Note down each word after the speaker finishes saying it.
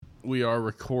We are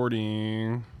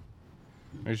recording.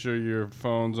 Make sure your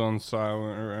phone's on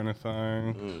silent or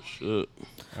anything. Oh, shit.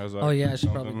 I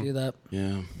should probably do that.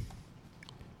 Yeah.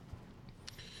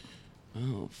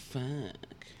 Oh, fuck.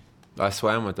 I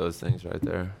swam with those things right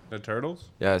there. The turtles?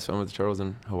 Yeah, I swam with the turtles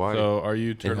in Hawaii. So are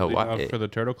you turtly Hawaii. enough for the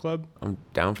turtle club? I'm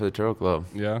down for the turtle club.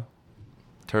 Yeah.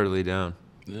 Turtly down.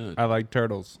 Yeah. I like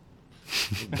turtles.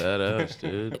 Badass,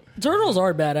 dude. Turtles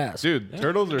are badass. Dude,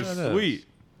 turtles are sweet.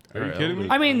 Are you kidding me?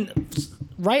 I mean,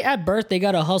 right at birth, they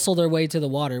got to hustle their way to the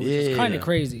water, which is kind of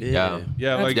crazy. Yeah.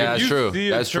 Yeah, like Yeah, if that's you true. see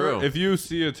That's true. If you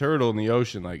see a turtle in the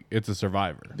ocean, like it's a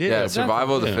survivor. Yeah,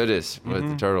 survival of the Yeah. fittest with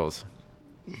the turtles.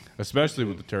 Especially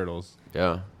with the turtles.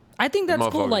 Yeah. I think that's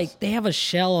cool. Motherfuckers. Like, they have a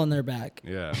shell on their back.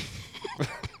 Yeah.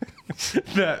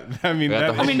 I mean,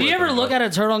 do you ever look at a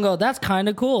turtle and go, that's kind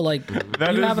of cool? Like,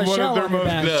 that you is have a one shell of their on your most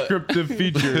back. descriptive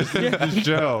features. The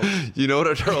shell. You know what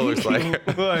a turtle looks like?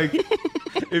 Like,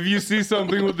 if you see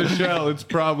something with a shell, it's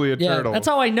probably a Yeah, turtle. that's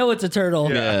how I know it's a turtle.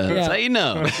 Yeah. That's how you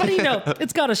know. How do you know?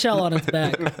 It's got a shell on its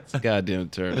back. It's a goddamn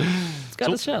turtle. It's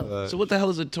got a shell. So what the hell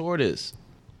is a tortoise?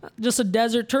 Just a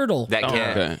desert turtle. That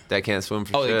can't. okay. That can't swim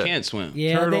for Oh, shit. they can't swim.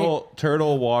 Yeah,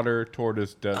 turtle, water,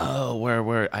 tortoise, desert. Oh,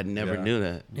 where? I never knew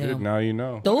that. Yeah. Dude, now you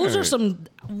know. those are some.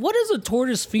 What does a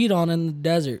tortoise feed on in the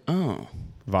desert? Oh.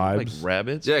 Vibes. Like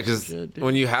rabbits? Yeah, because Shit, dude.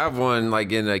 when you have one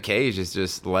like in a cage, it's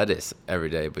just lettuce every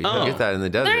day. But you don't Oh. get that in the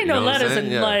desert. There ain't you no know what I'm lettuce in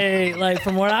saying? like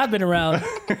from where I've been around.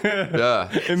 Yeah.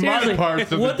 in my Seriously,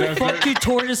 parts of what the the desert. fuck do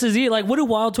tortoises eat? Like, what do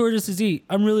wild tortoises eat?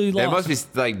 I'm really They lost.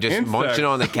 must be like just Insects. munching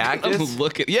on the cactus.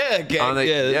 Look at On the,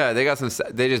 yeah, they got some.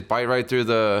 They just bite right through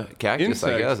the cactus.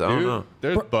 Insects, I guess I don't dude. know.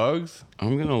 There's bugs,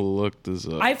 I'm gonna look this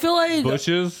up. I feel like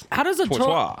bushes. how does a tortoise?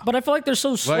 Tortoise. But I feel like they're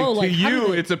so Like slow. to how do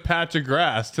you, they- it's a patch of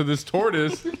grass. To this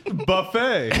tortoise,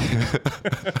 buffet.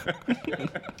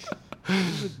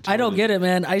 I don't get it,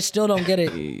 man. I still don't get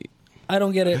it. I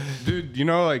don't get it. Dude, you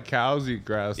know like cows eat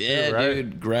grass Yeah, too, right?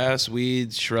 dude. Grass,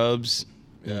 weeds, shrubs.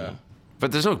 Yeah.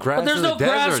 But there's no grass. But there's in no the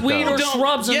grass, desert, weed, though. or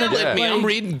shrubs in Yeah, the let me. I'm like-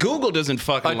 reading. Google doesn't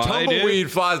fucking A lie, tumbleweed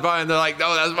dude. flies by and they're like,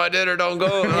 "No, that's my dinner. Don't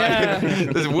go." Yeah.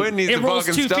 This wind needs It to rolls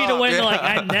fucking 2 stop. feet away. And they're Yeah. like,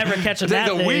 I'm never catching It that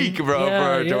takes a thing. week, bro,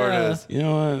 for a tortoise. You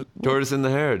know what? Tortoise in the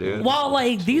hair, dude. While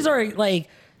like these are like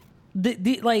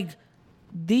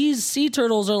these sea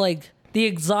turtles are like the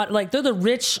exotic, like they're the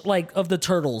rich like of the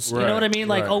turtles. You Right, know what I mean?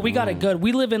 Like, right. oh, we got it good.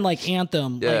 We live in like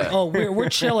Anthem. Like, Yeah. oh, we're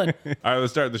chilling. All right,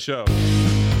 let's start the show.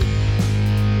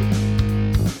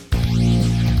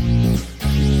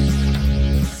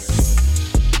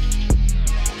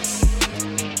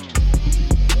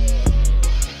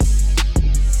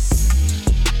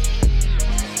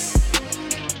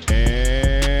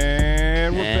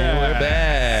 And we're back. We're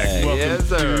back. Welcome Yes,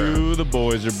 sir. to The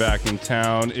Boys Are Back in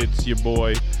Town. It's your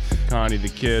boy, Connie the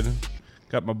Kid.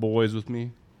 Got my boys with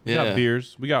me. We Yeah. got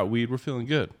beers. We got weed. We're feeling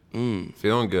good.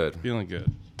 Feeling good. Feeling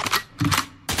good.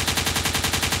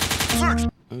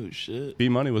 Oh shit. B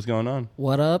Money, what's going on?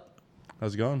 What up?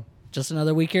 How's it going? Just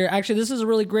another week here. Actually, this is a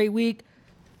really great week.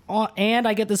 And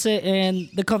I get to sit in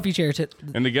the comfy chair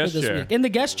In the guest this chair. week. In the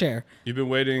guest chair. You've been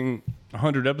waiting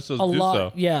 100 episodes A to do lot.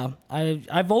 so. Yeah.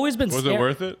 I've always been Was it scared.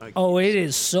 worth it? Oh, it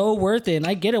is so worth it. And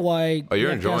I get it why Oh, you're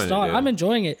you enjoying guessed it, on. dude. I'm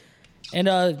enjoying it.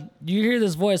 And you hear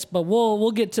this voice, but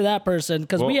we'll get to that person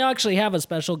because we Well- actually have a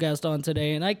special guest on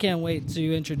today, and I can't wait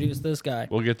to introduce this guy.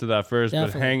 We'll get to that first,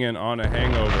 Definitely. but hanging on a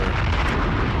hangover.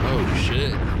 Oh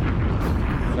shit.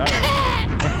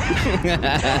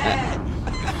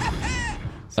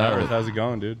 Cyrus, how's it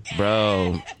going, dude?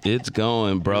 Bro, it's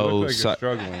going, You bro. look like So- you're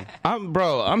struggling.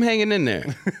 I'm hanging in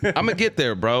there. I'm gonna get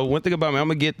there, bro. One thing about me, I'm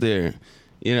gonna get there.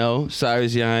 You know,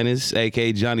 Cyrus Giannis,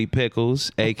 aka Johnny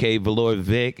Pickles, aka Velour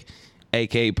Vic,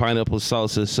 aka Pineapple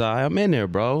Salsa Sai. I'm in there,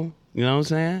 bro. You know what I'm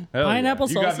saying? Hell Pineapple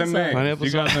You got salsa the side. names. Pineapple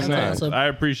You got the salsa names. side. I I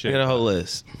appreciate got a it. whole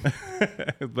list.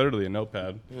 Literally a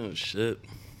notepad. Oh shit.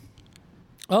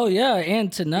 Oh yeah, and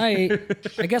tonight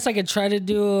I guess I could try to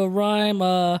do a rhyme.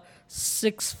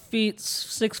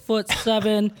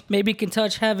 6'7", maybe can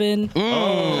touch heaven.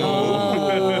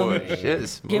 Oh, shit.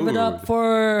 Smooth. Give it up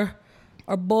for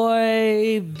our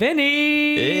boy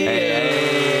Vinny.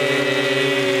 Hey.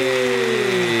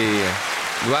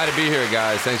 Glad to be here,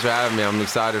 guys. Thanks for having me. I'm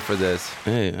excited for this.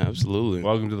 Hey, absolutely.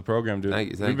 Welcome to the program, dude.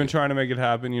 Thank you, We've been trying to make it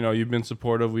happen. You know, you've been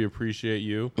supportive. We appreciate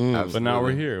you. But now Absolutely.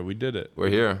 we're here. We did it. We're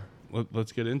here.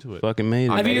 Let's get into it. Fucking made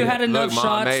it. Have you made had it. enough Look,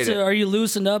 Mom, I shots? made it. Are you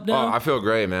loosened up Oh, now? I feel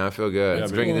great, man. I feel good. Yeah,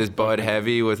 Just drinking cool. this Bud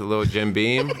Heavy with a little Jim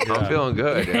Beam. I'm feeling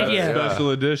good. Yeah.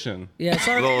 Special edition. yeah,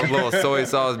 sorry. Little soy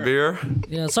sauce beer.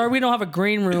 Yeah, sorry we don't have a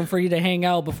green room for you to hang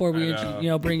out before we,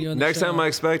 bring you in. The Next show. time I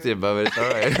expect it, but it's all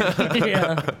right.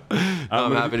 yeah.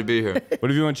 I'm happy to be here.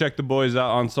 But if you want to check the boys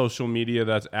out on social media,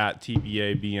 that's at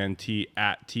TBABNT,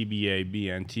 at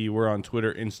TBABNT. We're on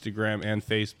Twitter, Instagram, and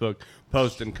Facebook,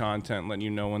 posting content, letting you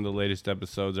know when the latest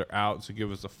episodes are out. So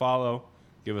give us a follow,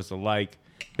 give us a like,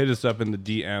 hit us up in the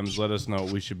DMs, let us know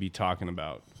what we should be talking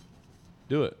about.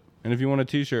 Do it. And if you want a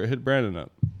t-shirt, hit Brandon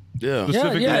up. Yeah.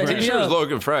 Specifically Yeah, That Brandon. t-shirt was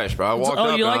looking fresh, bro. I walked oh,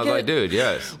 up you and I like was it? like, dude,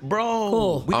 yes. Bro,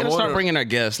 Cool. we gotta I'm start wondering- bringing our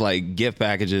guests like gift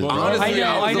packages. Honestly,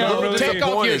 I was know. a little Take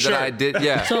off your disappointed that I shirt. did.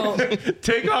 Yeah. So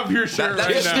Take off your shirt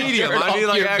That's right now. medium. Shirt I need off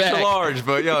like your extra back. large,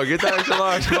 but yo, get that extra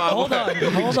large. Come on.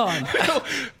 hold on.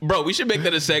 Bro, we should make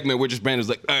that a segment where just Brandon's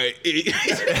like, all right.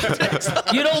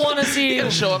 You don't want to see.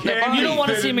 show up that You don't want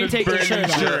to Fit see in me the take the Brandon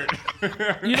shirt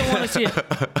off. You don't want to see it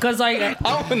because I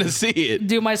want to see it.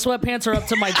 dude, my sweatpants are up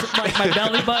to my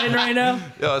belly button right now.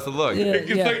 Yo, that's the look. Yeah,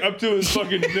 It's like up to his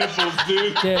fucking nipples,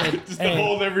 dude. Dude, Just to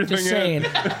hold everything just in.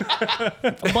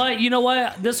 saying. But you know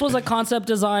what? This was a concept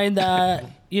design that,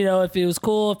 if it was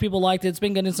cool, if people liked it, it's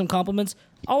been getting some compliments.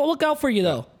 I'll look out for you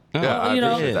though. Yeah, I you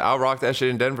know. appreciate that. I'll rock that shit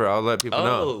in Denver. I'll let people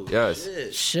know. Yes.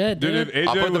 Shit, Dude, dude. if AJ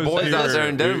I'll put the was boys here, out there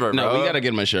in Denver, No, bro. we gotta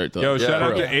get him a shirt though. Yo, shout out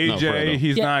for to real. AJ. No, for real.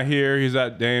 He's Yeah. not here. He's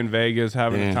that day in Vegas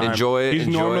having a time. Enjoy it, He's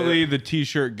enjoy normally it. the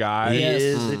t-shirt guy. Yes,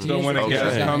 is the So when a t-shirt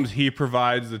guest guy. comes, he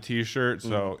provides the t-shirt.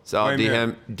 So I'll claim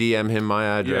it. DM him my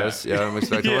address. Yeah, I'm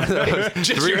expecting one of those.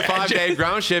 Just 3 your to 5 day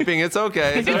ground shipping. It's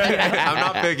okay. It's okay. I'm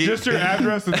not picky. Just your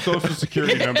address and social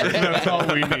security number. That's all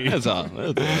we need. That's all.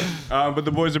 But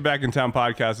the Boys Are Back in Town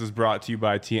podcast is brought to you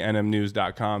by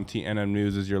TNMnews.com. TNM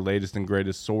News is your latest and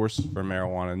greatest source for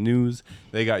marijuana news.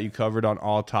 They got you covered on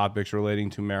all topics relating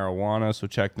to marijuana, so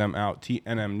check them out,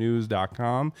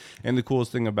 TNMnews.com. And the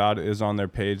coolest thing about it is on their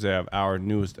page, they have our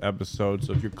newest episode.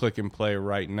 So if you're clicking play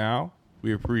right now,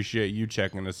 we appreciate you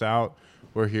checking us out.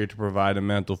 We're here to provide a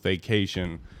mental vacation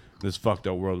in this fucked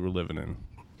up world we're living in.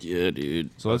 Yeah,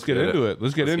 dude. So let's get get into it.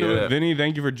 Let's get into get it. it. Vinny,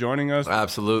 thank you for joining us.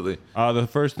 Absolutely. The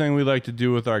first thing we like to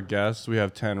do with our guests, we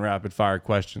have 10 rapid fire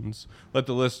questions. Let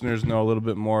the listeners know a little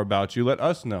bit more about you. Let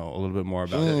us know a little bit more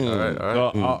about it. All right. All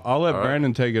right. So I'll let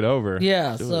Brandon take it over.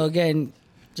 Yeah, so again,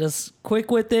 just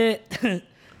quick with it.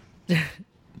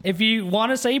 If you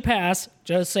want to say pass,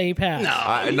 just say pass. No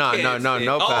pass.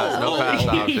 No pass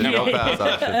option. No pass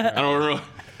option. I don't know.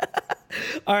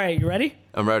 All right, you ready?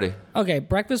 I'm ready. Okay,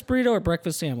 breakfast burrito or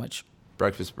breakfast sandwich?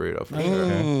 Breakfast burrito for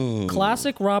sure.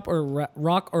 Classic rock or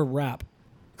rock or rap?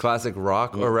 Classic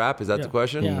rock or rap? Is that the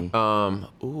question? Yeah.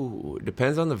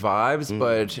 Depends on the vibes,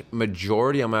 but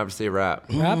majority I'm gonna have to say rap.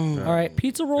 Rap? All right,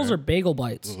 pizza rolls or bagel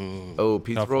bites? Oh,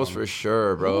 pizza rolls for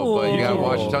sure, bro. But you gotta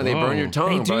watch your tongue. They burn your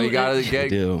tongue, They bro. do. You gotta get.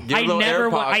 do. Give a little air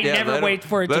pop. I Yeah, never let 'em- wait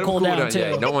for it let to 'em cool down too.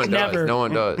 Yeah, no one Never. does. No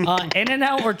one does.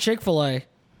 In-N-Out or Chick-fil-A?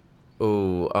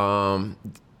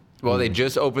 Well, they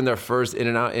just opened their first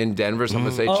In-N-Out in Denver, so I'm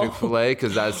gonna say Chick-fil-A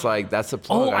because that's the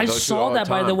plug. Oh, I go to saw all that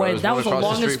by time, the bro. way. There's That one was the across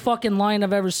longest street. fucking line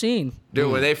I've ever seen.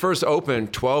 Dude, when they first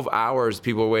opened, 12 hours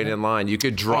people were waiting in line. You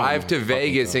could drive to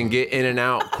Vegas and get in and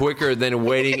out quicker than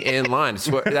waiting in line. That's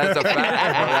a fact, bro.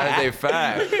 That is a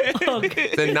fact.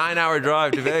 It's a 9-hour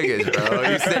drive to Vegas, bro.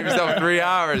 You save yourself 3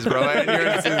 hours, bro, and you're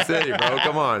in Sin City, bro.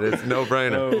 Come on, it's no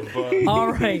brainer.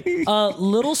 All right,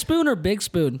 little spoon or big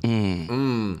spoon?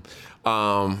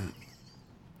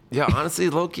 Yeah, honestly,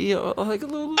 low key, I like a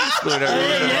little spoon.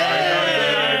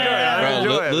 Bro,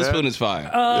 Little Little Spoon is fire.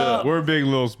 We're a big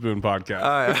Little Spoon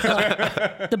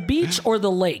podcast. The beach or the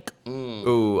lake?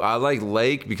 Ooh, I like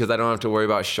lake because I don't have to worry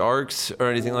about sharks or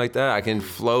anything like that. I can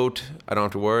float. I don't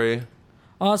have to worry.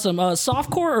 Awesome.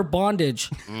 Softcore or bondage?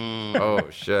 Oh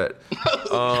shit.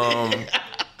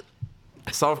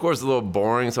 Softcore is a little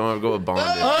boring, so I'm gonna go with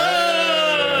bondage.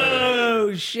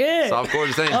 Oh shit! Softcore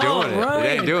just ain't doing right. it. It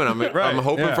ain't doing it. I'm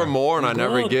hoping yeah. for more, and I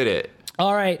never Good. get it.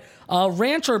 All right,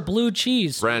 ranch or blue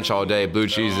cheese? Ranch all day. Blue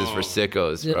cheese is for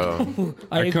sickos, bro.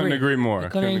 I couldn't agree more.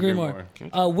 Couldn't agree more.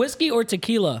 Whiskey or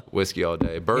tequila? Whiskey all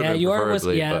day. Bourbon Yeah, you are preferably,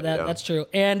 whiskey. Yeah, but, that's true.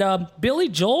 And Billy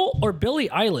Joel or Billie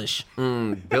Eilish?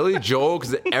 Billy Joel,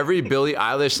 because every Billie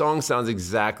Eilish song sounds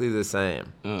exactly the same.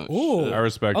 Ooh. I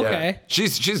respect that. Okay.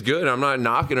 She's good. I'm not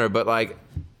knocking her, but like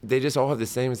they just all have the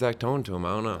same exact tone to them. I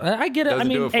don't know. I get it. Doesn't I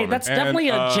do mean, it for hey, me. that's And, definitely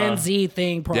a Gen Z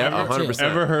thing, probably. Yeah, 100%.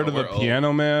 Ever heard of the We're old.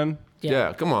 Piano Man?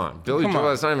 Yeah, come on. Billy Come Joel,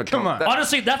 on. that's not even Come on.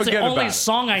 Honestly, that's the Forget only about it.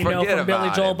 song I know Forget from Billy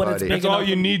about Joel, it, but it's buddy. big That's all enough.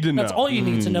 you need to know. That's all you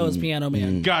need to know is Piano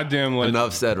Man. Goddamn legend.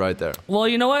 Enough said right there. Well,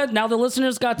 you know what? Now the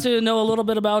listeners got to know a little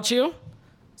bit about you.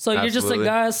 So you're just a Absolutely.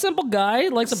 guy, a simple guy,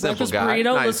 likes a Simple breakfast guy.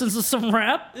 burrito, Nice. listens to some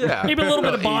rap, Yeah. maybe a little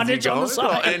bit of Easy bondage on the going.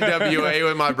 side. Little NWA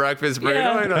with my breakfast burrito.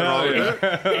 Yeah. Ain't nothing wrong with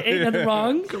it. Ain't nothing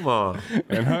wrong. Come on.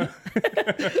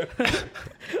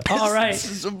 All right.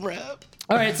 Some rap.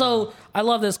 All right, so I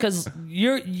love this because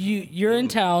you're in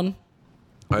town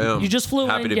I am. You just flew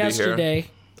Happy in to be here. yesterday.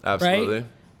 Absolutely. Right?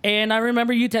 And I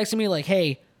remember you texting me like,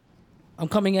 "Hey, I'm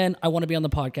coming in. I want to be on the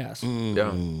podcast."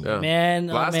 Yeah. Man,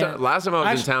 Last time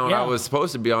I was in town, I was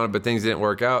supposed to be on it, but things didn't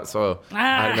work out, so I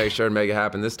had to make sure to make it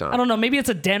happen this time. I don't know. Maybe it's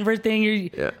a Denver thing.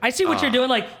 I see what you're doing.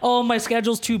 Like, oh, my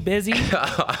schedule's too busy.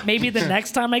 Maybe the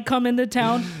next time I come into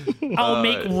town, I'll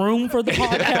make room for the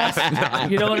podcast.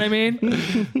 You know what I mean?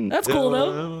 That's cool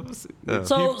though.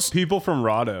 So People from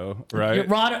Rado, right?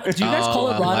 Rado, do you guys call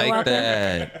it Rado I like out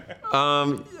there?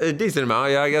 that. A decent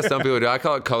amount, yeah. I guess some people do. I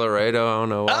call it Colorado. I don't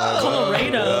know why.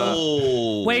 Colorado.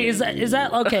 Oh. Wait, is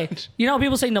that okay? You know,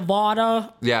 people say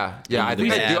Nevada. Yeah. I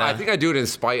think I do. I think I do it in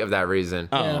spite of that reason.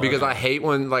 Because I hate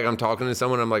when like I'm talking to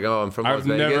someone. I'm like, oh, I'm from Las I've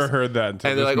Vegas. never heard that.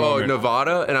 Until And they're this like, moment. oh,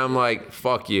 Nevada, and I'm like,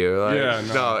 fuck you. Like, Yeah,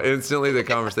 no. Instantly the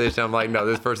conversation. I'm like, no,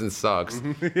 this person sucks.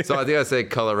 So I think I say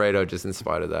Colorado just in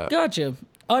spite of that. Gotcha.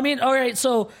 I mean, all right.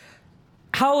 So,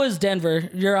 how is Denver?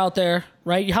 You're out there,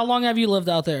 right? How long have you lived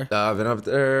out there? I've been up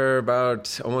there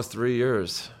about almost 3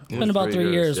 years. It's been about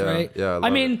 3 years, yeah. right? Yeah. I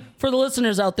mean, for the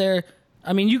listeners out there,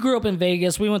 I mean, you grew up in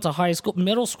Vegas. We went to high school,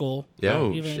 middle school. Yeah.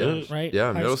 Oh, even, shit. right? Yeah,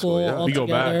 high middle school, yeah. all You go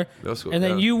together. back. Middle school, And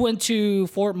then yeah. you went to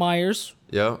Fort Myers.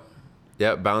 Yeah.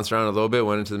 Yeah, bounced around a little bit,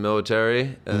 went into the military,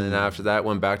 and then after that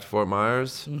went back to Fort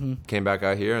Myers, came back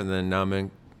out here, and then now I'm in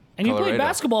And you Colorado. played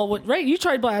basketball, right? You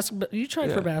tried basketball. You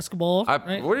tried for basketball.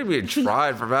 Right? What do you mean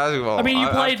tried for basketball? I mean, you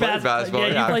played basketball. basketball.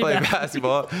 Yeah, you I played played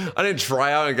basketball. I didn't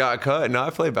try out and got cut. No, I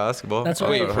played basketball. That's I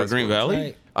right. went to For high Green school. Valley?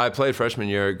 Right. I played freshman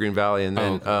year at Green Valley, and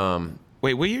then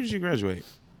Wait, what year did you graduate?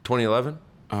 2011.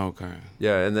 Oh, okay.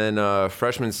 Yeah, and then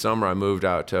freshman summer I moved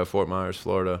out to Fort Myers,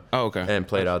 Florida. Oh, okay. And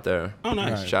played out there. Oh,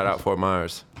 nice. Shout out Fort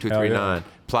Myers, 239.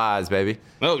 Plies, baby.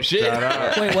 Oh, shit.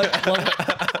 Wait,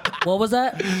 what was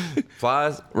that?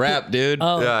 Flies. Rap, dude.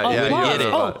 Oh, Yeah, oh, yeah, Plus. get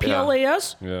it. Oh,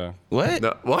 PLAS? Yeah. What?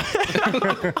 No, what?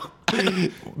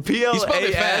 You spelled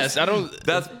it fast. I don't.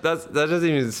 That doesn't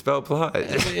even spell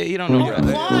plies. You don't know.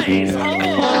 Plies.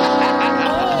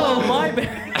 Oh, my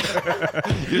bad.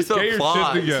 You're so Get your shit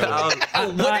plies. together.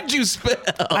 What did you spell?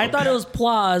 I thought it was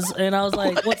Plaus, and I was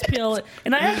like, what's PLA?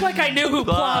 And I act like I knew who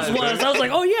Plaus Plaus. was. I was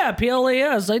like, oh, yeah,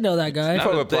 PLAS. I know that guy.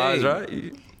 Fuck with plies, thing.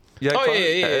 right? Yeah. Oh,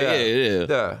 yeah.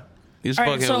 Yeah. He's All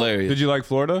right, fucking so- hilarious. Did you like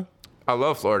Florida? I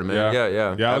love Florida, man.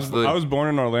 Yeah. Yeah, Absolutely. I was born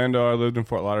in Orlando. I lived in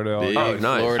Fort Lauderdale. Big Oh,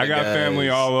 nice. Florida I got guys. family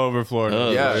all over Florida.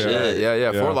 Oh, yeah, shit.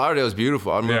 yeah. Fort Lauderdale is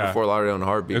beautiful. I'm moving Yeah. to Fort Lauderdale in a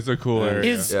heartbeat. It's a cool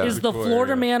area. Is Yeah. the Cool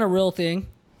Florida area. man a real thing?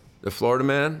 The Florida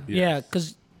man? Yeah,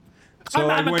 because So,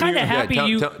 like, I'm when kind you- of yeah, happy tell,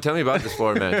 you tell me about this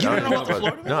Florida man. I don't know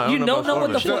about- No, I you don't know what the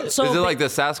Florida man. Florida. So Is it like the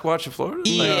Sasquatch of Florida?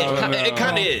 Yeah, it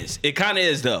kind of is. It kind of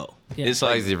is, though. Yeah. It's Like,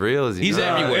 like is he real? Is he he's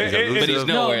not? everywhere, it- but he's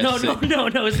nowhere. no, to sit. no.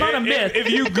 It's not a myth. If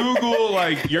you Google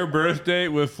like your birth date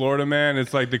with Florida man,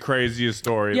 it's like the craziest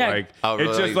story. Yeah. Like Oh, really?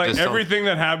 it's just Like, like just everything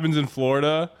that happens in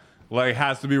Florida like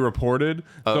has to be reported.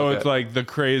 So okay. it's like the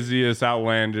craziest,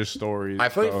 outlandish stories. I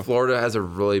feel like so. Florida has a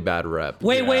really bad rep.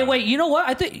 Wait. You know what?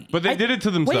 I think. But they did it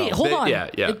to themselves. Wait, hold They- on.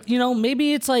 yeah. You know,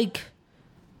 maybe it's like.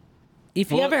 If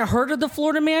you haven't heard of the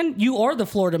Florida man, you are the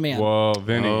Florida man. Whoa,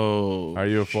 Vinny. Oh, Are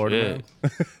you a Florida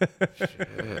shit.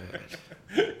 man?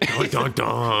 Dun, dun,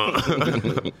 dun.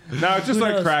 No, it's just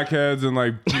like knows? crackheads and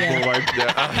like people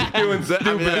like doing stupid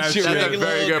I mean, ass that's a shit.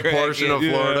 very good portion of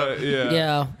Florida. Yeah.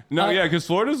 Yeah. No, yeah, because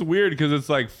Florida's weird because it's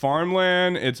like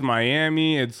farmland, it's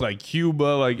Miami, it's like Cuba,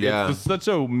 like Yeah. it's just such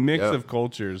a mix Yep. of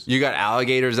cultures. You got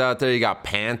alligators out there. You got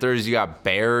panthers. You got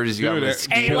bears. You got Dude,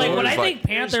 mosquitoes. Hey, like when I like- think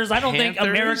Panthers, I don't think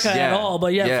Panthers? America at Yeah. all.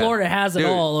 But yeah, Yeah. Florida has it Dude,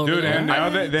 all over Dude, there. and now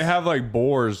they have like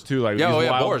boars too, like Yeah, these oh,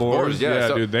 yeah, wild boars, yeah.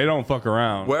 So- dude, they don't fuck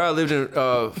around. Where I lived in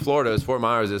Florida, is Fort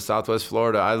Myers, is Southwest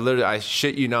Florida. I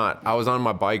shit you not, I was on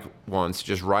my bike once,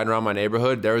 just riding around my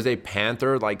neighborhood. There was a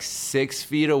panther like 6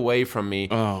 feet away from me,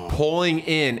 pulling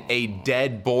in a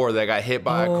dead boar that got hit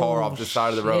by a car off the side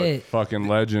of the road. Shit. Fucking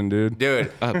legend, dude.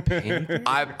 Dude, A panther?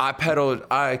 I pedaled.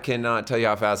 I cannot tell you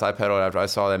how fast I pedaled after I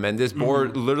saw that, man. This boar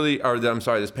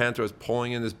this panther was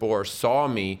pulling in this boar, saw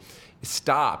me,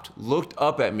 stopped, looked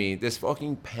up at me. This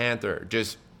fucking panther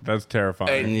just. That's A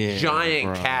terrifying. Yeah, giant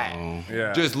bro. cat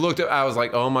Yeah. just looked up. I was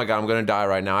like, "Oh my god, I'm gonna die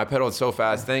right now." I pedaled so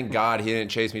fast. Thank God he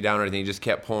didn't chase me down or anything. He just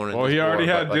kept pulling. Well, he already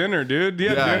had dinner, dude. He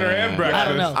had Yeah. dinner and breakfast. I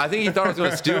don't know. I think he thought I was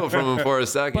gonna steal it from him for a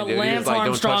second. But dude. He was Lance like, "Don't touch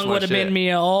Armstrong my would have shit." been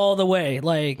me all the way.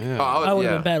 Like Oh, I would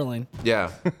have yeah. been pedaling. Yeah.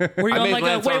 Were you I on made like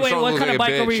Lance a wait? Armstrong What look kind of like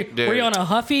a bike were you? bitch, dude. Were you on a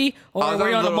Huffy or I was were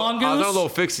you on a I was on a mongoose? little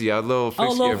fixie. I had a little fixie.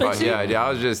 little bike. fixie? Yeah. I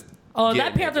was just. Oh,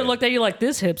 that Panther looked at you like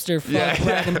this hipster fuck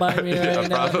bragging by me right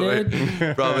now, probably,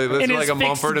 dude. probably listen In to his like a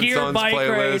fixed Mumford and gear Sons bike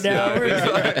playlist. right now.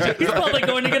 Yeah. He's probably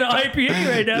going to get an IPA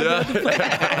right now.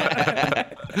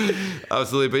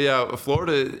 Absolutely, but yeah,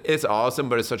 Florida, it's awesome,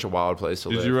 but it's such a wild place to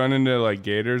live. Did you run into like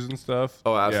gators and stuff?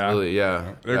 Oh, absolutely,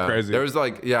 yeah. They're crazy. There was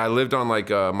I lived on my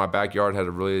backyard had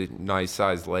a really nice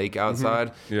sized lake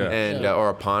outside, Yeah. and or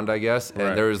a pond, I guess, and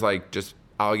Right. there was just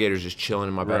alligators just chilling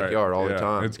in my backyard all the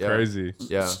time. It's Yeah. crazy.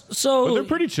 Yeah, But So they're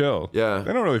pretty chill. Yeah.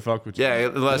 They don't really fuck with you. yeah.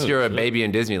 Unless you're a baby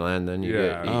in Disneyland, then you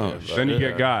Yeah. get Oh, but- Then you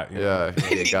get got. yeah,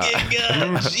 you get got.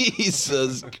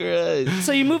 Jesus Christ.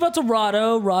 So you move out to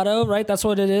Rado, right? That's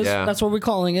what it is. Yeah. That's what we're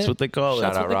calling it. That's what they call it.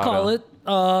 Shout That's out what they call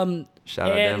Rado. it.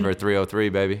 Shout out And- Denver 303,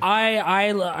 baby.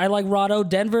 I like Rado,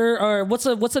 Denver, or what's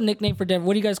a nickname for Denver?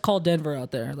 What do you guys call Denver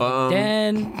out there?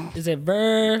 Like is it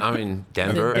Ver? I mean,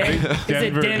 Denver. Is it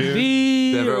Denver,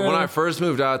 Denby? Denver. or- When I first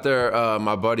moved out there,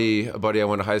 a buddy I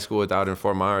went to high school with out in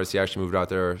Fort Myers, he actually moved out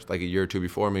there like a year or two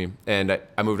before me. And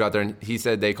I moved out there, and he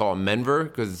said they call it Menver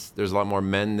because there's a lot more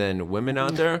men than women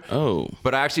out there. Oh.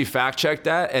 But I actually fact checked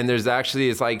that, and it's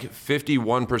like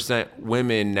 51%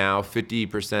 women now,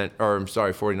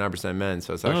 49% men.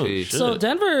 So it's actually shit. So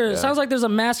Denver sounds like there's a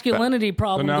masculinity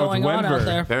problem now it's going on out Wenver.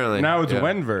 there. apparently Now it's yeah.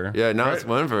 Wenver. Yeah, now it's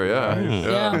Wenver.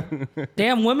 Yeah. Yeah.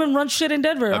 Damn, women run shit in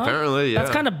Denver, huh? Apparently, yeah.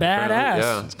 That's kind of Apparently, badass.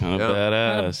 Yeah. It's kind of Kinda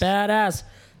badass. badass.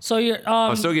 So you're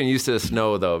I'm still getting used to the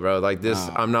snow though, bro. Like this,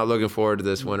 I'm not looking forward to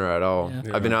this winter at all.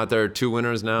 Yeah. I've been out there 2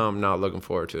 winters now. I'm not looking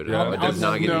forward to it at all. It does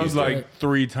not It get snows used to it. like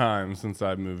 3 times since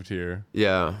I moved here.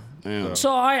 Yeah.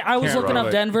 So I was Can't looking up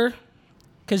relate. Denver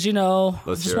because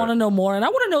Let's just hear want to it. know more, and I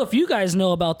want to know if you guys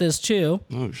know about this too.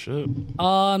 Oh, shit.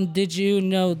 Did you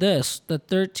know this? The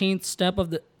 13th step of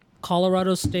the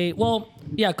Colorado State. Well,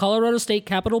 yeah, Colorado State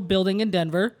Capitol building in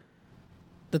Denver.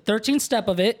 The 13th step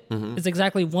of it is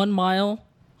exactly 1 mile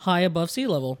high above sea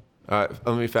level. All right.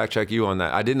 Let me fact check you on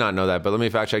that. I did not know that, but let me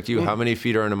fact check you. How many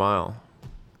feet are in a mile? I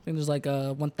think there's like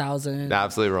 1,000.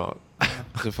 Absolutely wrong.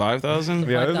 Is it 5,000?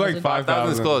 Yeah, it's like 5,000. 5,000.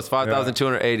 That's close.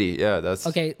 5,280. Yeah, that's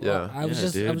Okay, Yeah. well, I was Yeah,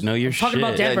 just dude, I was know your talking shit.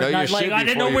 about Yeah, Denver. know your not, like shit I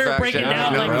didn't know before we you were fact breaking check.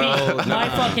 down No, like me. My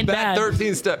fucking that bad.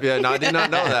 13 step. Yeah, no, I did not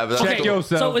know that. But that's Check cool.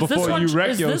 yourself So is this before one you wreck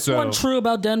is this one yourself. true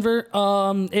about Denver?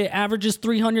 It averages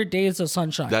 300 days of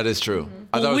sunshine. That is true.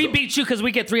 I Well, thought we it was- beat you because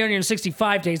we get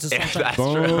 365 days of sunshine. That's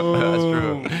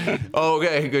true. That's true. Oh,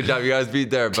 okay, good job. You guys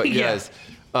beat there. But Yeah. yes,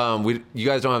 you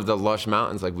guys don't have the lush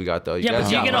mountains like we got though. Yeah, guys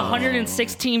but you got get mountains.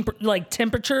 116 like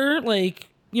temperature, like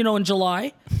in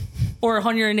July, or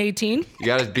 118. You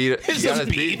got us beat it. It's You got a us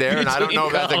beat beat there, and I don't know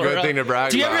if that's a good Colorado. thing to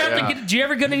brag Do you ever about. have to get? Do you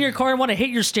ever get in your car and want to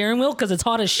hit your steering wheel because it's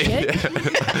hot as shit?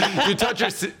 You touch your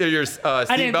think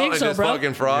seatbelt and so, just bro.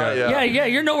 fucking fry. Yeah,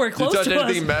 you're nowhere close touch to us.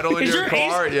 anything metal in Is your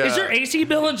car? AC, Yeah. Is your AC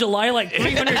bill in July like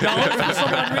 $300 for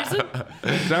some odd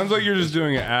reason? Sounds like you're just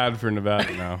doing an ad for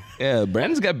Nevada now. Yeah,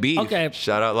 Brandon's got beef. Okay.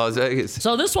 Shout out Las Vegas.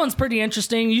 So this one's pretty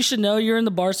interesting. You should know you're in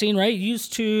the bar scene, right? You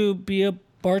used to be a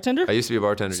bartender? I used to be a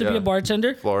bartender. Used to be a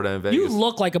bartender? Florida and Vegas. You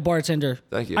look like a bartender.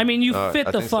 Thank you. I mean, you I fit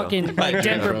the think so. fucking like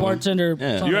Denver bartender.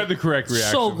 Yeah. You had the correct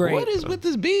reaction. So great. What is with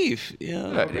this beef?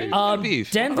 Yeah, Brandon's got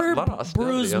beef. Denver A lot of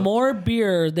hostility, brews yeah. more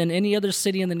beer than any other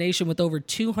city in the nation with over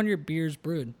 200 beers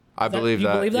brewed. I believe you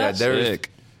that. believe that? Yeah, there's,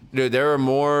 Sick. dude, there are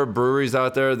more breweries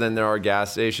out there than there are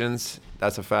gas stations.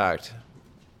 That's a fact.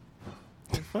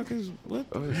 Fuck is what?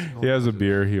 He has a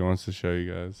beer he wants to show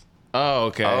you guys. Oh,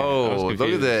 okay. I was Oh, look at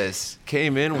confused. this.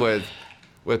 Came in with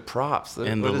props. Look,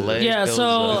 And what the is leg this? Yeah, goes so-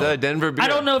 up. Is that a Denver beer? I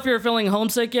don't know if you're feeling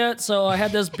homesick yet, so I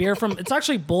had this beer from. It's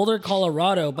actually Boulder,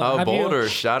 Colorado. But Oh, have you- Boulder.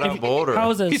 Shout out have you- Boulder. How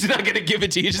is this? He's not gonna give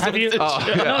it to you. Just Have you? Oh,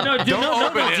 yeah. No, dude, Don't no,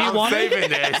 open it. Do you I'm want it? saving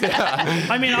this. Yeah.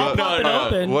 I mean, I'll pop it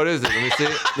open. What is it? Let me see.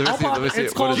 I'll pop Let me it. see.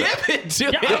 It's What is called- it? give it to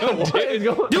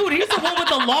him. Dude, he's the one with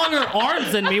the longer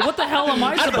arms than me. What the hell am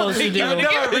I supposed to think do? you would You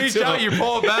give never it reach to out, him. you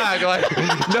pull back. Like,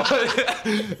 no,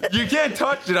 you can't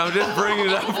touch it. I'm just bringing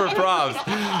it up for props.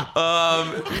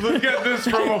 Look at this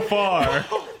from afar.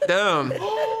 Damn. Well,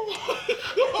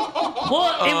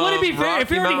 it wouldn't be fair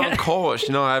if Rocky you already Mountain had. Kolsch.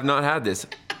 No, I have not had this.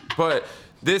 But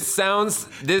this sounds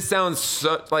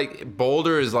so, like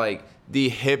Boulder is like the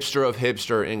hipster of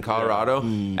hipster in Colorado.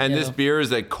 And this Yeah. beer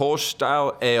is a Kolsch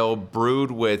style ale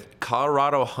brewed with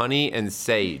Colorado honey and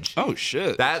sage. Oh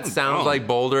shit. That sounds like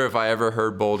Boulder if I ever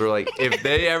heard Boulder. Like if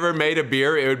they ever made a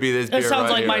beer, it would be this beer. It sounds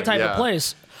right like here. my type Yeah. of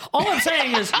place. All I'm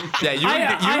saying is, Yeah, you, I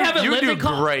haven't you lived do in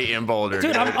Col- great in Boulder.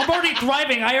 Dude, I'm already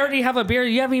thriving. I already have a beer.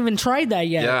 You haven't even tried that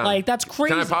yet. Yeah. Like, that's crazy.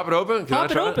 Can I pop it open? Can I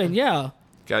Pop it try open, yeah.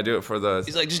 Can I do it for the?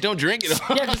 He's like, just don't drink it.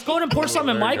 Yeah, just go ahead and pour some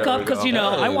in my There cup we because, go.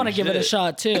 I want to Oh, give it a shit.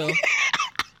 shot too.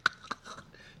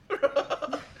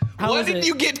 How What is did it?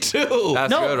 you get two?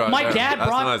 That's good, No, right my there. dad That's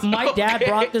brought nice. my dad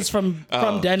brought this from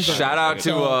Denver. Shout out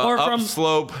to or from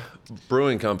Upslope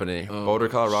Brewing Company, Boulder,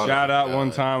 Colorado. Shout out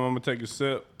one time. I'm gonna take a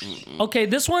sip. okay.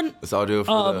 This one, That's all I'll do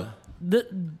for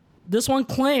this one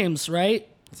claims right.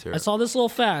 hear I it. saw this little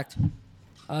fact.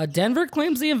 Denver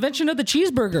claims the invention of the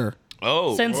cheeseburger.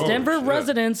 Oh, Since Denver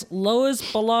residents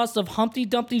Lois Balas of Humpty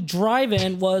Dumpty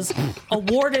Drive-In was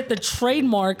awarded the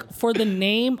trademark for the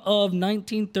name of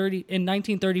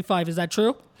 1935. Is that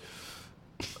true?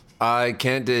 I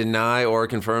can't deny or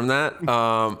confirm that.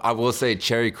 I will say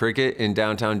Cherry Cricket in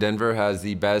downtown Denver has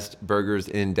the best burgers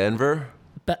in Denver.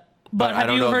 But I have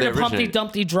don't you know if heard they of Humpty originated.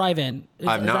 Dumpty Drive-In?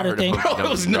 I've Is not that a heard thing? of Humpty it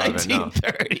was Dumpty Drive-In, no.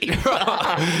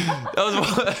 1930.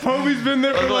 Homie's been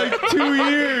there for like 2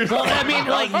 years. Well, I mean,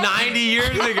 Like like, 90 years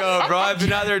ago, bro. I've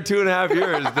been out there 2.5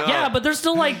 years. No. yeah, but there's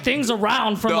still like things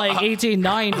around from No, like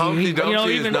 1890. Humpty Dumpty you know,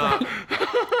 is even not.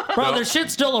 bro, there's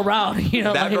shit still around. You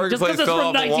know, That like, burger just because place it's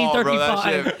fell from off the wall, bro. That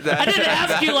 1935. shit- that- I didn't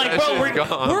ask you like, that bro, shit's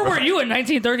gone, where bro. were you in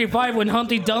 1935 when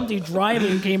Humpty Dumpty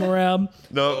Drive-In came around?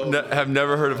 No, have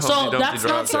never heard of Humpty So Dumpty that's not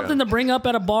Drive-In. something to bring up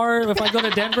at a bar if I go to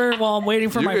Denver while I'm waiting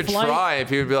for You my could flight. try and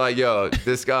people would be like, yo,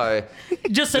 this guy,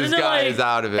 Just sitting this there guy like, is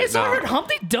out of it. Hey, so I No. heard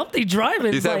Humpty Dumpty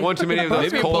Drive-In. he's had like, one too many of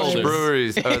those burger Kolsch place.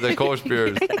 breweries, or the Kolsch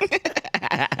beers.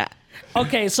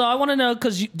 Okay, so I want to know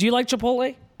because do you like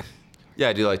Chipotle? Yeah,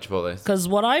 I do like Chipotle. Because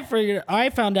what I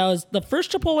found out is the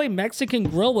first Chipotle Mexican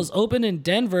grill was opened in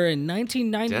Denver in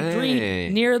 1993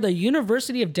 Dang. near the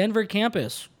University of Denver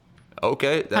campus.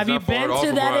 Okay, that's Have you not far been at all to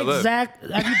from where I that live.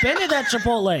 exact? Have you been to that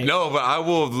Chipotle? No, but I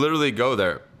will literally go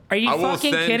there. Are you I will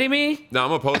fucking kidding me? No, I'm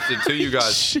gonna post it to you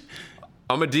guys.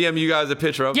 I'm gonna DM you guys a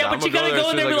picture of Yeah, that. but you gotta go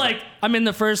in there and be like, I'm in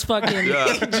the first fucking. yeah.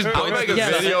 I'll make a Yeah.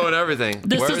 video and everything.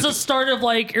 This Where is the start of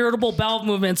like irritable bowel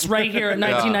movements right here in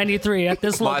 1993 at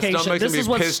this my location. stomach's This gonna is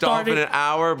be what pissed off started. in an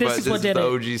hour, this but is this what is did the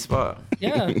it. OG spot.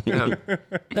 Yeah,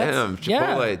 Damn,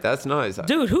 yeah. Chipotle, that's nice.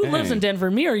 dude, who lives in Denver?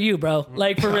 Me or you, bro?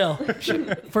 Like for real,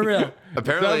 for real.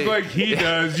 Apparently, Sounds like he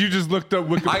does. You just looked up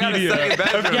I got a Wikipedia. second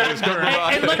bedroom. Yeah, It's covered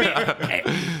and by- let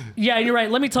me, yeah, you're right.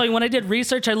 Let me tell you, when I did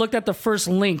research, I looked at the first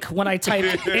link when I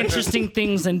typed interesting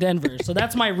things in Denver. So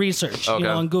that's my research, Okay.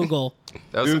 on Google.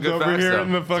 That was some Dude's good over facts, here though.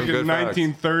 in the Some fucking good facts.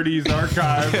 1930s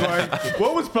archive. Like,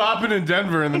 what was popping in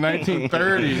Denver in the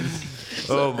 1930s?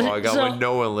 Oh my god, So, when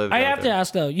no one lived. I out have to there.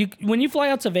 ask though, when you fly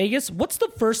out to Vegas, what's the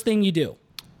first thing you do?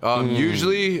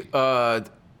 Usually,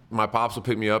 my pops will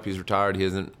pick me up. He's retired. He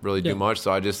doesn't really Yeah. do much.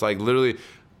 So I just like literally,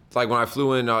 it's like when I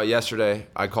flew in yesterday,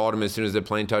 I called him as soon as the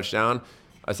plane touched down.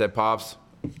 I said, Pops,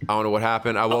 I don't know what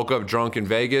happened. I woke up drunk in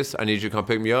Vegas. I need you to come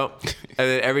pick me up. And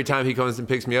then every time he comes and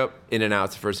picks me up,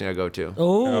 In-N-Out's the first thing I go to.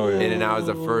 Oh, In-N-Out is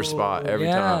the first spot every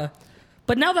time.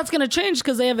 But now that's gonna change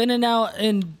because they have In-N-Out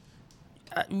in,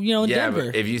 in Yeah, Denver.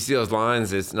 but if you see those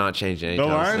lines, it's not changing The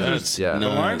anytime lines soon. are, Yeah. the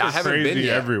lines I are haven't crazy been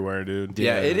yet. everywhere, dude.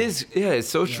 Yeah, it is. Yeah, it's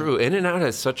so true. In-N-Out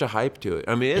has such a hype to it.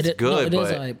 I mean, it's It i- no, good, it is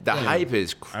but a hype, the yeah. hype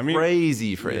is mean-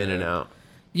 crazy for In-N-Out.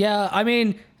 Yeah, I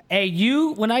mean, hey,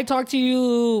 when I talked to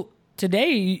you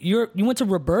today, you went to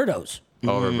Roberto's.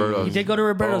 Oh, Roberto's. You did go to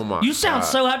Roberto's. Oh my You sound God.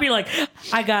 so happy, like,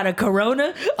 I got a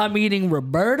Corona, I'm eating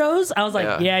Roberto's. I was like,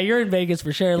 Yeah. yeah, you're in Vegas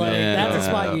for sure. Like, Yeah. that's a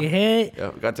spot you hit.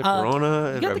 Yeah, got the Corona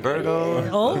and got the- Roberto.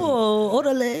 Oh,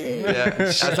 orale. Yeah,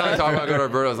 that's how I talk about go to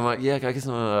Roberto's. I'm like, yeah, can I get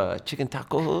some chicken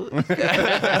tacos?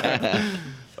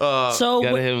 So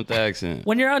Gotta hit him with the accent.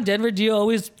 when you're out in Denver, do you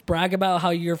always brag about how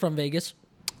you're from Vegas?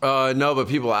 No, but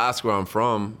people ask where I'm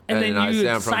from, And and, then I you say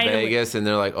I'm from sign it with- Vegas, and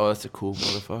they're like, oh, that's a cool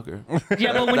motherfucker.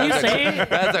 Yeah, but when you say,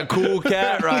 That's a cool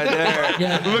cat right there.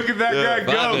 yeah, Look at that guy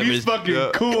go. Bob He's is-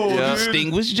 fucking cool, Yeah. dude.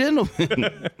 Distinguished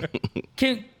gentleman.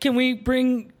 can we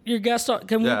bring your guest on?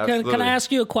 Can Yeah, I absolutely.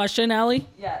 ask you a question, Allie?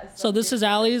 Yes. So this is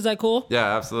Allie. Is that cool?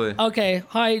 Yeah, absolutely. Okay.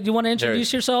 Hi. Do you want to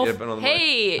introduce yourself? Yeah, been on the mic.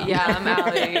 Hey, yeah, I'm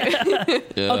Allie.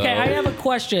 Okay. I have a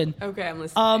question. Okay, I'm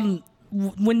listening.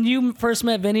 When you first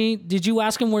met Vinny, did you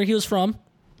ask him where he was from?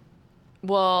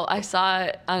 Well, I saw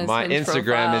it on his My Hinge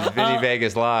Instagram is profile. Vinny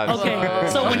Vegas Live. Okay.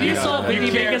 So when you saw Vinny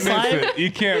You can't Vegas miss live, it. You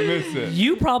can't miss it.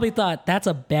 you probably thought that's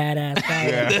a badass guy.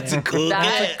 Yeah. That's a cool That-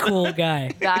 guy. That's a cool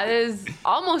guy. That is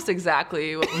almost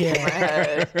exactly what was in my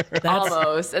head.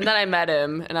 Almost. And then I met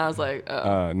him, and I was like,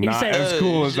 oh. Not said- as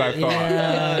cool as I thought.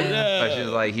 Yeah. But she's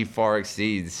like, he far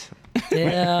exceeds.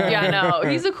 Yeah. Yeah, no,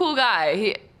 he's a cool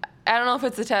guy. I don't know if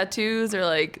it's the tattoos or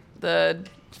like the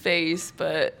face,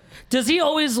 but Does he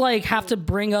always like have to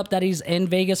bring up that he's in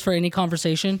Vegas for any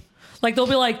conversation? Like they'll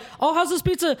be like, "Oh, how's this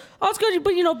pizza? Oh, it's good."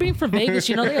 But being from Vegas,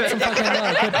 they got some fucking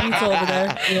good pizza over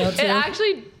there.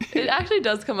 Too. it actually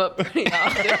does come up pretty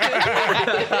often.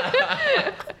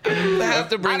 have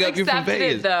to bring I've up you from accepted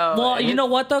Vegas. it though. Well, you know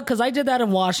what though? Because I did that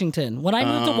in Washington. When I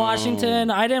moved to Washington,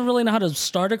 I didn't really know how to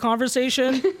start a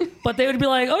conversation. But they would be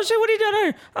like, "Oh shit, what are you doing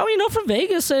here? Oh, from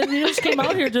Vegas, and you just came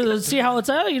out here to see how it's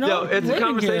at. Yo, it's a living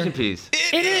conversation here." piece.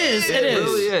 It is. It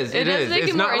really is. It does make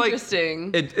it more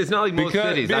interesting. It's not like most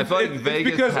cities. I feel like it's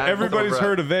Vegas because has everybody's over-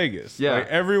 heard of Vegas. Yeah. Like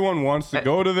everyone wants to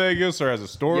go to Vegas or has a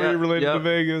story Yeah, related yeah. to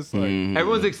Vegas. Like,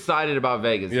 Everyone's excited about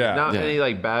Vegas. Yeah. Not Yeah. any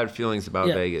like bad feelings about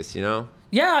Yeah. Vegas, you know?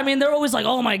 Yeah, I mean, they're always like,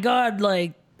 "Oh my god,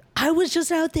 like I was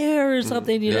just out there or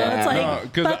something." You know, Yeah. it's like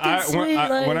because fucking sweet.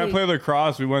 when I like- played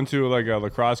lacrosse, we went to like a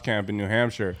lacrosse camp in New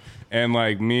Hampshire, and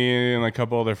like me and a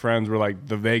couple other friends were like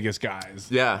the Vegas guys.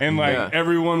 Yeah, and like yeah.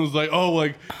 everyone was like, "Oh,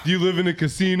 like do you live in a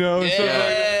casino?" And stuff like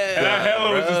that. And I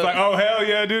hella was just like, "Oh hell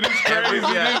yeah, dude, it's crazy." Dude.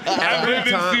 I live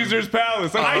in time. Caesar's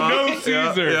Palace, and I know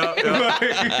Caesar.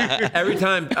 Like- Every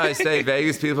time I say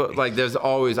Vegas, people like there's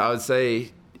always I would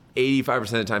say 85% of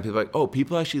the time people are like, oh,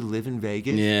 people actually live in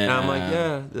Vegas. Yeah. And I'm like,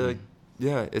 yeah, they're like,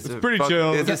 yeah, it's pretty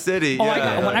chill. It's a city. Oh,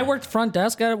 yeah. when I worked front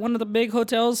desk at one of the big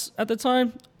hotels at the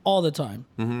time, all the time.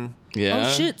 Yeah.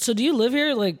 Oh shit! So do you live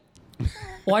here? Like,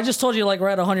 well, I just told you like we're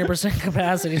at 100%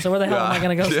 capacity. So where the hell am I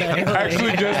gonna go stay? Like,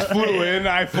 Actually, just flew in.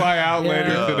 I fly out later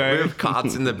Yeah. We today. have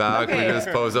cots in the back. Okay. We just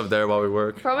pose up there while we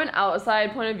work. From an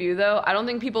outside point of view, though, I don't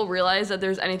think people realize that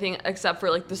there's anything except for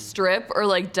like the Strip or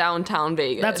like downtown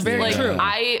Vegas. That's very like, true.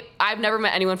 I've never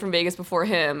met anyone from Vegas before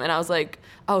him, and I was like,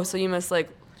 oh, so you must like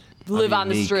live on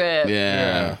the Unique. Strip,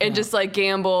 Yeah. and just like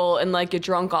gamble and like get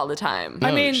drunk all the time. I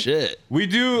Oh, mean, shit. We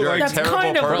do like that's terrible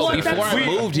kind of person. what. Before That's, I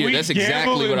moved here, we that's gamble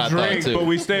exactly what I and drink, thought too. but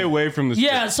we stay away from the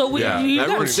yeah. So we Yeah. you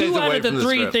Everyone got stays two out away of the from the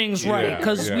three Strip. things right Yeah,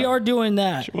 because yeah. we are doing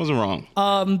that. Wasn't wrong.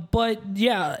 But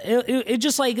yeah, it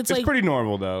just like it's It's like. pretty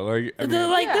normal though. Like, I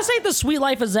mean, Like this ain't the sweet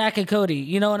life of Zach and Cody.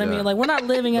 You know what I mean? Like we're not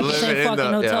living at the Living same in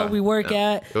fucking hotel yeah. we work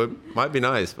at. It might be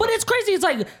nice. But it's crazy. It's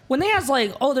like when they ask,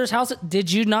 like, "Oh, there's houses."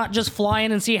 Did you not just fly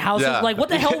in and see houses? Yeah. Like, what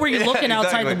the hell were you looking Yeah,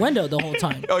 outside exactly. the window the whole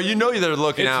time? oh, you know they're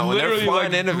looking it's out when they're literally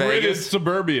flying like into gridded Vegas.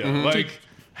 suburbia, like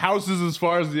houses as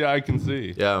far as the eye can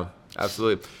see. Yeah,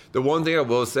 absolutely. The one thing I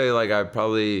will say, like I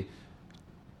probably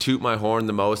toot my horn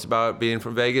the most about being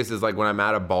from Vegas is like when I'm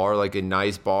at a bar, like a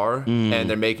nice bar, and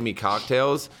they're making me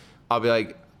cocktails, I'll be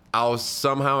like, I'll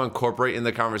somehow incorporate in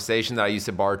the conversation that I used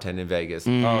to bartend in Vegas.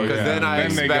 Oh, Because yeah. then I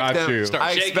Then they expect got them. you. Start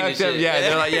I shaking expect and them. shit. Yeah,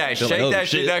 they're like, yeah, shake like, oh, that shit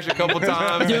shit. an extra couple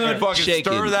times. Dude, fucking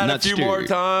shaking, stir that a not few stirred. more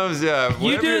times. Yeah, You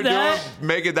whatever do you're that? doing,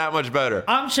 make it that much better.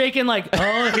 I'm shaking like,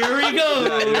 oh, here he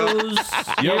goes.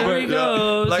 Here he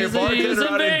goes. Like a He's in bartender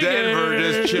out in Denver,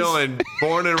 Vegas. just chilling,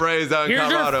 born and raised out in Here's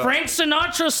Colorado. your Frank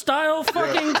Sinatra style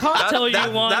fucking cocktail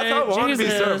you wanted. That's how I want to be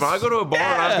Jesus. served. When I go to a bar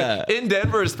and in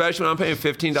Denver, especially when I'm paying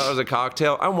 $15 a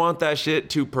cocktail, I want that shit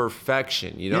to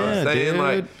perfection. You know what I'm Yeah, saying? dude.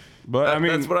 Like, But I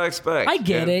mean, that's what I expect. I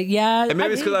get it. Yeah. And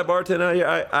maybe it's because I bartend out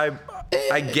here.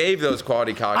 I gave those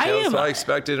quality cocktails, so I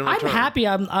expected in return. I'm happy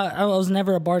I was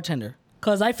never a bartender.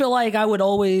 Because I feel like I would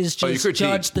always Oh, you just critique.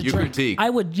 judge the You drink. critique. I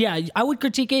would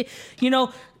critique it,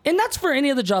 and that's for any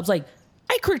of the jobs. Like,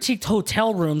 I critiqued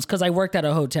hotel rooms because I worked at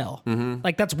a hotel.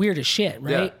 Like, that's weird as shit,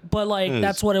 right? Yeah. But, like,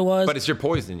 that's what it was. But it's your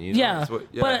poison, you know? yeah. That's what-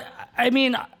 But, I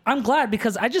mean, I'm glad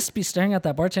because I just be staring at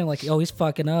that bartender like, oh, he's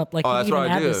fucking up. Like, Oh, he that's even what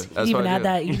I had do. this. That's He even what I had do.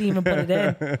 that. He didn't even put it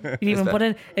in. He didn't even put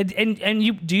it in.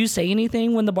 And do you say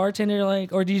anything when the bartender,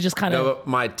 like, or do you just kind No, of. but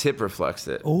my tip reflects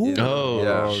it. Ooh. you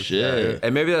know? Oh, shit.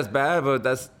 And maybe that's bad, but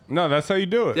that's that's how you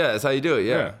do it. that's how you do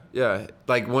it. Yeah.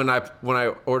 Like when I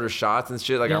order shots and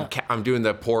shit, like Yeah. I'm doing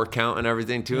the pour count and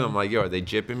everything too. I'm like, yo, are they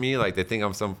jipping me? Like they think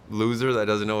I'm some loser that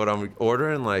doesn't know what I'm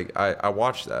ordering. Like I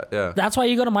watch that. Yeah. That's why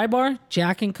you go to my bar,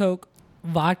 Jack and Coke,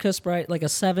 vodka, Sprite, like a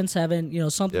 7-7,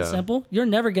 something Yeah. simple. You're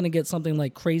never going to get something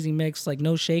like crazy mix, like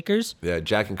no shakers. Yeah,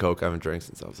 Jack and Coke I haven't drank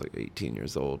since I was like 18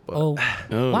 years old. But Oh,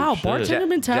 Oh, wow, shit. bartender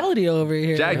mentality over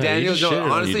here. Jack Yeah, Daniels, you no, shitted on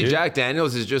you, honestly, dude. Jack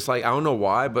Daniels is just like I don't know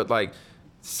why, but like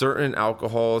certain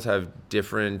alcohols have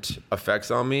different effects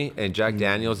on me, and Jack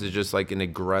Daniels is just like an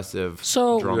aggressive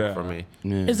So- drunk Yeah. for me.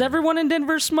 Is everyone in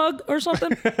Denver smug or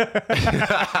something?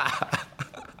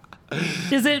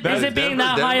 Is it being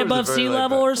that high Denver's above very sea like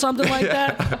level that. or something like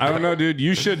that? I don't know, dude.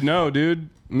 You should know, dude.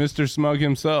 Mr. Smug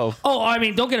himself. Oh, I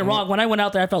mean, don't get it wrong. When I went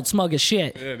out there, I felt smug as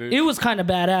shit. Yeah, dude. It was kind of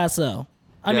badass, though.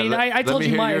 I mean, I told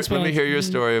you my experience. Let me hear your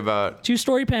story about.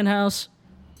 2-story penthouse,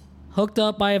 hooked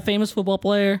up by a famous football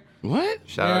player. What?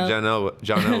 Shout out John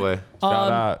Elway.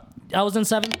 Shout out. I was in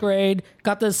 7th grade.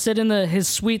 Got to sit in his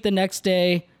suite the next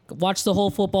day. Watch the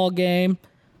whole football game.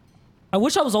 I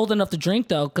wish I was old enough to drink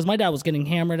though, because my dad was getting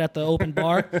hammered at the open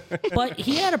bar. But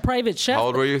he had a private chef. How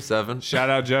old were you? 7. Shout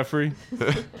out Jeffrey.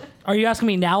 Are you asking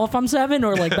me now if I'm 7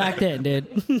 or like back then,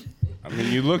 dude? I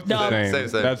mean, you look the No. same.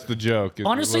 Same. That's the joke. is you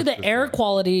Honestly, look the air same.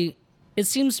 quality it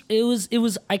seems it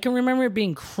was. I can remember it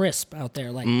being crisp out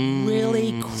there, like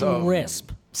really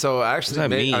crisp. So actually, that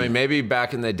mean? I mean, maybe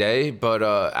back in the day, but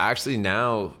actually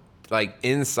now, like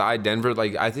inside Denver,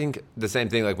 like I think the same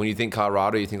thing. Like when you think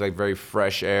Colorado, you think like very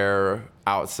fresh air,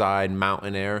 outside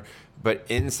mountain air. But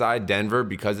inside Denver,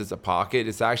 because it's a pocket,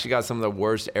 it's actually got some of the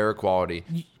worst air quality.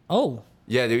 Oh,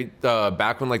 Yeah, dude.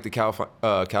 Back when like the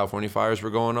California fires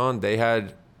were going on, they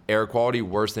had air quality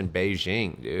worse than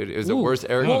Beijing, dude. It was the worst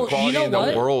air quality in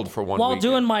the world for one While weekend.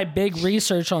 doing my big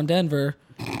research on Denver,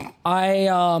 I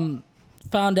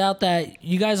found out that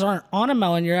you guys aren't on a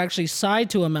mountain, you're actually side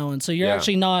to a mountain. So you're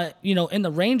actually not, in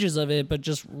the ranges of it, but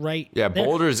just right Yeah, there.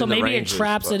 Boulder's so in the maybe ranges, it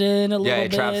traps but- it in a little bit. Yeah,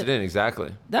 it traps it in,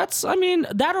 exactly. That's,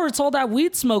 that or it's all that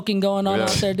weed smoking going on Yeah. out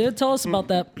there, dude. Tell us about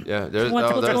that. Yeah, there's What's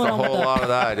a going on with whole that? lot of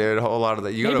that, dude. A whole lot of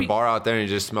that. You go to Maybe- a bar out there and it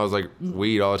just smells like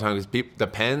weed all the time. Because the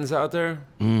pens out there,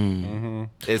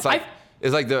 it's like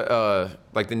it's like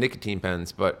the nicotine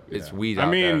pens, but it's weed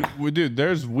out there. Dude,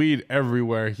 there's weed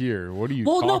everywhere here. What are you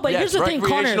Well, talking no, but Yeah, here's it's the thing,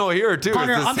 Connor. recreational here, too. It's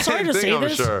Connor, the I'm sorry same to thing, say I'm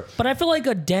this, sure. but I feel like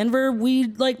a Denver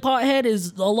weed pothead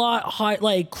is a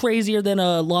lot crazier than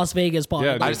a Las Vegas pothead.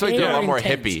 Yeah, dude. I just feel like they're a lot more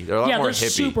intense. hippie. They're a lot yeah, more they're hippie.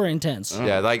 super intense.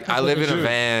 Yeah, like I live in a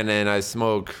van and I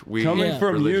smoke weed. Coming Yeah.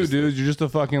 from you, religiously. dude, you're just a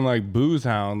fucking like booze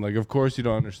hound. Like, of course you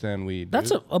don't understand weed.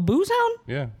 That's dude. a booze hound?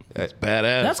 Yeah. Badass.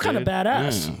 That's kinda dude.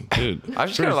 badass. Yeah, dude. I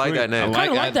just kind of like sweet. that name.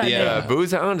 Kinda like that yeah. name. Booze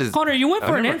Hound is. Connor, you went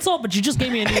for an insult, but you just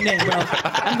gave me a new name, bro.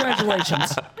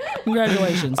 Congratulations.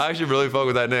 Congratulations. I actually really fuck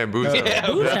with that name, Booze Hound.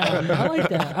 Booze hound. I like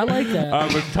that. I like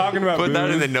that. But talking about Put booze, that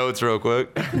in the notes real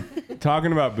quick.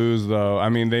 talking about booze though, I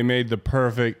mean they made the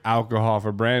perfect alcohol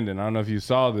for Brandon. I don't know if you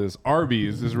saw this.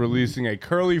 Arby's is releasing a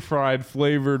curly fried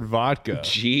flavored vodka.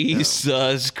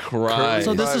 Jesus Christ.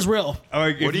 So this is real.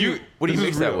 Like, What do you this is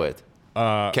mix that real. with?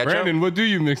 Ketchup? Brandon, what do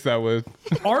you mix that with?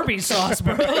 Arby's sauce,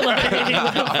 bro.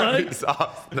 Like,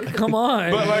 come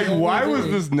on. But like, why was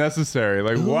this necessary?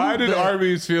 Like, why did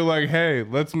Arby's feel like, hey,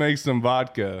 let's make some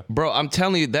vodka? Bro, I'm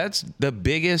telling you, that's the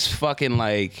biggest fucking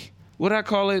what I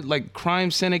call it, like crime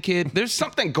syndicate. There's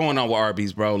something going on with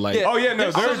Arby's, bro. Like, Oh yeah,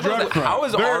 no, there's drug crime. How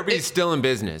is There- Arby's still in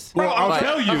business? Well, I'll Like,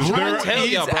 tell you, I'm trying there to tell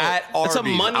He's you, bro. at It's a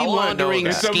Arby's. money I wanna know laundering that.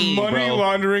 it's a scheme, money bro.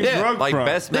 laundering Yeah, drug Like crime.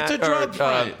 best It's a drug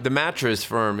front. the mattress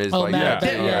firm is Oh, like Matt,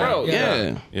 that. yeah, bro.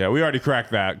 Yeah. Yeah, we already cracked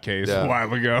that case Yeah. a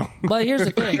while ago. But here's the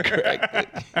thing.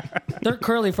 Their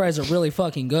curly fries are really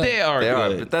fucking good. They are They are,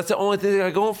 good. but that's the only thing they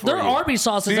got going for Their you. Arby's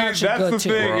sauce is See, actually that's good the too.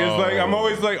 thing. Is like I'm Bro.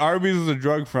 always like Arby's is a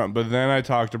drug front, but then I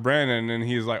talk to Brandon and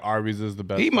he's like Arby's is the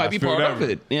best. He might fast be food part ever. of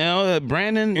it. You know,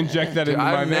 Brandon. Inject that into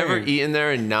my I've never name. eaten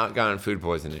there and not gotten food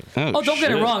poisoning. Oh, don't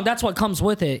get it shit. wrong. That's what comes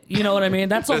with it. You know what I mean?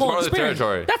 That's the That's whole part of the experience.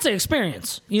 territory. That's an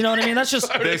experience. You know what I mean? That's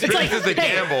just. The it's experience like, is a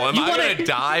hey, gamble. Am you I wanna- going to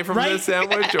die from right? this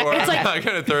sandwich, or It's am like- I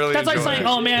going to thoroughly That's like enjoy saying, it?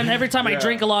 oh man, every time I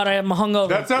drink a lot, I am hungover.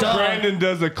 That's how Duh. Brandon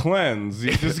does a cleanse.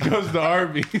 He just goes to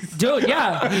Arby's. Dude,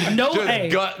 yeah. No, Just hey.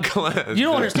 gut cleanse. You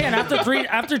don't understand.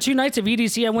 After 2 nights of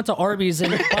EDC, I went to Arby's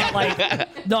and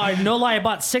bought no lie, I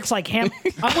bought 6 ham.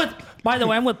 By the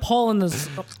way, I'm with Paul in this.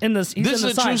 He's This in is the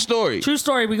a side. true story. True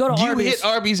story. We go to You Arby's. hit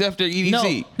Arby's after E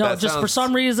EDC. No, That just for sounds-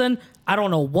 some reason, I don't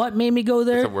know what made me go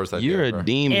there. That's the worst idea. You're a ever.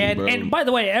 demon, bro. And by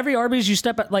the way, every Arby's you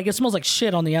step at, it smells like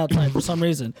shit on the outside for some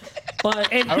reason.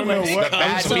 But I don't know anyways, what.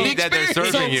 Bad So- meat that they're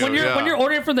serving so you. when you're yeah. when you're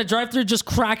ordering from the drive-thru, just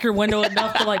crack your window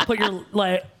enough to put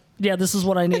your yeah, this is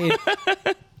what I need.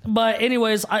 But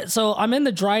anyways, I'm in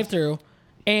the drive-thru,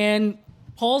 and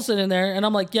Paul's sitting there, and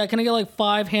I'm like, yeah, can I get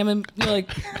 5 ham and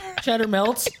cheddar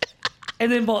melts?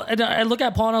 And then and I look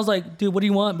at Paul and I was like, dude, what do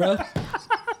you want, bro?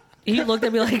 He looked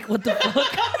at me like, what the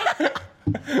fuck?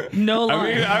 No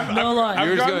lie. No lie.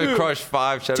 You're just I've going to gone crush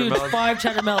 5 cheddar Dude, melts? 5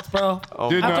 cheddar melts, bro.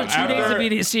 Dude, no, After 2 days of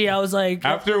EDC, I was like,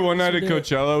 After one night at do it.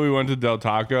 Coachella, we went to Del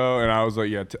Taco, and I was like,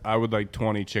 yeah, I would like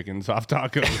 20 chicken soft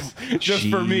tacos just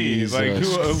for me. Like,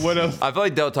 Jesus. what else? I feel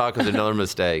like Del Taco's another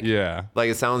mistake. Yeah.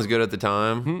 Like, it sounds good at the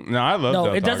time. No, I love no,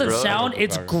 Del it doesn't Taco. sound.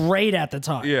 It's great at the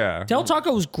time. Yeah. Del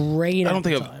Taco was great. I don't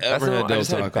think I've time. That's ever the had I Del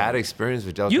just had a Taco. bad experience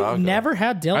with Del You've Taco. never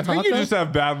had Del I Taco? think you just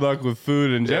have bad luck with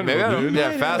food in general, Maybe I don't. dude.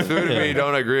 Yeah, fast food and me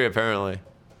don't agree, apparently.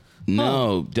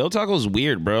 No, Del Taco's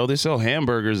weird, bro. They sell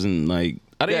hamburgers and I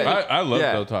didn't. Yeah. I love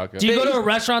Yeah. Del Taco. Do you go to a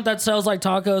restaurant that sells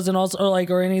tacos and also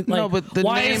or any No, but the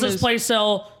why name does this is- place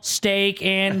sell steak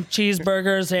and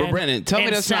cheeseburgers and But Brandon, tell me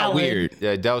and that's salad? not weird.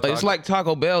 Yeah, Del Taco. It's like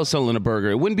Taco Bell selling a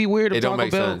burger. It wouldn't be weird if It don't Taco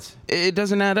make Bell. sense. It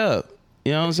doesn't add up.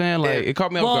 You know what I'm saying? Like Yeah. it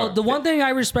caught me off Well, guard. the one thing I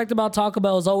respect about Taco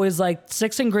Bell is always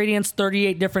 6 ingredients,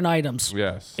 38 different items.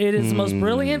 Yes. It is the most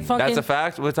brilliant fucking. That's a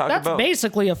fact with Taco That's Bell?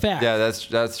 basically a fact. Yeah, that's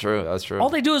true. That's true. All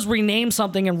they do is rename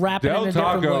something and wrap it Del in a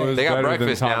different Taco way. is They got better than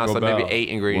breakfast now, Taco so maybe Bell. 8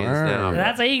 ingredients now.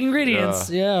 That's 8 ingredients.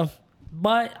 Yeah.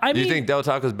 But I Do mean, you think Del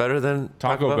Taco's better than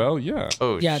Taco Bell, yeah.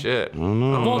 Oh Yeah. shit! well, I don't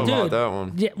know dude, about that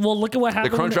one. yeah, well, look at what The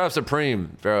happened. Crunchwrap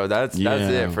Supreme, bro. That's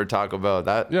it for Taco Bell.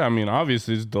 That Yeah, I mean,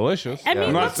 obviously it's delicious. I mean,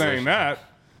 I'm not let's- saying that.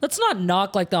 Let's not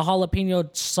knock like the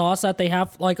jalapeno sauce that they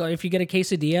have. Like if you get a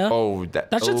quesadilla,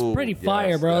 that shit's pretty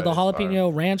fire, bro. The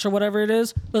jalapeno ranch or whatever it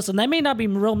is. Listen, that may not be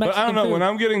real But Mexican I don't know. food. When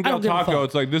I'm getting I Del don't give a Taco, fuck.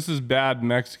 it's like, this is bad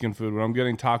Mexican food. When I'm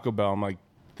getting Taco Bell, I'm like,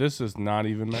 this is not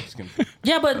even Mexican food.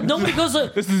 Yeah, but nobody goes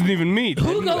to This isn't even meat.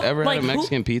 who go Ever like had a who-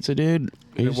 Mexican pizza, dude?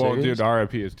 Are you Well, serious? dude,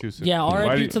 RIP is too soon. Yeah, RIP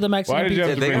Why do you- to the Mexican why did you have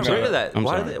pizza. to they bring got rid of that up? that. I'm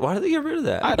Why sorry. did they get rid of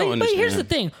that? I don't But here's the understand.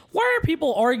 thing: why are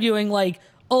people arguing like,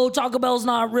 "Oh, Taco Bell's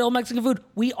not real Mexican food"?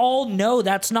 We all know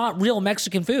that's not real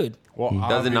Mexican food. Well,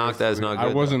 Doesn't knock that it's obviously, not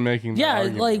good, I wasn't making that Yeah,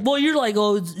 argument. like, well, you're like,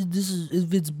 "Oh,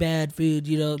 if it's bad food,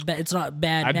 it's not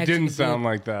bad." I Mexican didn't sound food.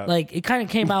 like that. Like it kind of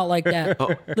came out like that.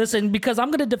 Listen, because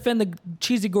I'm gonna defend the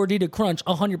cheesy gordita crunch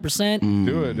 100%.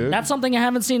 Do it, dude. That's something I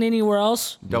haven't seen anywhere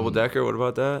else. Double decker. What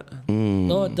about that?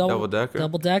 Oh, Double decker?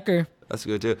 Double decker. That's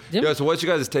good too. Yep. Yo, so what's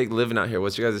your guys' take living out here?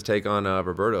 What's your guys' take on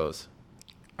Roberto's?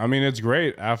 I mean, it's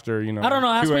great after, I don't know.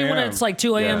 Ask 2 me when a.m. it's like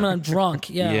 2 a.m. Yeah. and I'm drunk.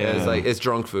 Yeah. Yeah. It's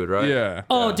drunk food, right? Yeah.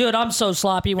 Oh, dude, I'm so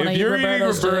sloppy when I If eat you're eating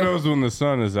Roberto's. dude. Roberto's when the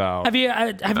sun is out. Have you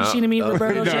seen him eat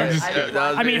Roberto's No, yet? just-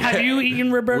 I mean, have you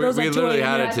eaten Roberto's We at 2 literally a.m.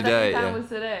 had yet? it today. That Yeah. was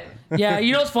today. Yeah,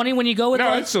 you know what's funny when you go with No,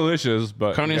 like it's delicious,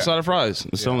 but Carne and side fries.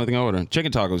 That's the only thing I order.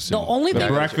 Chicken tacos too. the only the thing.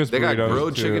 breakfast They got burritos,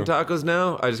 grilled too. chicken tacos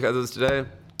now. I just got those today.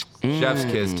 Chef's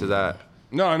kiss to that.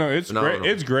 No, I know it's Phenomenal. great.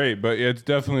 It's great, but it's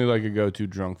definitely like a go-to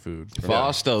drunk food.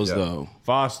 Fostos Yeah. though.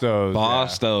 Fostos.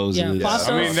 Fostos. Yeah, is, Fostos.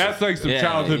 I mean, that's like some Yeah.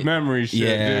 childhood memory shit,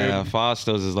 Yeah, dude.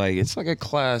 Fostos is like it's like a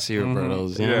classier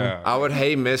Roberto's. You know? Yeah. I would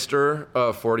hey Mister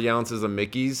 40 ounces of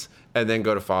Mickey's and then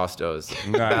go to Fosto's.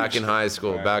 Back in high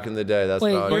school, back in the day. That's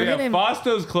Wait, what I But we're would yeah, getting-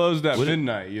 Fostos closed at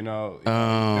midnight, you know.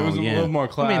 Oh, It was a yeah. little more I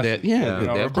classy. mean, that, yeah, You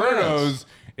know, they have Roberto's,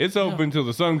 it's open till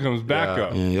the sun comes back Yeah.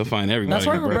 up. Yeah, you'll find everybody. That's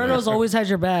why at Roberto's. Roberto's always has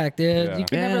your back, dude. Yeah. You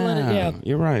can never let it. Yeah.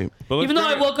 You're right. But let's Even though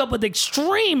bring I it- woke up with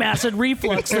extreme acid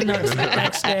reflux the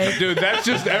next day. Dude, that's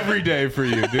just every day for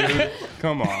you, dude.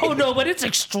 Come on. Oh no, but it's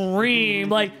extreme.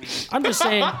 Like I'm just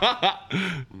saying.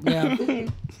 Yeah.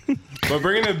 But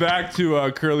bringing it back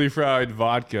to curly fried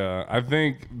vodka, I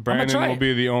think Brandon try will it.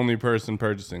 be the only person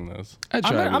purchasing this. I'm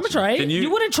gonna try it. Can You you-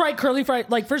 wouldn't try curly fries.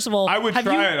 Like first of all, I would have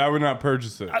try you, it. I would not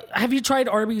purchase it. Have you tried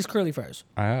Arby's curly fries?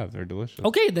 I have. They're delicious.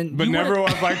 Okay, then. But you never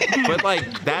wouldn't- was like, But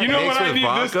like that you know mixed what I with need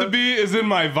vodka. this to be is in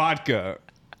my vodka.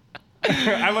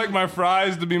 I like my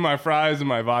fries to be my fries and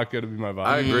my vodka to be my vodka.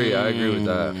 I agree with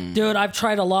that. Dude, I've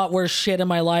tried a lot worse shit in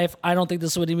my life. I don't think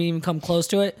this would even come close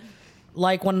to it.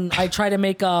 Like when I try to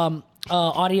make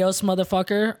Adios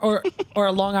motherfucker or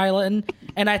a Long Island,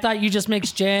 and I thought you just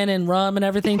mix gin and rum and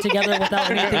everything together without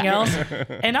anything else.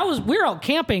 And we were out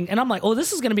camping, and I'm like, oh,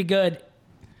 this is gonna be good.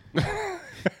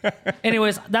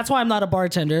 Anyways, that's why I'm not a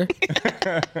bartender.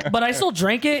 But I still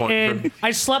drank it, and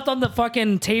I slept on the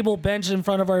fucking table bench in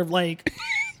front of our like.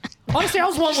 Honestly, I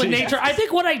was one with nature. I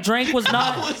think what I drank was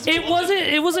not.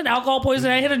 It wasn't alcohol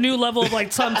poisoning. I hit a new level of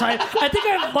like some type. I think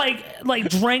I like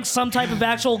drank some type of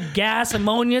actual gas,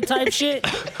 ammonia type shit.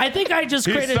 I think I just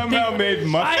He created. somehow made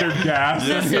mustard gas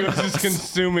and he Listen, was just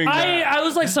consuming that. I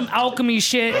was like some alchemy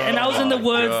shit, and I was in the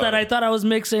woods that I thought I was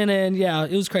mixing, and yeah,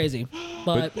 it was crazy.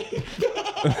 But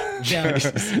yeah.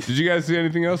 Did you guys see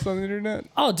anything else on the internet?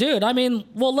 Oh, dude. I mean,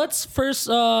 well, let's first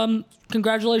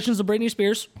congratulations to Britney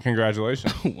Spears.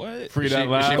 Congratulations. What? Free that she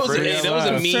laugh. That was, Free that was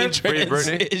a laugh. mean Free Britney.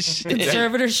 transition.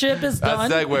 Conservatorship is That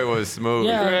done. segue was smooth.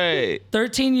 Yeah. Right.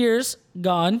 13 years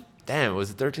gone. Damn, was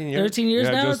it 13 years? 13 years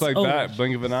Yeah, now. just it's like over. that.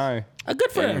 Blink of an eye.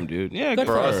 Good for her. Damn, dude. Yeah, Good good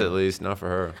For for us her. at least, not for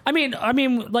her. I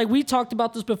mean, like we talked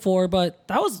about this before, but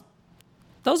that was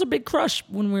a big crush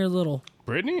when we were little.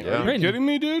 Brittany? Yeah. Are you Britney. kidding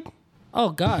me, dude?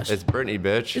 Oh gosh, It's Britney,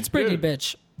 bitch. it's Britney, Dude.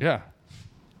 bitch. Yeah.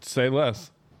 Say less.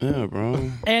 Yeah,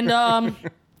 bro. And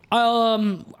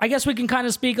I guess we can kind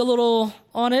of speak a little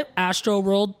on it. Astro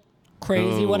World,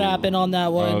 crazy. What happened on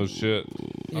that one? Oh, shit.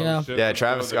 Yeah. Oh, shit. Yeah,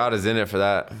 Travis Scott is in it for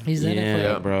that. He's in it for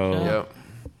Yeah, that. bro. Yeah. Yep.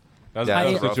 That's Yeah, a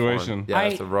that's tough a rough situation. one. Yeah,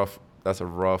 I- that's a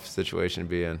rough situation to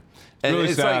be in. And Really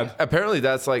it's sad. like apparently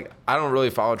that's like I don't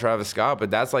really follow Travis Scott, but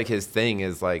that's like his thing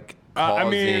is like I causing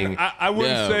mean, I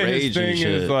wouldn't Yeah, say his rage and thing shit.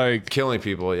 is like. killing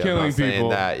people. Yeah, Killing I'm not saying people,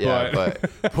 that. Yeah,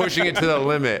 but pushing it to the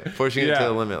limit, pushing it to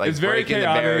the limit, like it's very breaking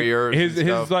chaotic. the barriers. His and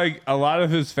stuff. like a lot of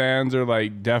his fans are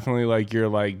like definitely like your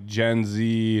like Gen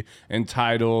Z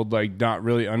entitled, like not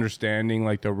really understanding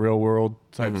like the real world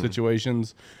type Mm-hmm.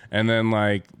 situations. And then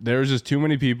like there's just too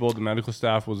many people. The medical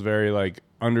staff was very like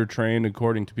undertrained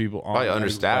according to people on Probably the medical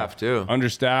understaffed, staff. too.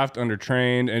 Understaffed,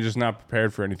 undertrained, and just not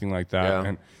prepared for anything like that. Yeah.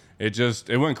 And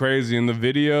it went crazy. And the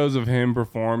videos of him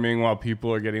performing while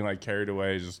people are getting like carried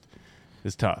away, just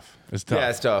It's tough. It's tough. Yeah,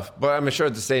 it's tough. But I'm sure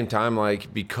at the same time,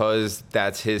 like, because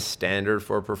that's his standard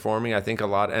for performing, I think a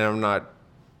lot, and I'm not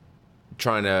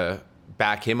trying to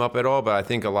back him up at all, but I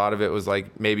think a lot of it was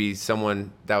like maybe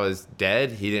someone that was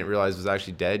dead, he didn't realize was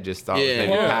actually dead, just thought was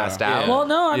maybe passed out. Well,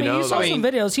 no, I mean, You know, he saw like- some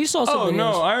videos. He saw some videos. Oh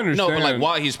no, I understand. No, but like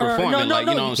while he's performing, no, like,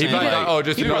 you know what I'm He saying? probably Like, thought,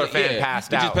 just he another probably- fan yeah.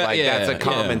 passed He just out. pa- Like, yeah, that's a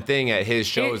common yeah. thing at his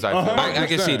shows, I feel like. I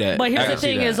can see that. But I here's can the see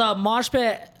thing: that. is mosh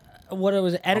pit. What it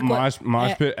was etiquette?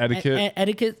 Mosh pit etiquette.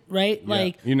 Etiquette, right? Yeah,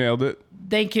 Like, you nailed it.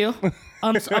 thank you.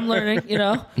 I'm learning. You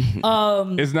know,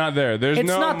 It's not there. There's it's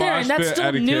no not there, mosh and that's pit still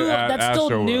etiquette new. at That's still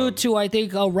Astroworld. new to, I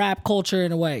think, a rap culture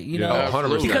in a way. You know, Yeah.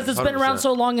 100%. because it's been around 100%.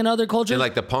 so long in other cultures. In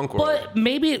like the punk world.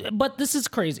 But this is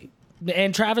crazy.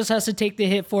 And Travis has to take the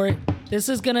hit for it. This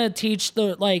is going to teach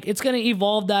it's going to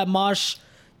evolve that mosh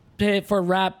pit for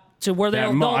rap to where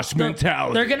That mosh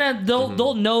mentality.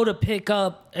 They'll know to pick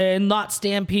up and not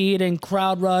stampede and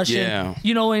crowd rush. Yeah. And,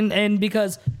 you know, and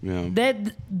because Yeah. that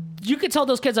you could tell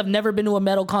those kids have never been to a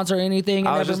metal concert or anything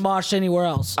and was never just- moshed anywhere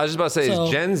else. I was just about to say, So-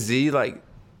 is Gen Z, like,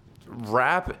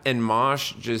 rap and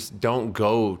mosh just don't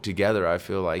go together, I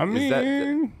feel like. I Is that,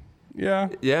 mean, yeah.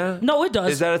 yeah? No, it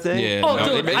does. Is that a thing? Yeah. Oh, no,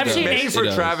 dude, it makes I've sense. seen Maybe Ace- for It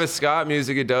does. Travis Scott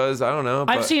music it does. I don't know.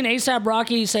 I've but- seen ASAP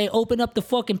Rocky say, "Open up the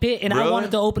fucking pit," and I Really?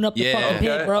 wanted to open up the Yeah. fucking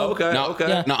pit, bro. Okay. No, okay.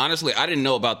 Yeah. no, honestly, I didn't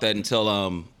know about that until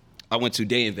I went to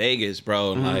Day in Vegas,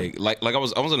 bro. And like I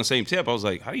was on the same tip. I was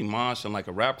like, how do you mosh on like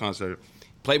a rap concert?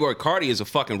 Playboy Carti is a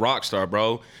fucking rock star,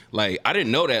 bro. Like, I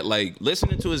didn't know that. Like,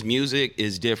 listening to his music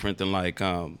is different than like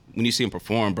when you see him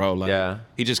perform, bro. Like, Yeah.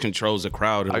 he just controls the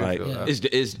crowd and I can like feel that.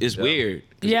 it's weird.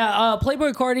 Yeah,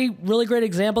 Playboy Carti, really great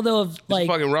example though of He's like,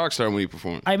 a fucking rock star when he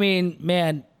performs. I mean,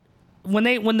 man, when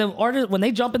they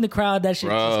jump in the crowd, that shit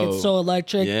just Bro. gets so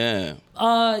electric. Yeah.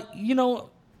 You know,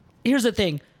 here's the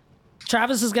thing,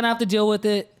 Travis is gonna have to deal with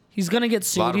it. He's gonna get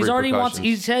sued. Lot of He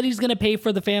repercussions. said he's gonna pay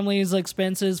for the family's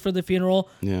expenses for the funeral.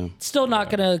 Yeah. Still not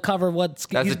gonna cover That's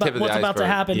the tip of the what's about to iceberg.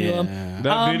 happen to him. Yeah.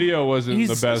 That video wasn't the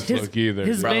he's- best his- look either.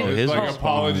 his bro. video- It's his like response,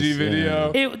 apology yeah.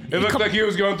 video. It- It looked come- like he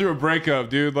was going through a breakup,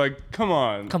 dude. Like, come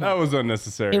on. Come That on. was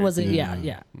unnecessary. It wasn't. Yeah.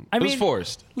 I It was mean,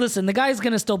 forced. listen, the guy's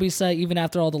gonna still be set even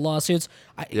after all the lawsuits.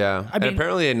 Yeah. I mean, and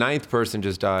apparently a ninth person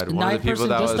just died. One of ninth the people person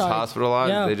that just was died.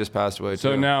 hospitalized, Yeah. they just passed away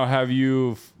So too. now have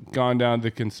you gone down the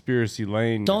conspiracy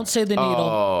lane? don't say the needle.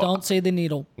 Oh. Don't say the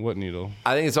needle. What needle?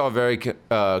 I think it's all very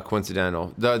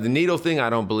coincidental. The needle thing, I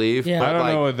don't believe. Yeah. but, I don't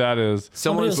like, know what that is.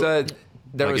 Someone Somebody- said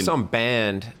there was Like some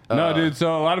band. No, dude.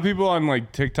 So a lot of people on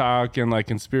like TikTok and like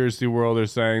conspiracy world are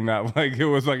saying that like it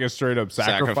was like a straight up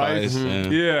sacrifice.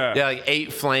 Sacrifice, Yeah. Yeah, like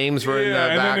 8 flames were in the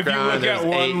and then if you background. look there's at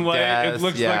 8 one leg, deaths. it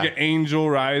looks yeah. like an angel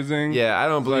rising. Yeah, I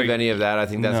don't believe like- any of that. I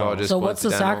think that's No. all just So what's the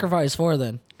coincidental. sacrifice for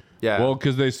then? Yeah. Well,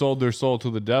 because they sold their soul to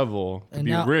the devil to And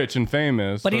be now- rich and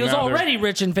famous. But So he was now they're- already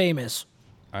rich and famous.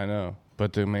 I know,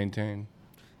 but to maintain.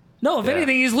 No, if Yeah.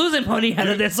 anything, he's losing money out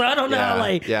of this. So I don't know. yeah.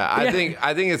 Like,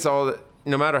 I think it's all.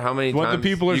 No matter how many What the times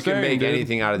people are you can saying, make dude.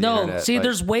 anything out of the No, internet. see, like-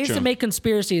 there's ways to make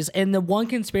conspiracies, and the one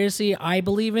conspiracy I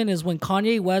believe in is when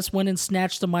Kanye West went and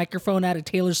snatched the microphone out of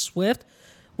Taylor Swift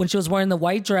when she was wearing the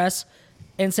white dress,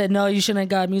 and said, "No, you shouldn't have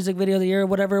got Music Video of the Year, or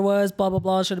whatever it was. Blah blah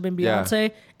blah. Should have been Yeah. Beyonce."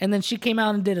 And then she came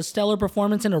out and did a stellar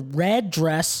performance in a red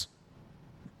dress,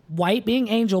 white being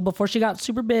Angel before she got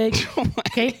super big.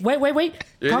 Okay, wait.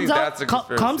 You Comes think out, that's a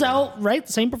conspiracy? comes out right,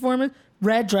 same performance,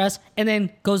 red dress, and then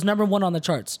goes #1 on the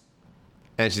charts.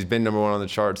 and she's been #1 on the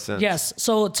charts since. Yes.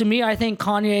 So to me, I think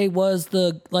Kanye was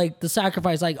the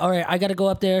sacrifice. Like, all right, I got to go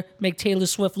up there, make Taylor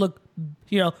Swift look,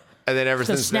 And then ever To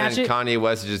since then, snatch it? Kanye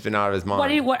West has just been out of his mind.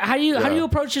 how do you Yeah.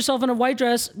 approach yourself in a white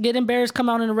dress, get embarrassed, come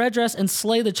out in a red dress, and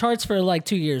slay the charts for like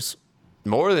 2 years?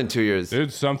 More than 2 years.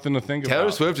 It's something to think Taylor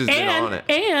about. Swift has been on it.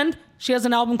 And she has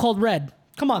an album called Red.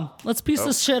 Come on, let's piece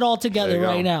this shit all together There you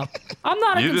go. right now. I'm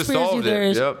not a You just conspiracy solved it.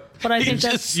 theorist, Yep. but I think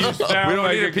that's You sound We don't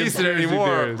like need a to piece it conspiracy anymore.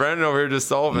 theorist. Brandon over here just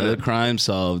solving The it. crime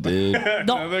solved, dude.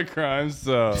 Another crime.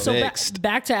 So so Fixed.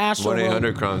 back to Astro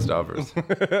 1-800 Crime Stoppers.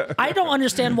 I don't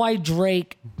understand why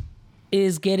Drake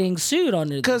is getting sued on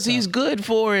this. Because he's good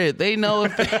for it. They know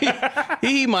if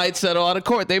he might settle out of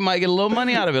court, they might get a little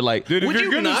money out of it. Like, dude, if would you're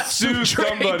you gonna not sue Drake,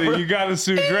 somebody, bro? you gotta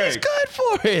sue He's Drake. good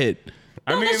for it.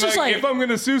 I mean, that's just like, like- if I'm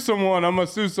gonna sue someone, I'm gonna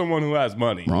sue someone who has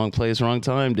money. Wrong place, wrong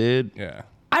time, dude. Yeah.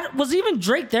 Was even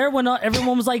Drake there when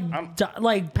everyone was like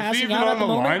passing Even out at on the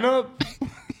the moment? lineup.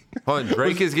 Hold on,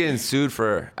 Drake is getting sued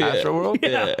for Astroworld?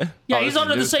 Yeah. Yeah, Oh, he's this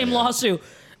under the is same new. lawsuit.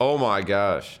 Oh my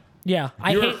gosh. Yeah,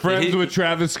 I You were hate. friends with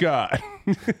Travis Scott.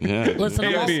 Yeah. Listen,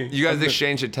 I'm Hey, also- me. You guys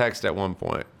exchanged a text at one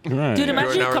point. Right. dude, You're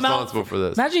imagine you now come out. responsible for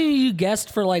this. Imagine you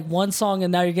guessed for like one song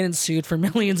and now you're getting sued for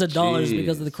millions of dollars Jeez.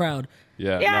 because of the crowd.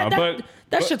 Yeah,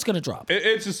 that shit's gonna drop.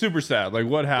 It's just super sad. Like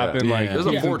what happened? Yeah. Like There's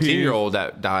There's a P's and P's. 14-year-old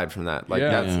that died from that. Like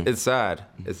it's sad.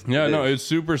 It's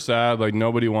super sad. Like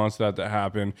nobody wants that to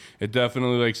happen. It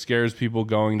definitely like scares people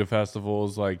going to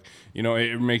festivals. Like, you know,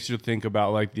 it makes you think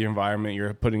about like the environment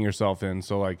you're putting yourself in.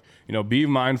 So like, you know, be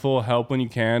mindful, help when you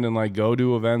can, and like go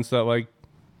to events that like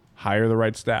hire the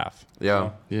right staff. Yeah.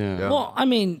 Well, I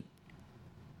mean,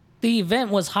 the event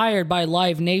was hired by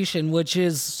Live Nation, which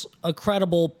is a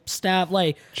credible staff.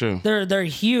 Like, True. They're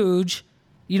huge.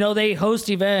 You know, they host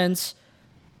events.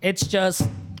 It's just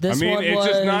this one it's was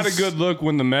just not a good look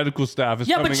when the medical staff is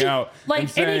coming out. Like and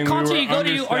saying any concert we you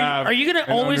were go to, are you going to understaffed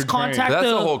and always undertrained. contact That's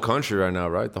the the whole country right now,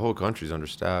 right? The whole country's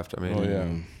understaffed. I mean, Oh yeah.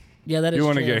 Yeah, that is You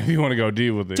want true. to go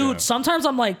deal with it, Dude, yeah. sometimes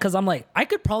I'm like, I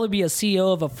could probably be a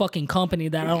CEO of a fucking company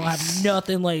that I don't have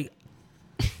nothing like.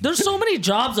 There's so many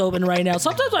jobs open right now.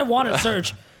 Sometimes I want to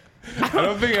search. I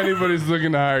don't think anybody's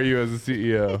looking to hire you as a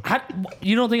CEO.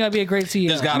 You don't think I'd be a great CEO?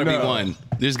 There's got to be No. one.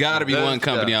 There's got to be one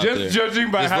company out Just there. judging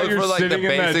by just how look you're for like the sitting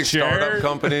in that basic chair. startup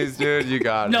companies, dude. You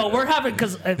got it. No, we're having,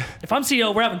 because if I'm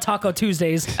CEO, we're having Taco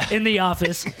Tuesdays in the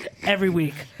office every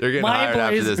week. You're getting My hired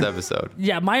after employees- this episode.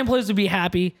 Yeah, my employees would be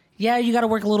happy. Yeah, you got to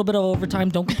work a little bit of overtime.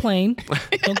 Don't complain.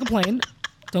 Don't complain.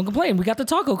 Don't complain. We got the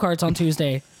taco carts on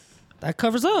Tuesday. That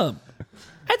covers up.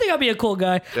 I think I'd be a cool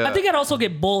guy. Yeah. I think I'd also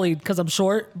get bullied because I'm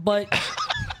short, but...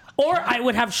 Or I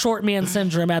would have short man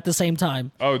syndrome at the same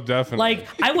time. Oh, definitely. Like,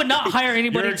 I would not hire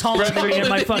anybody You're taller than me in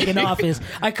my fucking office.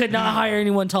 I could not hire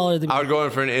anyone taller than me. I would go in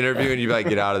for an interview and you'd be like,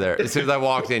 get out of there. As soon as I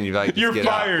walked in, you'd be like, You're get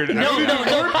out. fired. No, I don't no, even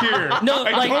no. work here. No,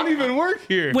 I like- don't even work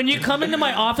here. When you come into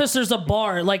my office, there's a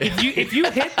bar. Like if you hit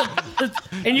the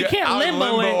and you Yeah, can't I would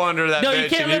limbo limbo it. under that no, bitch you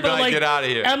can't and you'd be limbo. like, "Get outta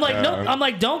here." I'm like, no. I'm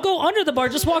like, don't go under the bar.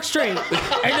 Just walk straight.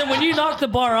 And then when you knock the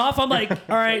bar off, I'm like,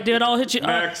 all right, dude, I'll hit you.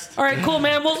 Next. All right, cool,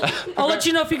 man. I'll let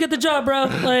you know if you get the job, bro.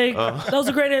 Like that was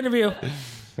a great interview.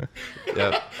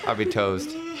 Yep, I'd be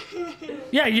toast.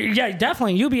 Yeah, yeah,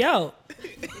 definitely. You'll be out.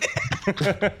 All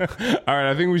right,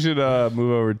 I think we should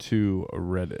move over to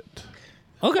Reddit.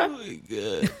 Okay.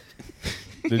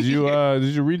 Did you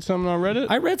read something on Reddit?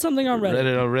 I read something on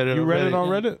Reddit. You read it on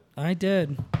Reddit? I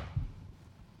did.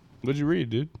 What'd you read,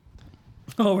 dude?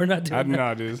 Oh, we're not doing that.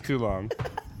 No, dude, it's too long.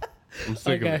 I'm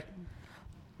sick of Okay.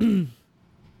 it.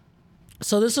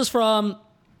 So this is from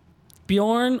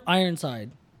Bjorn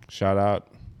Ironside. Shout out.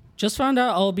 Just found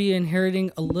out I'll be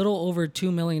inheriting a little over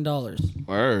 $2 million.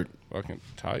 Word. Fucking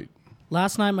tight.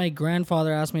 Last night, my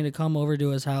grandfather asked me to come over to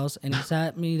his house, and he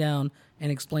sat me down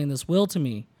and explained this will to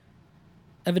me.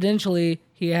 Evidently,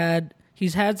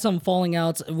 he's had some falling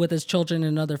outs with his children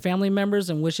and other family members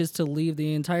and wishes to leave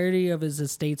the entirety of his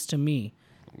estates to me.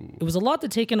 It was a lot to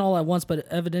take in all at once, but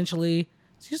evidently,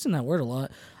 he's using that word a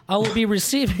lot. I will be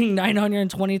receiving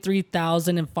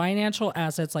 $923,000 in financial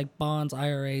assets like bonds,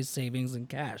 IRAs, savings, and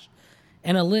cash,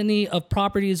 and a litany of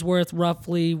properties worth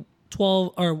roughly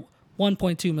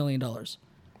 $1.2 million.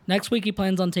 Next week, he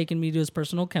plans on taking me to his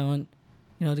personal accountant,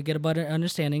 to get a better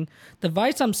understanding. The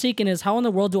advice I'm seeking is how in the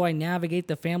world do I navigate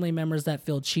the family members that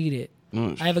feel cheated?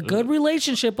 I have a good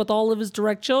relationship with all of his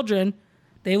direct children.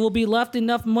 They will be left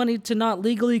enough money to not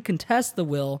legally contest the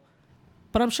will,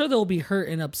 but I'm sure they'll be hurt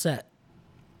and upset.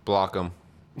 Block them.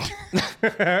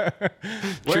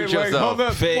 Wait, hold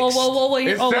up. Fix. Whoa, wait.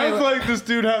 It sounds like this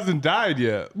dude hasn't died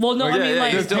yet. Well, no, I mean,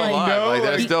 like, he's still like, alive. Like,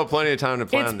 there's like- still plenty of time to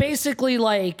plan. it's basically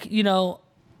like,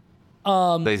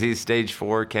 Is he stage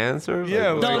 4 cancer? Like,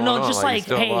 Yeah, what's like- going no, on? just He's like,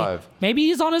 still hey, alive. maybe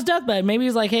he's on his deathbed. Maybe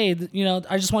he's like, hey,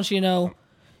 I just want you to know,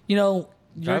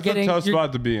 you're That's getting a tough you're-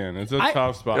 spot to be in. It's a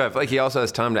tough spot. Yeah, I feel like he also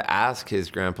has time to ask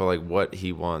his grandpa like what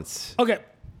he wants. Okay.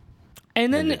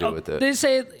 And then to do with it. they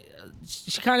say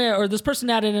she this person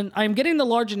added in, I'm getting the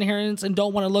large inheritance and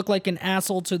don't want to look like an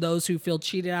asshole to those who feel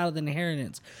cheated out of the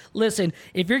inheritance. Listen,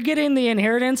 if you're getting the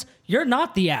inheritance, you're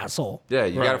not the asshole. Yeah,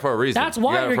 you got it for a reason. That's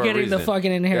why You got it you're for a getting the reason.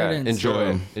 fucking inheritance. Yeah, enjoy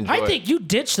it. Enjoy I think you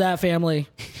ditch that family.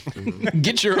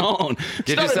 Get your own.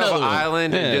 Get Start yourself another an one.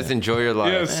 island and Yeah. just enjoy your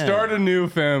life. Yeah, start a new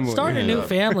family. Start a new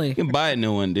family. You can buy a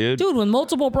new one, dude. Dude, with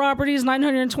multiple properties,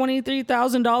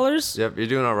 $923,000, Yep, you're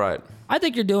doing all right. I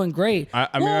think you're doing great.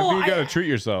 I mean, I think you got to treat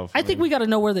yourself. I think we got to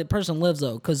know where the person lives,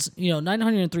 though, because,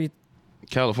 903.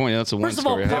 California, that's a First of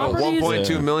all, one-story house. properties-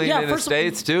 1.2 million Yeah, in first of-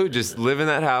 estates too. Just live in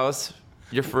that house.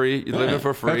 You're free. You're living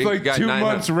for free. That's You like got 2 900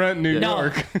 months rent New No,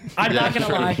 York. I'm not going to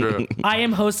true, lie. true. I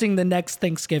am hosting the next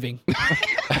Thanksgiving.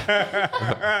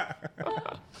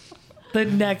 The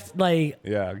next,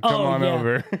 Yeah, come on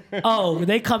yeah. over.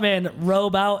 they come in,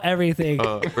 robe out, everything.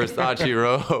 Versace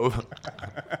robe.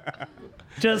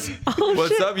 Just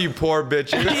What's up, you poor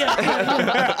bitches?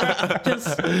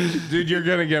 Dude, you're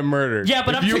gonna get murdered. Yeah,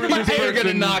 but If I'm you treating were my this family,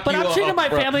 person- but I'm treating my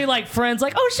family like friends.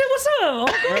 Like, oh shit, what's up?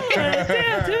 Oh, good.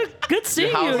 Damn, dude, good seeing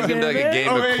Your house you is gonna again, be like a man. game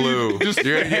Oh, of man, Clue. you just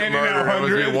You're gonna get handing out murdered. I was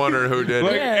hundreds. wondering who did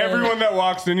Like it. Yeah. everyone that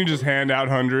walks in, you just hand out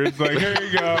hundreds. Like, here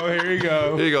you go, here you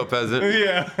go. Here you go, peasant.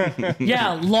 Yeah.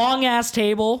 Yeah, long ass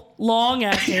table.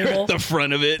 The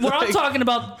front of it. What I'm talking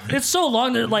about, it's so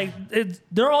long.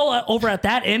 They're all over at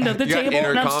that end of the You got table,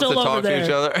 and I'm intercoms still to over talk to there. each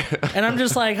other. And I'm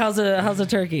just like, how's a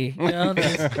turkey? You know,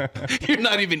 just- You're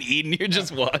not even eating. You're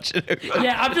just watching.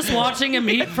 yeah, I'm just watching him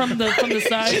eat from the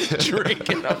side,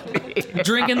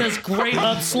 drinking this great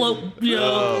upslope,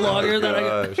 lager that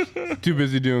I. Too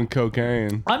busy doing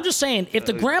cocaine. I'm just saying, if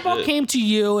the grandpa came to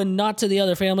you and not to the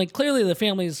other family, clearly the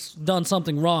family's done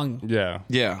something wrong. Yeah.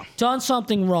 Yeah. Done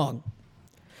something wrong.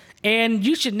 And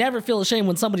you should never feel ashamed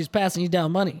when somebody's passing you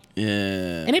down money. Yeah.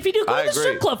 And if you do, go I to the strip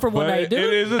agree. club for one But night, dude.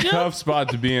 it is a You know? tough spot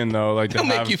to be in, though. Like to It'll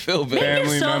make have you feel bad.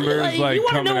 family yourself- members like, like you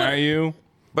wanna coming know what- at you.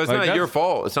 But it's Like, not that's- your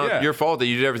fault. It's not yeah. your fault that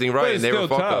you did everything But right it's and they were still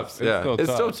fuck tough. ups. It's Yeah. still It's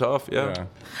still tough. tough. Yeah. Yeah.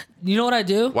 You know what I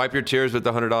do? Wipe your tears with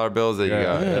the $100 bills that you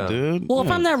got. Yeah, Yeah. dude. Well,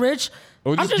 if I'm that rich,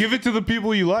 Or I'm just give it to the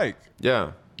people you like.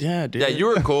 Yeah. Yeah, dude. Yeah, you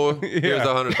were cool. Here's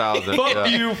 100,000.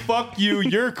 Fuck you,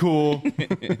 you're cool.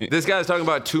 This guy's talking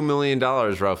about $2 million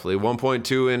roughly,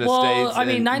 1.2 in well, estates. I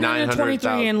mean, and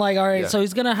 923 and like, all right, Yeah. so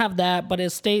he's gonna have that, but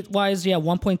estate wise, yeah,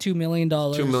 $1.2 million.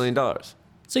 $2 million.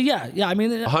 So yeah, I mean,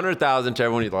 100,000 to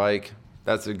everyone you like.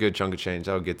 That's a good chunk of change.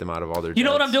 That'll get them out of all their. you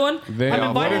know what I'm debts. doing? They,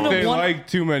 I'm what inviting if they one. like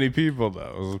too many people,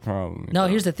 though? Is the problem. No,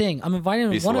 here's the thing. I'm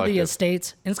inviting Be one of the selective.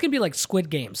 estates, and it's gonna be like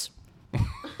Squid Games.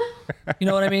 You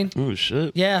know what I mean? Oh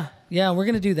shit. Yeah, we're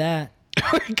gonna do that.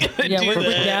 Yeah, we're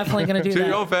definitely gonna do To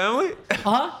your own that. family?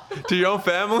 Huh? To your own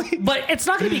family? But it's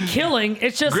not gonna be killing.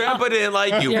 It's just Grandpa didn't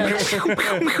like you. yeah.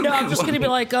 No, I'm just gonna be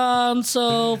like,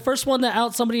 so first one that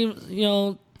out somebody,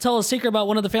 tell a secret about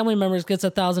one of the family members gets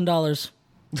 $1,000.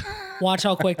 Watch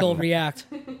how quick they'll react.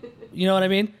 You know what I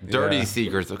mean? Dirty Yeah.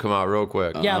 secrets will come out real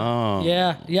quick.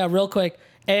 Yeah, yeah, real quick.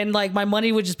 And like my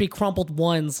money would just be crumpled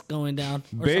ones going down.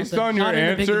 or Based something. on your Not in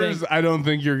the piggy answers, bank. I don't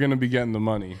think you're gonna be getting the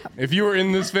money. If you were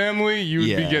in this family, you would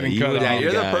be Yeah, getting you cut would off. have-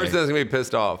 You're the Guy. person that's gonna be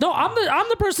pissed off. No, I'm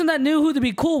the person that knew who to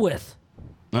be cool with.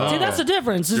 See, that's the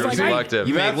difference. It's You're like selective.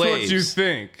 You made That's what waves. you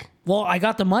think. well, I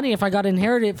got the money if I got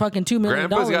inherited fucking $2 million.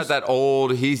 Grandpa's got that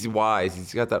old. He's wise.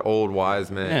 He's got that old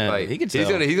wise man. Yeah, like he can he's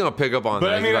tell. gonna pick up on But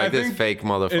that. I mean, he's I like this think fake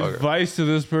motherfucker. Advice to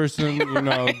this person,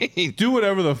 do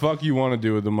whatever the fuck you want to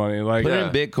do with the money. Like, Put Yeah.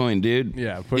 it in Bitcoin, dude.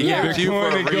 put it Yeah. in It's you for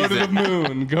Bitcoin a and go to the reason.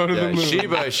 moon. Go to the Yeah,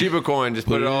 moon. Shiba coin. Just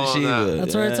put it in all on Shiba. that.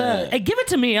 That's where it's at. Hey, give it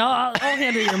to me. I'll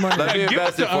handle your money. Let me Give it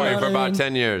invest to it for you us. for about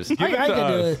 10 years. I it can to do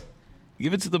us. it.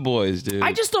 Give it to the boys, dude.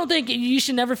 I just don't think you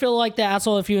should never feel like the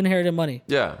asshole if you inherited money.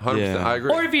 Yeah, 100%. Yeah. I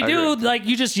agree. Or if you I do, agree. like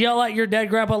you just yell at your dead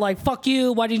grandpa, like "fuck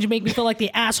you! Why didn't you make me feel like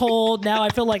the asshole? Now I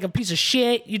feel like a piece of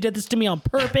shit. You did this to me on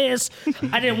purpose.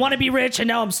 I didn't want to be rich, and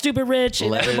now I'm stupid rich,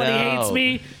 and Let it everybody hates out.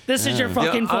 me. This is your You know,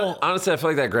 fucking fault." honestly, I feel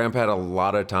like that grandpa had a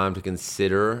lot of time to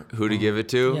consider who to give it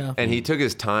to, Yeah. and he took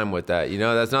his time with that. You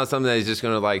know, that's not something that he's just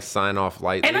gonna like sign off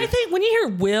lightly. And I think when you hear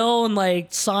will and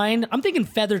like sign, I'm thinking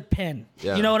feathered pen.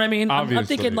 Yeah. You know what I mean? I'm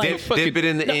Obviously. thinking like dip it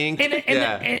in the ink.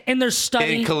 in their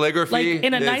study, In calligraphy, like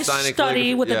in a they nice sign in study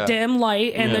calligraphy, with yeah. a dim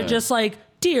light, and they're just like,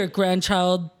 "Dear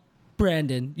grandchild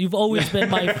Brandon, you've always been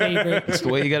my favorite. That's the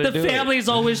way you got to The do it. family's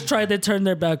always tried to turn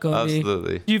their back on me.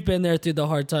 Absolutely. You've been there through the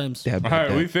hard times." Yeah, All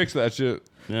right, we fixed that shit.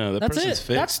 yeah, that That's person's it.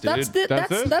 fixed, That's dude.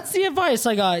 That's it? that's the advice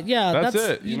I got. Yeah, That's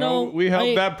it. You know, we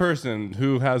help that person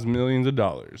who has millions of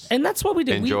dollars. and that's what we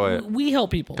do. Enjoy it. We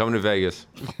help people. Come to Vegas.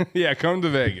 Yeah, come to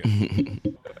Vegas.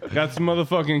 Got some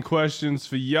motherfucking questions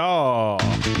for y'all.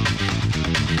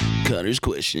 Cutter's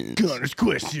questions. Gunner's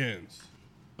questions.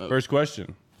 First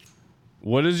question.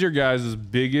 What is your guys'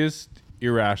 biggest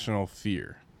irrational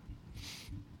fear?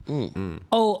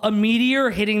 Oh, a meteor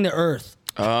hitting the Earth.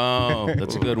 Oh,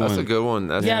 that's a good one. That's a good one.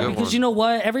 That's a Yeah, good because one. you know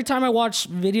what? Every time I watch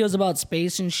videos about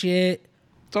space and shit,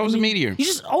 It's always a meteor. you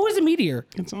just always a meteor.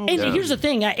 It's And always- here's the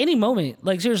thing: at any moment,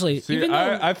 like seriously, See, even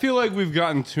though I feel like we've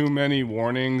gotten too many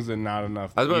warnings and not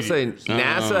enough. I was about to say, meteors.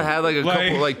 NASA had like a Like-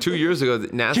 couple, like 2 years ago.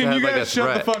 NASA Can had you like a guys shut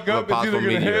threat the fuck of a up? It's possible either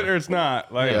gonna meteor. hit or it's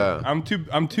not. Like, Yeah.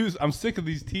 I'm sick of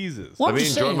these teases. Well, Let I'm me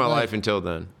just enjoy saying, my like- life until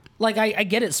then. like I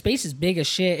get it. Space is big as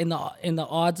shit, and the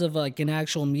odds of like an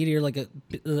actual meteor, like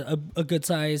a good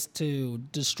size to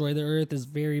destroy the Earth, is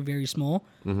very very small.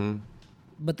 Mm-hmm.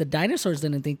 But the dinosaurs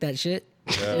didn't think that shit.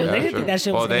 They didn't think that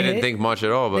shit was Well, they gonna didn't hit. think much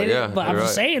at all, but yeah. But I'm you're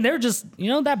just right. saying, they're just,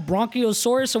 that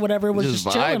Bronchiosaurus or whatever was Just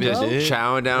just chilling, vibing, bro. dude.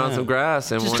 Chowing down on some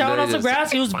grass, and Just one chowing day on some just,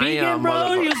 grass. He was bam, vegan,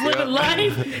 bro. He was motherfucker. living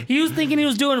life. He was thinking he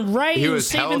was doing right. He was was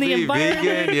saving the healthy, environment.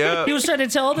 vegan, yeah. He was trying to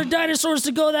tell other dinosaurs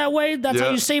to go that way. That's how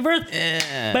Yeah. you save Earth.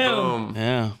 Yeah. Boom.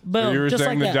 Yeah. Boom. You were just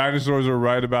saying like the that. dinosaurs were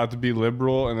right about to be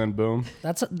liberal, and then boom.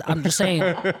 I'm just saying.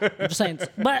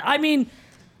 But I mean,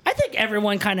 I think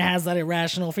everyone kind of has that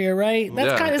irrational fear, right?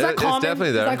 That's kind. Is that common? It's definitely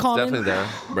Is there. that common? Definitely there.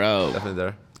 Bro, Definitely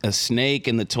there. a snake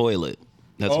in the toilet.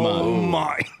 That's Oh mine.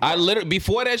 my! I literally,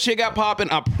 before that shit got popping,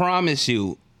 I promise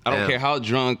you, I don't Damn. care how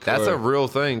drunk. That's or, a real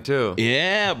thing too.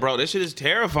 Yeah, bro, this shit is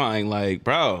terrifying. Like,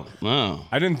 bro, no.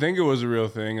 I didn't think it was a real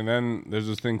thing, and then there's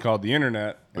this thing called the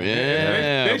internet.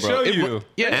 Yeah, they bro. show It- you.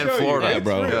 yeah, They and show you. Florida. Yeah, It's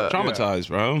bro. real. Traumatized,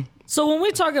 bro. So when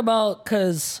we talk about,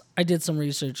 because I did some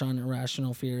research on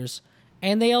irrational fears,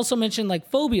 and they also mentioned like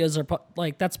phobias are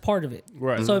like that's part of it.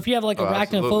 Right. So if you have like Oh,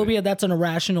 arachnophobia, absolutely. that's an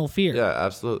irrational fear. Yeah,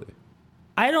 absolutely.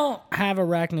 I don't have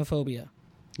arachnophobia,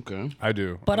 Okay. I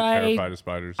do. But I'm terrified of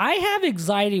spiders. I have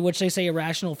anxiety, which they say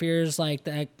irrational fears like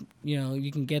that.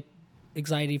 You can get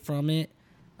anxiety from it.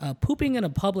 Pooping in a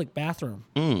public bathroom.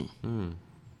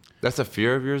 That's a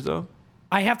fear of yours, though.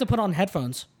 I have to put on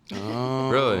headphones.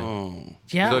 Really?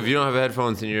 Yeah. So if you don't have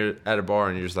headphones and you're at a bar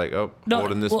and you're just like, oh,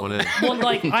 holding this one in. Well,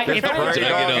 like if Prairie I,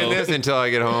 dogging this until I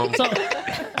get home. so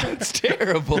It's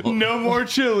terrible. no more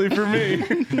chili for me.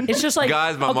 it's just like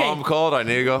Guys, my okay, mom called. I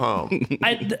need to go home.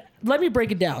 Let me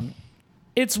break it down.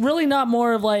 It's really not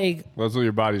more of like That's what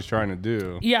your body's trying to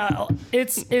do. yeah.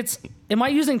 It's. Am I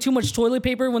using too much toilet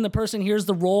paper when the person hears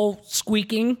the roll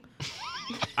squeaking?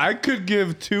 I could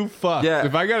give two fucks. Yeah.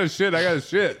 If I got a shit, I got a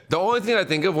shit. The only thing I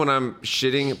think of when I'm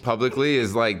shitting publicly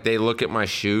is like they look at my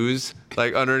shoes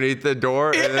like underneath the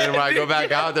door, and then when I go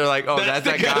back out, they're like, "Oh, that's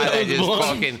that guy that just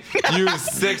fucking used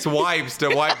 6 wipes to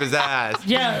wipe his ass."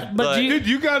 Yeah, but Like, do you, Dude,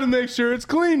 you got to make sure it's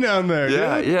clean down there.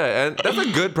 Yeah, dude. yeah, and that's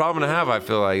a good problem to have. I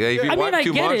feel like if you I wipe mean, I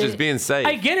too get much, it. it's being safe.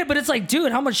 I get it, but it's like,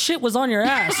 dude, how much shit was on your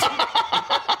ass?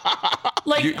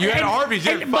 Like you had Arby's.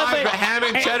 You had 5 ham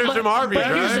and cheddars from Arby's, but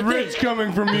here's the right? thing. Rich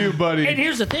coming from you, buddy. And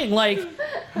here's the thing, like,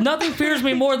 nothing fears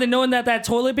me more than knowing that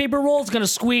toilet paper roll is gonna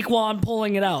squeak while I'm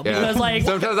pulling it out. Yeah. Because like,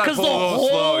 Sometimes I because the pull a little whole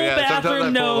slow, yeah. Sometimes I bathroom pull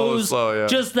a little knows slow, yeah.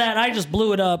 just that I just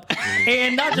blew it up,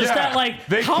 and not just that, like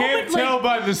they how can't many, tell like,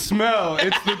 by the smell.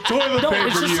 It's the toilet no, paper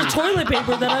it's just you. the toilet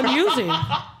paper that I'm using.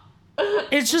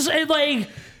 It's just like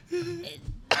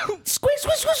squeak, squeak,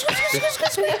 squeak, squeak, squeak,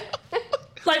 squeak, squeak.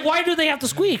 Like, why do they have to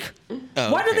squeak?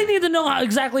 Why do they need to know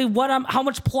exactly how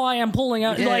much ply I'm pulling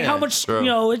out? Like, how much,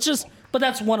 True. it's just, but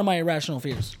that's one of my irrational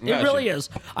fears. It Gotcha. really is.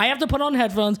 I have to put on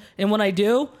headphones, and when I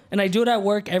do, and I do it at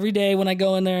work every day when I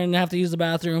go in there and have to use the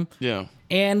bathroom. Yeah.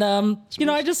 And,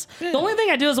 I just, the only thing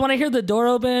I do is when I hear the door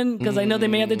open, because I know they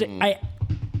may have to, I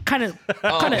kind of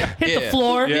hit the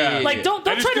floor. Yeah. Like, don't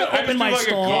I just try do- to I just open do my like a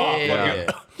stall. cough, like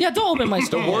Yeah. Yeah, don't open my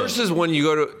stall. The worst is when you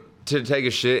go to take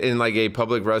a shit in like a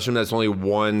public restroom that's only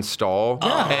one stall,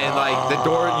 and like the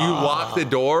door, you lock the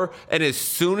door, and as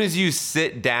soon as you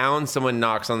sit down, someone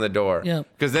knocks on the door. Yeah.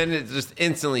 Because then it just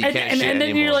instantly you And, can't and, shit and then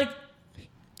anymore. you're like,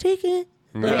 take it.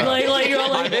 Like you're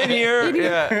all I'm like, in here.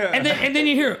 Yeah. and then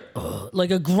you hear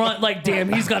like a grunt, like damn,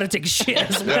 he's got to take a shit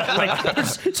as well. Like,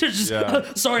 just,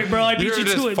 sorry, bro, I beat You're you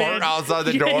just to it, fart man. outside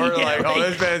the Yeah, door, yeah, like, oh,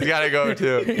 this man's gotta go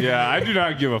too. Yeah, I do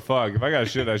not give a fuck. If I got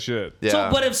shit, I shit. Yeah, So,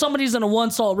 but if somebody's in a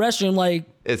one stall restroom, like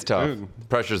it's tough. Dude.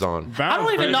 Pressure's on. I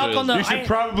don't even knock on the. You should I,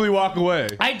 probably walk away.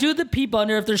 I do the peep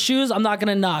under if there's shoes. I'm not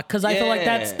gonna knock because I feel like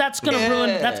that's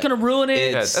gonna ruin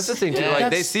it. Yeah, that's the thing too. Like they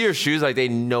That's- see your shoes, like they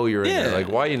know you're in there. Yeah. Like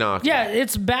why you knocking? Yeah,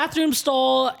 it's bathroom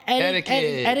stall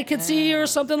Etiquette. etiquette or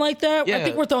something like that. I Yeah.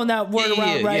 think we're throwing that word Yeah,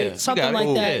 around, yeah, right? yeah. Something You got it.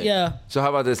 like that. Yeah. Yeah. So how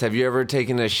about this? Have you ever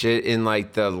taken a shit in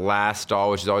like the last stall,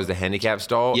 which is always the handicap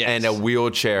stall, Yes. and a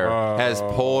wheelchair has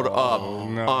pulled up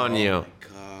on you?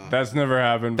 That's never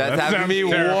happened. but That's that happened to me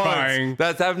sounds terrifying. once.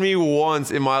 That's happened to me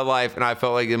once in my life, and I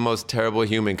felt like the most terrible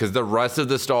human because the rest of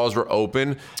the stalls were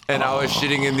open, and I was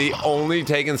shitting in the only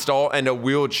taken stall, and a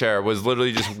wheelchair was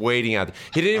literally just waiting out there.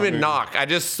 He didn't even knock. I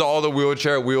just saw the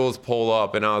wheelchair wheels pull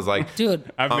up, and I was like, Dude,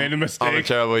 I've made a I'm a mistake.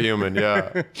 terrible human.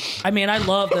 Yeah, I mean, I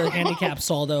love the handicap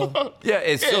stall though. yeah.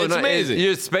 It's so it's nice. amazing.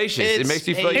 You're spacious. It It's makes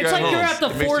you feel like It's you're like at you're home. at the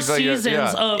It makes Four you feel like you're-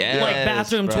 Seasons of Yes, like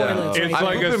bathroom bro. toilets. It's Like,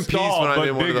 like I a poop in peace stall, when I'm but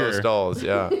in one of those bigger. stalls.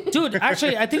 Yeah. dude,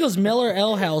 actually, I think it was Miller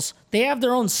Ale House. They have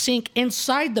their own sink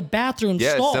inside the bathroom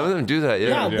Yeah, stall. some of them do that.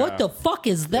 Yeah, Yeah. what the fuck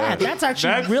is that? That's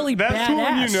actually really that's badass.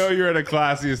 when you know you're at a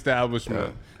classy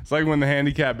establishment. It's like when the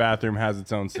handicap bathroom has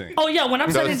its own sink. Oh yeah, when I'm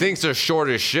Those sitting. things are short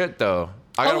as shit, though.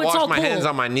 I gotta it's wash all my cool. hands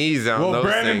on my knees on Well, those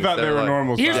Brandon things. thought they They're were like-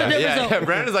 normal Here's the size. difference. Yeah,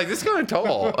 Brandon's like, this is going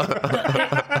tall.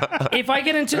 If I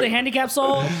get into the handicap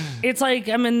stall, it's like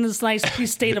I'm in this nice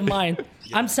peace state of mind.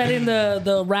 I'm setting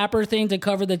the wrapper thing to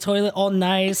cover the toilet all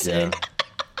nice and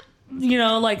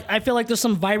like I feel like there's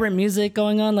some vibrant music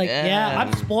going on. Like, yeah,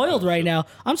 I'm spoiled right now.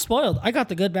 I'm spoiled. I got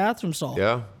the good bathroom stall.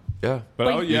 Yeah. But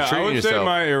Like, I you're would treating say yourself.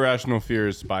 my irrational fear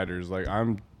is spiders. Like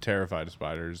I'm terrified of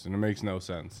spiders, and it makes no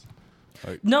sense.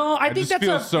 Like, No, I think just that's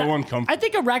feel so uncomfortable. I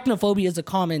think arachnophobia is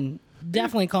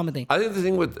definitely a common thing. I think the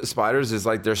thing with spiders is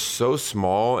like they're so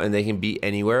small and they can be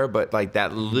anywhere, but like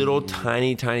that little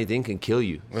tiny thing can kill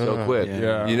you so quick.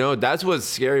 Yeah. You know, that's what's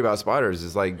scary about spiders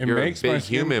is like It you're a makes my big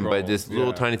skin human, crawl. but this little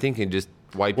Yeah. tiny thing can just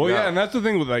wipe Well, you yeah, out. and that's the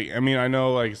thing with like, I mean, I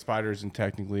know like spiders and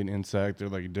technically an insect, they're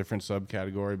like a different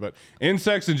subcategory, but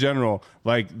insects in general,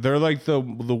 like they're like the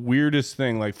weirdest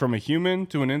thing. Like from a human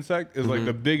to an insect is like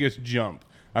the biggest jump.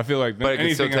 I feel like, than But it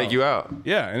can still anything take you out.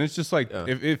 Yeah, and it's just like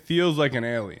it feels like an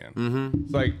alien.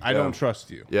 It's like I don't trust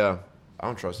you. Yeah. I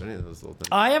don't trust any of those little things.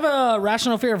 I have a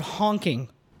rational fear of honking.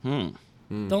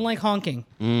 Don't like honking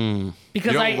because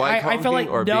You don't I like I feel like honking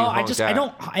or no, being I just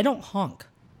honked at? I don't honk.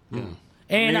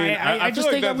 And I mean, I feel just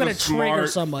think like I'm gonna that's a trigger smart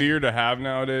someone. fear to have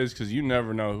nowadays because you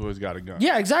never know who has got a gun.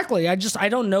 Yeah, exactly. I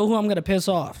don't know who I'm gonna piss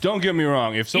off. Don't get me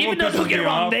wrong. If someone Even though pisses don't get me it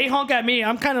wrong, off, they honk at me.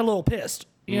 I'm kind of a little pissed.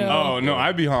 You know? oh no,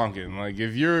 I'd be honking. Like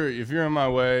if you're in my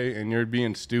way and you're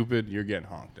being stupid, you're getting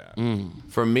honked at.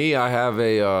 For me, I have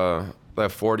a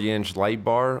 40-inch light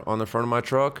bar on the front of my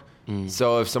truck.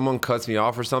 So if someone cuts me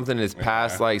off or something and it's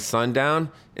past like sundown,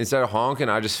 instead of honking,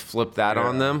 I just flip that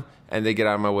on them and they get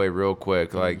out of my way real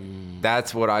quick. Like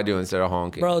that's what I do instead of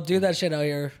honking. Bro, do that shit out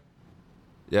here.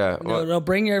 Yeah. well, No,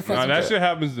 bring your No, fucking. that shit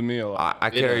happens to me a lot. I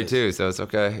carry is. too, so it's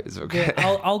okay. It's okay.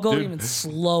 I'll go Dude, even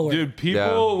slower. Dude,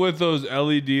 people with those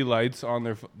LED lights on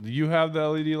their. Do you have the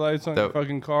LED lights on your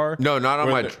fucking car? No, not on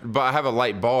Where my. the- But I have a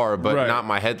light bar, but Right. not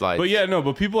my headlights. But yeah, no.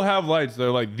 But people have lights.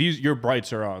 They're like these. Your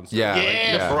brights are on. So Yeah. like,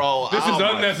 Yeah, bro. This is Oh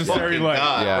my unnecessary fucking light.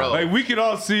 God, Yeah. bro. Like we could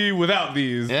all see without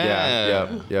these. Yeah.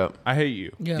 I hate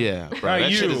you. yeah, bro. Not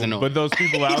That shit is you, annoying. but those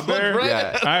people out there. right.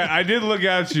 Yeah. I did look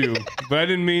at you, but I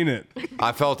didn't mean it.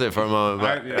 I felt it for a moment.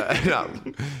 But,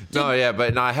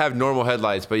 I have normal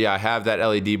headlights. But yeah, I have that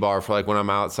LED bar for like when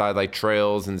I'm outside, like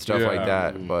trails and stuff like Yeah.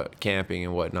 that. But camping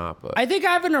and whatnot. But I think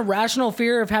I have an irrational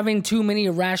fear of having too many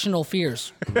irrational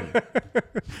fears.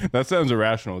 That sounds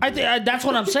irrational. I dude. think that's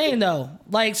what I'm saying though.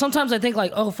 Like sometimes I think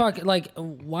like, oh fuck, like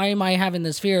why am I having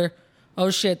this fear? Oh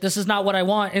shit, this is not what I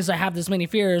want. Is I have this many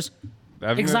fears.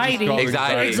 I think that's just Anxiety, called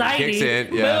Anxiety. Kicks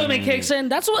in, yeah. Boom, it kicks in.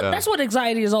 That's what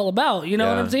anxiety is all about. You know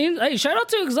what Yeah. I'm saying? Hey, shout out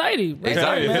to anxiety.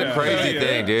 anxiety is Yeah. a crazy Yeah.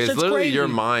 thing, dude. It's Shit's literally crazy. your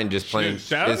mind just playing.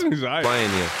 Shout out just to anxiety.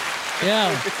 playing you.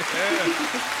 Yeah.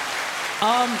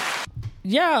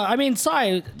 Yeah, I mean,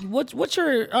 Sai, what's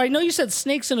your? I know you said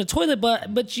snakes in a toilet,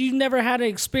 but you never had an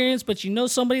experience, but you know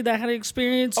somebody that had an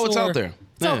experience. Oh, it's or- out there.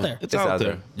 It's out there. It's It's out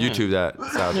there. Yeah. YouTube that.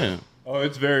 It's out there. Yeah. Oh,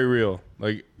 it's very real.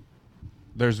 Like,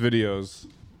 there's videos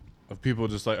of people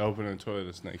just like opening a toilet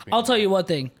and snake. I'll tell you one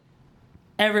thing.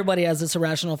 Everybody has this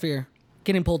irrational fear: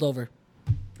 getting pulled over.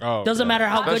 Oh, Doesn't matter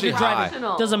how good Especially you're driving.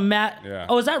 high. Doesn't matter. Yeah.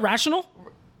 Oh, is that rational?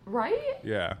 Right?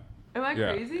 Yeah. Am I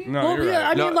Yeah. crazy? No, Well, you're yeah,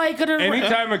 right. I mean, like,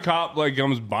 Anytime a cop like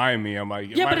comes by me, I'm like,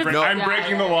 Yeah, my but if- friend, No. I'm Yeah,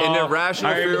 breaking the yeah, law. An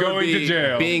irrational I am fear would going be to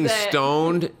jail. being That-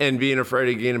 stoned and being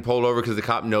afraid of getting pulled over because the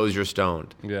cop knows you're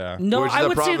stoned. yeah. No, Which is I the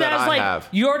would see problem that that as I like have.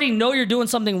 you already know you're doing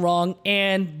something wrong,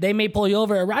 and they may pull you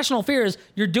over. Irrational fear is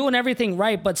you're doing everything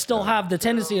right, but still have the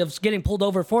tendency of getting pulled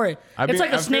over for it. I It's mean,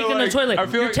 like I a snake feel in like- the toilet. I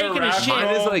feel You're like taking a irrational- shit.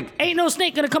 Mine is like Ain't no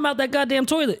snake gonna come out that goddamn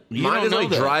toilet. Mine don't is know like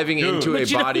that. driving into But a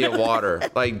you don't body of know. water,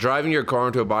 like driving your car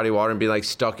into a body of water and being like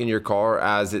stuck in your car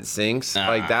as it sinks.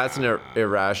 Like that's an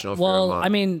irrational fear. of Well, mine. I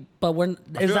mean, but is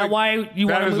feel that like why you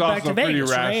that want to is move back also to pretty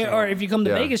Vegas, right? irrational. Or if you come to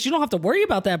Yeah. Vegas, you don't have to worry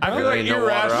about that, bro. I feel like ain't no water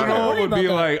out Don't irrational worry would about be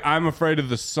that. like, I'm afraid of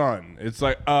the sun. It's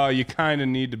like, you kind of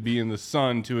need to be in the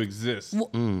sun to exist.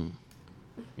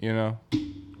 You know?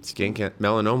 skin can't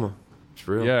melanoma. It's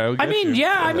real. Yeah. it'll I get mean, you.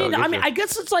 yeah, I it'll mean, get I mean, you. I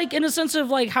guess it's like in a sense of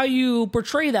like how you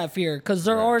portray that fear, because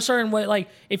there are certain way, like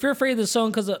if you're afraid of the sun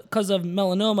because of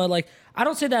melanoma, like I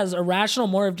don't say that as irrational,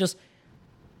 more of just,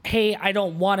 hey, I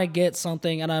don't want to get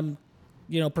something, and I'm,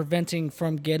 preventing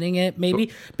from getting it,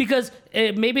 maybe because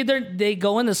maybe they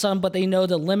go in the sun, but they know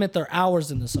to limit their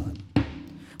hours in the sun.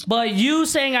 But you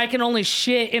saying I can only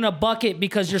shit in a bucket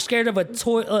because you're scared of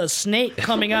a snake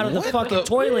coming out of the fucking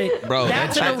toilet, Bro,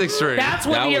 That's that's extreme. That's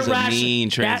what That the was a mean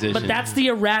but transition. that's the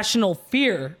irrational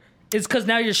fear. Is because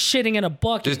now you're shitting in a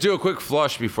bucket. Just do a quick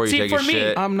flush before you See, take for a me,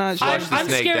 shit. I'm not sure. I'm, Flush the I'm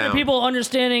snake scared down. of people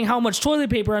understanding how much toilet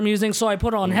paper I'm using, so I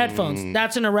put on headphones.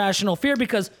 That's an irrational fear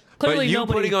because Clearly But you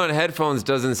nobody. putting on headphones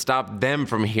doesn't stop them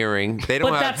from hearing. They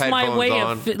don't But have that's my headphones way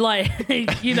on. of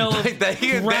like, you know, Like, they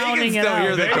can drowning it still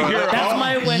hear out. the toilet. That's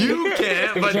my way. You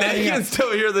can't, but Drowning they can out.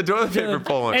 still hear the toilet paper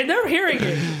pulling. And they're hearing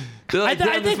it. They're like, I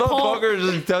damn, this think Paul- motherfucker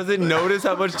just doesn't notice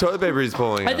how much toilet paper he's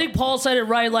pulling. I think Paul said it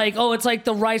right. Like, oh, it's like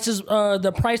the Price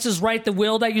is Right, the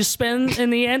wheel that you spin in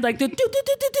the end. Like,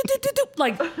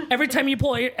 like every time you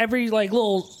pull every like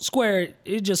little square,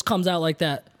 it just comes out like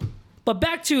that. But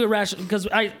back to irrational, because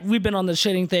we've been on the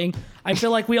shitting thing. I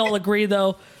feel like we all agree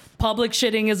though. Public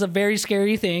shitting is a very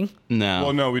scary thing. No.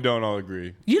 Well, no, we don't all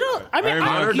agree. You don't. I mean,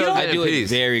 Connor you does don't, it. I do it Peace.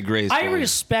 very gracefully. I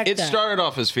respect It that. started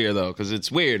off as fear though, because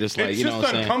it's weird. It's like It's you know just what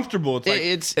I'm saying. uncomfortable. It's like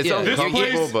It's It's yeah. this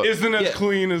uncomfortable, place but- isn't as Yeah.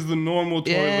 clean as the normal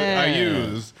toilet I Yeah.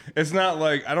 use. It's not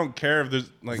like I don't care if there's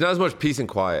like. There's not as much peace and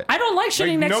quiet. I don't like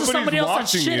shitting Like, next to nobody's somebody else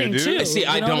that's watching you, shitting dude. too. See,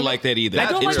 I You know don't what I like that either. I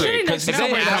don't like It's shitting weird, next 'cause to If they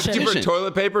somebody that's ask you for shitting.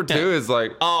 toilet paper too, is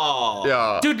like, Oh.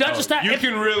 yeah. Dude, not just that. You if-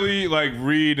 can really like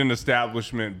read an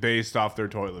establishment based off their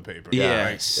toilet paper.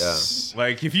 Yes.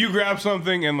 Like if you grab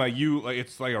something and like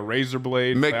it's like a razor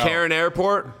blade. McCarran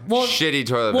Airport, Well- shitty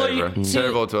toilet Well, paper. see,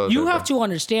 Terrible toilet you paper. have to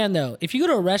understand though, if you go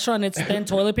to a restaurant and it's thin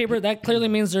toilet paper, that clearly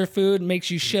means their food makes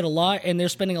you shit a lot, and they're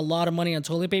spending a lot of money on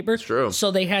toilet paper. true.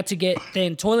 So they had to get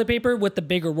thin toilet paper with the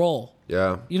bigger roll.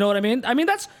 Yeah. You know what I mean? I mean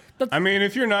that's. I mean,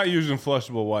 if you're not using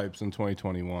flushable wipes in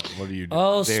 2021, what are you doing?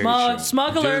 Oh, Very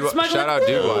smuggler, Dude, smuggler. shout out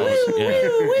Dude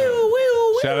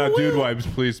Wipes. Shout out Dude Wipes,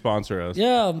 please sponsor us.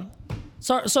 Yeah.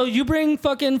 So you bring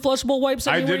fucking flushable wipes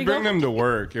I anywhere did you bring go? them to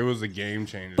work. It was a game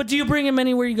changer. But do you bring them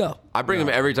anywhere you go? I bring them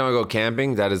every time I go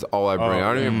camping. That is all I bring.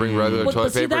 I don't even bring regular But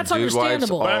toilet see, paper. that's Dude Wipes all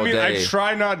understandable. But I mean, day. I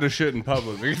try not to shit in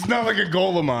public. It's not like a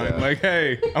goal of mine. Like,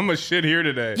 hey, I'm gonna shit here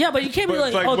today. Yeah, but you can't be But like,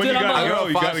 it's like oh, when dude, you I'm gotta not. go, a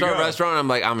you gotta five-star go. restaurant. I'm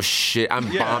like,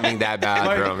 I'm bombing that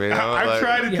bathroom. Like, You know, I like,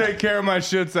 try to take care of my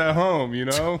shits at home. You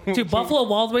know. Dude, Buffalo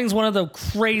Wild Wings, one of the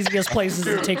craziest places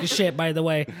to take a shit, by the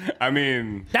way. I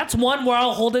mean, That's one where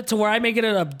I'll hold it to where I make it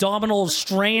an abdominal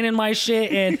strain in my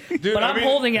shit, and Dude, but I I'm mean,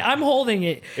 holding it. I'm holding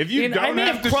it. if you And I don't may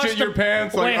have to crushed shit your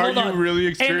pants, like, Wait, are hold you on. really And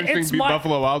experiencing it's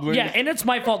Buffalo Wild Wings? Yeah, and it's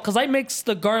my fault because I mix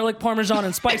the garlic, Parmesan,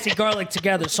 and spicy garlic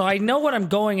together, so I know what I'm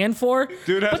going in for.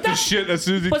 Dude has But to that's- shit as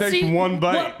soon as he But takes see, one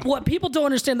bite. What people don't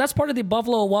understand, that's part of the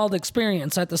Buffalo Wild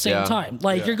experience at the same Yeah. time.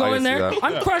 Like, you're I going can see there, that.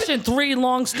 I'm crushing 3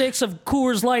 long sticks of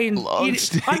Coors Light and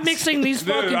I'm mixing these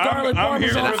Dude, fucking garlic I'm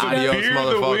here Parmesan for the Adios, beer, the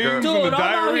motherfucker. wings, Dude, and I'm the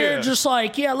out diarrhea. here just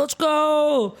like, yeah, let's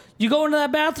go. You go into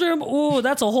that bathroom, ooh,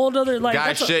 that's a whole other like. guy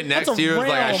that's a, shit next that's a to you is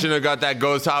like, I realm. shouldn't have got that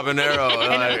ghost habanero.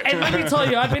 Like, And let me tell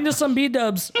you, I've been to some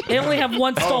B-dubs. They only have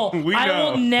one stall. we I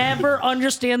know. will never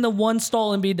understand the one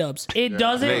stall in B-dubs. It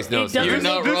doesn't. Makes no it sense. doesn't. You're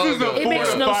not make- wrong, This is a though. It 4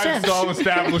 makes to no 5 sense. stall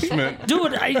establishment.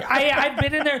 Dude, I've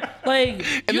been in there like.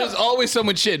 And there's always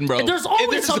someone shitting, bro. There's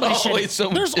always somebody always shitting.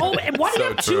 someone There's shitting. always. Why do you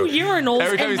So have true. 2 urinals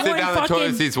every time you and sit one down, the toilet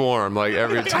fucking? seat's warm. Like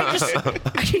every I time.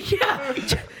 just, yeah.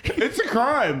 It's a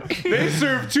crime. They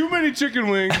serve too many chicken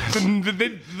wings.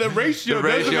 The ratio The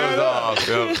doesn't ratio's add up. off.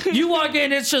 Yep. You walk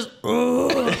in, it's just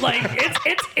like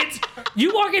it's.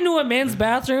 You walk into a men's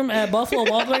bathroom at Buffalo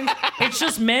Wild Wings, it's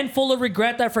just men full of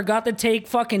regret that forgot to take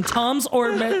fucking Tums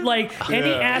or like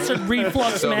any acid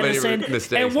reflux So many medicine,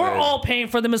 mistakes, and we're man. all paying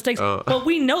for the mistakes. But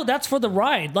we know that's for the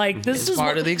ride. Like this is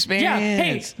part of the experience. Yeah,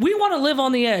 hey, we want to live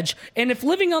on the edge, and if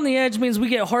living on the edge means we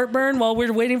get heartburn while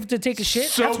we're waiting to take a shit,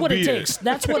 So that's what be it it. takes.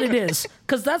 That's what it is.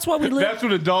 Because that's why we live. That's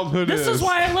what adulthood is. This is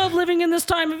why I love living in this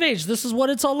time of age. This is what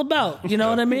it's all about. You know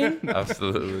what I mean?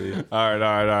 Absolutely. All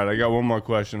right. I got one more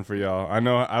question for y'all.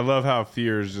 I love how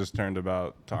fears just turned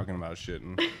about talking about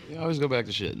shitting. You always go back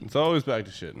to shitting. It's always back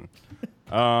to shitting.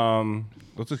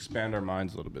 Let's expand our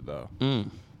minds a little bit though.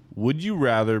 Would you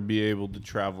rather be able to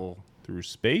travel through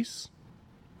space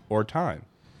or time?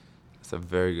 That's a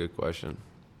very good question.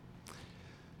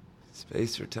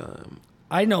 Space or time?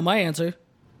 I know my answer.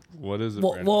 What is it?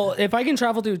 Well, Brandon? well, if I can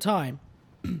travel through time,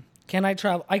 can I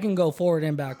travel? I can go forward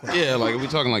and backwards. Yeah, like are we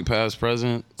talking like past,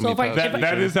 present? So if I- past,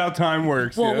 that is how time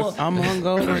works. Well, yes. well, I'm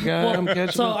hungover, guy. I'm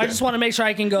catching. So up. I just want to make sure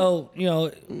I can go. You know,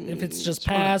 if it's just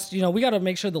past, you know, we got to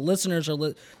make sure the listeners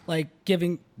are like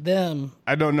giving them.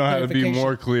 I don't know how to be clarification.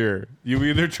 more clear. You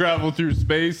either travel through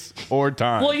space or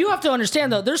time. Well, you have to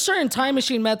understand though. There's certain time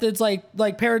machine methods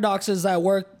like paradoxes that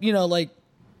work. You know, like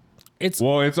it's.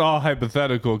 Well, it's all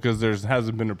hypothetical because there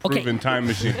hasn't been a proven time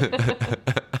machine.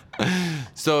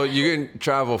 So you can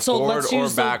travel So forward let's or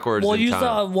use backwards We'll in use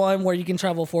time. the one where you can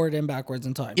travel forward and backwards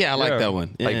in time. yeah, I like Yeah. that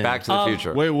one. Like Yeah. Back to the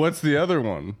Future. Wait, what's the other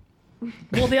one?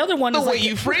 Well, the other one The is way like,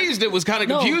 you phrased it was kind of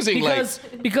no, confusing.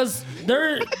 because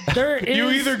there is. You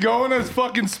either go on a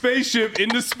fucking spaceship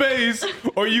into space,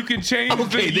 or you can change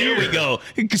okay, the there year. we go.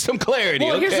 Some clarity.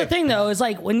 Well, okay. here's the thing, though, is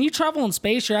like when you travel in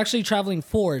space, you're actually traveling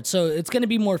forward, so it's going to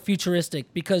be more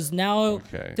futuristic because now,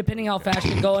 depending how fast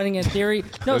you're going in theory.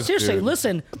 No, seriously,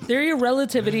 listen, theory of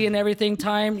relativity and everything,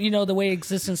 time, the way it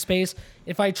exists in space.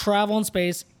 If I travel in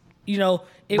space,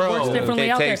 it works differently it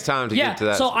out there. takes time to get to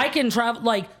that. So I can travel,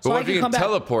 so what I if can you come can back.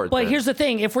 teleport But then? here's the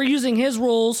thing: if we're using his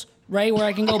rules, right, where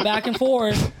I can go back and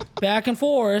forth,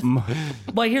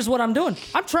 but here's what I'm doing: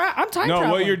 I'm time traveling. No,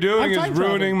 what you're doing I'm is time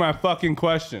ruining traveling. my fucking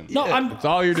question. No, That's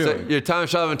all you're So doing. you're time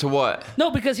traveling to what?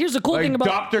 No, because here's the cool thing Like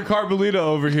about. Dr. Carbolita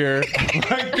over here.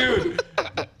 Like, dude.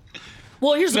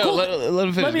 Well, here's the No, cool. let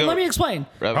him finish. Let me explain.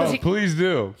 Right. Oh, please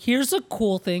do. Here's the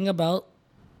cool thing about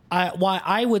why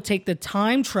I would take the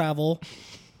time travel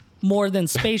more than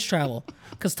space travel.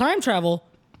 Because time travel,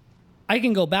 I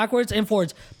can go backwards and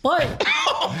forwards. But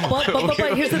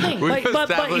here's the thing. But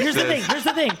here's the thing. Here's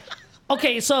the thing.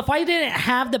 Okay, so if I didn't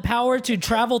have the power to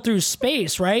travel through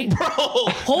space, right? Bro,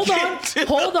 Hold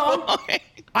on.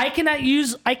 I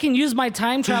can use my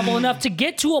time travel enough to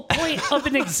get to a point of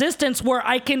an existence where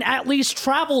I can at least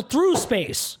travel through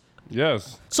space.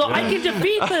 Yes. So I can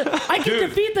defeat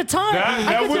the time.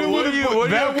 That would have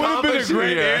been a accomplishing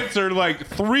great here? answer like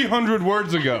 300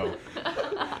 words ago.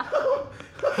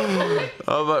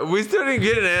 But we still didn't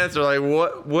get an answer. Like,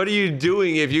 what are you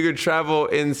doing if you could travel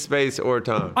in space or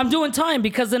time? I'm doing time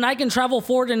because then I can travel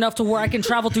forward enough to where I can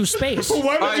travel through space.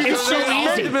 Why would you It's so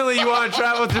easy. Ultimately, you want to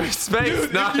travel through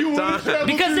space, not if you want to time. travel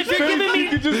Because through if you're space, giving me- you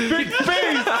could just pick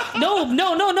space.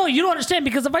 No, you don't understand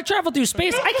because if I travel through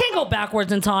space, I can't go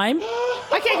backwards in time.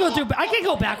 I can't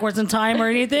go backwards in time or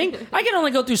anything. I can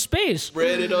only go through space.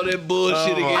 spread it on that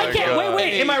bullshit again. I can't.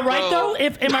 Wait. Am I right though?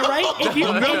 Am I right? If you,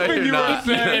 Nothing you were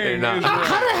saying You're not. is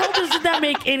how the hell does that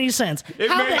make any sense? It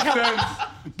How the makes hell? sense,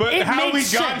 but It how we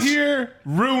makes got sense. here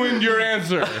ruined your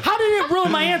answer. How did it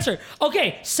ruin my answer?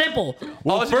 Okay, simple.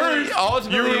 Well, Ultimately, first,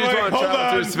 ultimately, you were you just like, wanna hold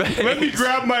travel on, through space. let me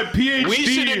grab my PhD We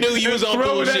shoulda knew you was and on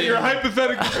throw it at bullshit. your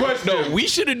hypothetical question. No, we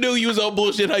should have knew you was on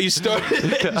bullshit how you started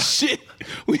that shit.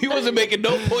 We wasn't making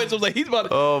no points. I was like, he's about to.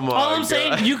 Oh my All I'm God.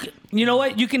 saying, you know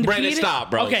what? You can Brandon, defeat it.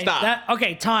 stop, bro. Okay, Stop.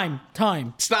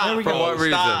 Time. Stop, There we bro. go. For what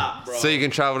reason? Stop, bro. So you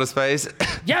can travel to space?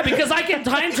 Yeah, because I can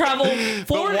time travel But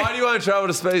forward. why do you want to travel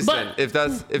to space But-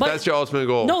 then? If that's your ultimate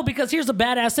goal? No, because here's the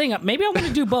badass thing. Maybe I want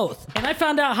to do both, and I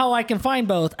found out how I can find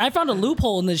both. I found a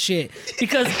loophole in this shit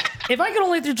because if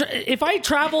I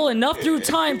travel enough through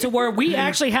time to where we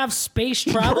actually have space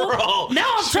travel. Bro, now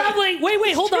I'm traveling.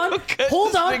 Wait, hold on,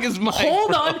 hold this nigga's on, mic, hold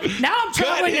bro. on. Now I'm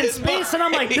traveling in his space, and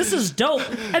I'm like, this is dope.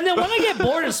 And then when I get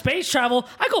bored of space travel,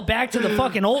 I go back to the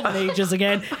fucking olden ages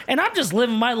again, and I'm just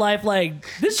living my life like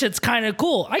this shit's kind of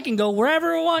cool. I can go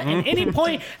wherever I want at any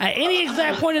point, at any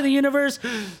exact point of the universe.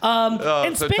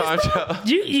 In so space, time bro, travel.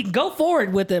 you can go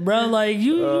forward with it, bro. Like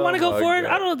you want to go my forward.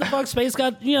 God. I don't know what the fuck space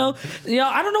got.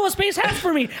 I don't know what space has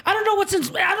for me. I don't know what's in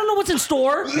store. I don't know what's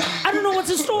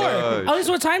in store. At least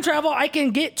with time travel, I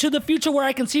can get to the future where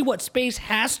I can see what space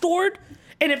has stored.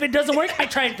 And if it doesn't work, I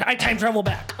time travel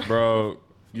back. Bro,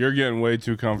 you're getting way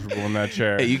too comfortable in that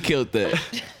chair. Hey, you killed that.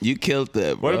 You killed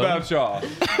that, bro. What about y'all?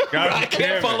 I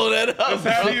can't follow that up.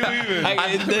 How do you even?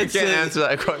 I can't answer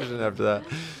that question after that.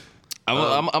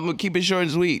 I'm gonna keep it short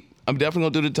and sweet. I'm definitely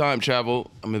gonna do the time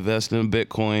travel. I'm investing in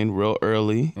Bitcoin real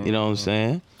early. You know what I'm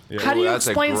saying? How do you that's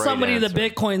a explain great somebody the answer.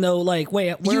 Bitcoin though? Like,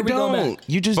 wait, where are we going back?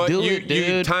 You just But do you it,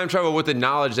 dude. time travel with the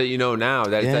knowledge that you know now.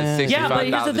 That's Yeah. Yeah, but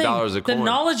here's the $65,000 a thing: coin. the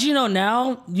knowledge you know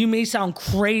now, you may sound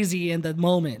crazy in the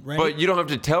moment, right? But you don't have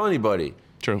to tell anybody.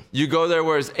 True. You go there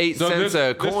where it's 8 So cents this a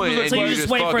was coin, a and So you you just just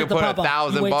wait for fucking it to put pop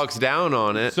up. You wait. $1,000 down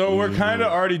on it. So we're kind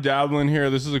of already dabbling here.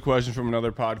 This is a question from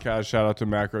another podcast. Shout out to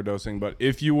Macro Dosing. But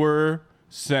if you were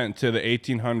sent to the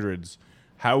 1800s,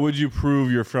 how would you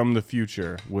prove you're from the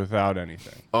future without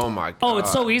anything? Oh my god! oh,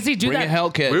 it's so easy. Do Bring that. a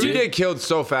Hellcat. We would dude. get killed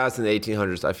so fast in the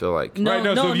 1800s. I feel like. No, right,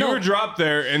 no, no, so if you no. were dropped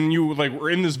there and you like were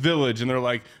in this village and they're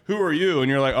like, who are you? And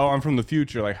you're like, oh, I'm from the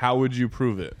future. Like, how would you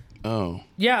prove it? Oh.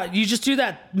 Yeah, you just do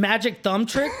that magic thumb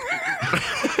trick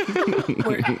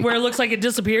where it looks like it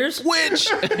disappears. Which?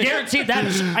 Guaranteed that.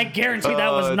 I guarantee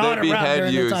that was not they around behead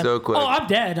during you the time. so quick. Oh, I'm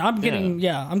dead. I'm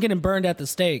getting burned at the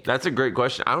stake. That's a great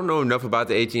question. I don't know enough about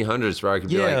the 1800s where I could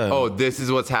be Yeah. like, oh, this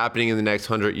is what's happening in the next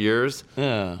 100 years.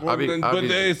 Yeah. Well, but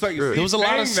it's like screwed. There was a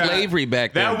lot of saying that- slavery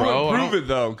back then, That bro. would I prove don't- it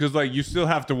though, because like you still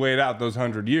have to wait out those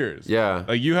 100 years. Yeah.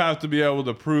 like you have to be able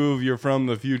to prove you're from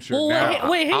the future. Well, now.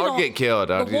 wait, hang I would on. get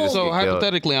killed. I'd Well, so killed.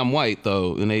 hypothetically, I'm white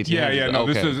though in 1800s. Yeah. No,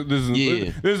 okay.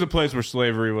 this is a place where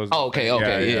slavery was. Oh, okay.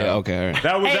 Yeah. Okay. All right.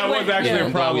 That was Hey, was wait, actually yeah.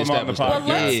 a problem on the Well, podcast.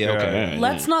 let's- Yeah. Okay. all right,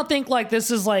 Let's not think like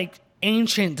this is like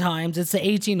ancient times. It's the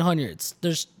 1800s.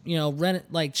 There's,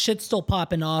 like shit's still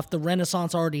popping off. The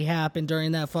Renaissance already happened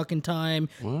during that fucking time.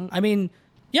 I mean,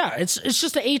 yeah, it's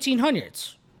just the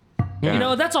 1800s.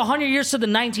 That's 100 years to the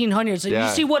 1900s. And Yeah,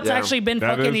 you see what's yeah. actually been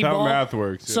That fucking is how evolved. math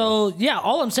works, yeah. So yeah,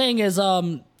 all I'm saying is,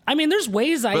 there's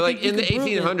ways I But think like in the you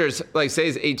could prove it. 1800s, like say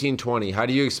it's 1820, how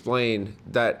do you explain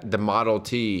that the Model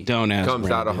T Don't ask comes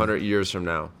out Brandon. 100 years from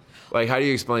now? Like, how do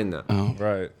you explain that?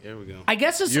 Right. Here we go. I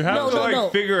guess it's You have no.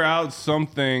 figure out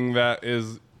something that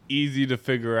is easy to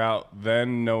figure out,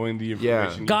 then knowing the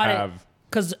information Got you it. have.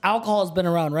 Because alcohol has been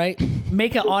around, right?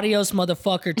 Make an adios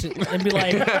motherfucker and be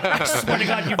like, I swear to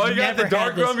God, you've Oh, you got never the dark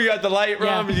had this. rum, you got the light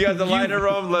rum, Yeah. you got the lighter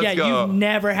rum. Let's go. You've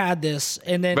never had this.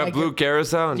 And then But like, blue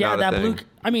carousel, yeah, not that a thing.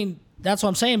 blue. That's what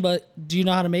I'm saying. But do you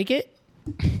know how to make it?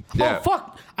 Yeah. Oh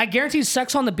fuck! I guarantee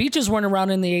sex on the beaches weren't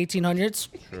around in the 1800s.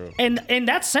 True. And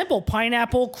that's simple: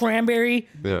 pineapple, cranberry,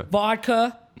 Yeah.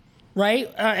 vodka.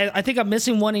 Right? I think I'm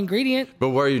missing one ingredient. But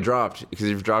where are you dropped? Because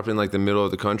if you're dropped in like the middle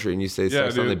of the country and you say Yeah,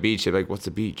 sex on the dude. beach, you're like, what's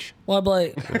the beach? Well, I'm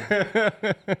like,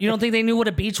 you don't think they knew what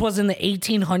a beach was in the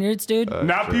 1800s, dude?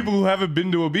 Not people who haven't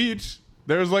been to a beach.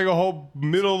 There's like a whole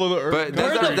middle of the earth. But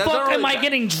Where the that's fuck not am I really-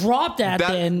 getting dropped at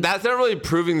then? That's not really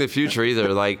proving the future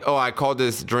either. Like, oh, I called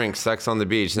this drink sex on the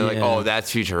beach. And they're Yeah. like, oh,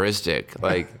 that's futuristic.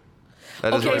 Like, that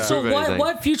doesn't Okay, really so prove anything.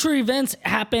 what future events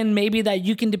happened maybe that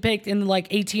you can depict in like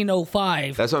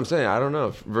 1805? That's what I'm saying. I don't know.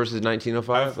 Versus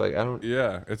 1905? Like, I don't.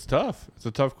 Yeah, it's tough. It's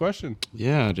a tough question.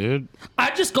 Yeah, dude.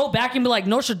 I just go back and be like,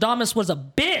 Nostradamus was a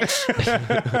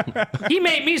bitch. He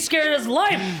made me scared as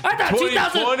life. I thought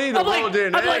 2000. 2020, the I'm like, world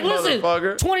didn't I'm like, end, listen,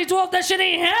 motherfucker. 2012, that shit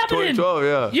ain't happening. 2012,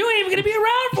 yeah. You ain't even gonna be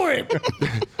around for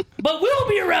it. But we'll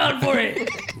be around for it.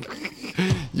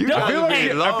 You No, gotta I feel like-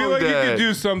 be I feel like you dead. could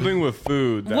do something with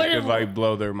food that What could if- like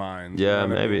blow their mind. Yeah, You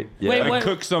know what I maybe. mean? Yeah. Wait, Like what-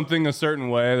 cook something a certain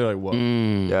way. They're like, whoa.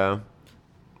 Yeah.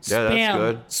 Yeah, that's Spam.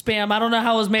 good. Spam. I don't know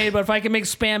how it was made, but if I can make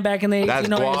spam back in the 1800s, That's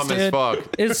Guam as dude, fuck.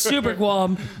 it's super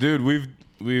Guam. Dude,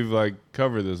 we've like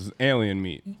covered this. It's alien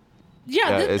meat. Yeah,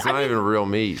 Yeah, th- it's I not mean, even real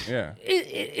meat. Yeah.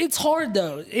 It's hard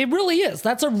though. It really is.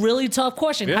 That's a really tough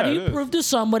question. How Yeah, do it you is. prove to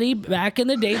somebody back in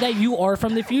the day that you are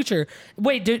from the future?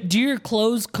 Wait, do your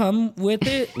clothes come with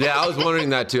it? Yeah, I was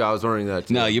wondering that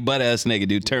too. No, you butt ass nigga,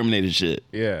 dude. Terminator shit.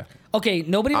 Yeah. Okay,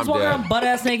 nobody was I'm walking dead. around butt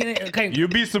ass naked. Okay,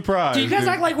 You'd be surprised. do you guys dude.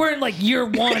 act like we're in like year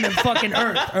one of fucking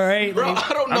Earth? All right, Like,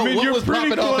 I don't know I mean, what you're was pretty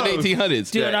popping off in close.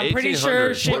 1800s. dude, Yeah, I'm pretty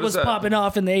sure 1800s. shit What was is that? popping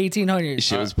off in the 1800s.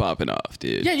 Shit was popping off,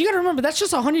 dude. Yeah, you gotta remember that's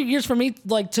just 100 years from me,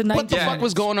 like to 19. What the fuck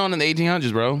was going on in the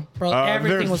 1800s, bro? Bro,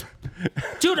 everything there's- was.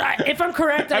 Dude, if I'm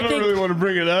correct, I I don't think really want to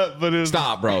bring it up, but it's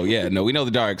Stop, bro. Yeah, no, we know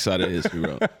the dark side of history,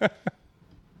 bro.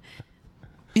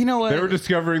 You know what? they were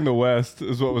discovering the West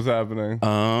is what was happening.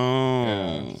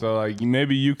 Oh. So like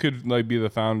maybe you could like be the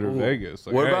founder of Vegas.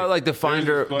 Like, What hey, about like the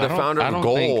founder, there's- the founder I of don't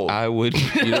gold? think I would.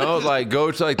 You know, like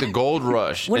go to like the gold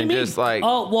rush What do you and mean? just like,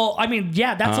 oh well, I mean,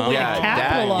 yeah, that's a way yeah, to that-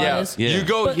 capitalize. Yeah. You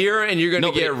go But- here and you're gonna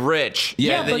No, but- get rich.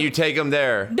 Yeah, and then but- you take them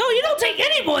there. No, you don't take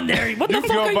anyone there. What the You fuck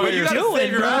go are by you yourself. You gotta doing,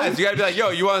 save your bro? eyes. You gotta be like, yo,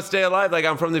 you want to stay alive? Like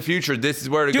I'm from the future. This is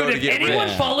where to go Dude, to if get anyone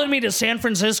rich. followed me to San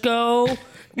Francisco,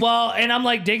 well, and I'm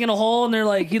like digging a hole, and they're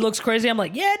like, he looks crazy. I'm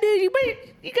like, yeah, dude,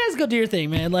 you guys go do your thing,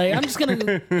 man. Like, I'm just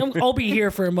gonna, I'll be here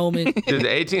for a moment. Dude, the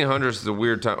 1800s is a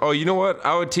weird time. Oh, you know what?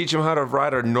 I would teach them how to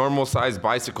ride a normal sized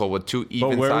bicycle with two But even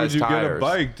where would sized you tires. get a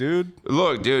bike, dude?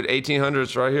 Look, dude,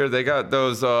 1800s right here. They got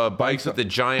those bikes with the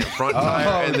giant front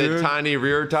tire and the dude. tiny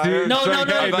rear tire. No, no,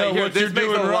 no. I'm like, no, here, what this you're makes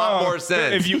doing a lot wrong. more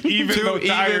sense. If you even two the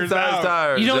tires even-sized out.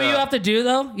 tires. You know what yeah. you have to do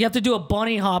though? You have to do a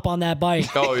bunny hop on that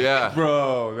bike. Oh yeah,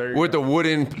 Bro, there you with go. the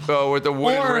wooden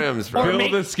Or- rims, bro. or Build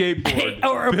make- a skateboard. Hey,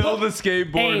 or Build put- a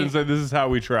skateboard hey. and say this is how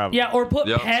we travel. Yeah, or put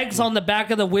Yep. pegs on the back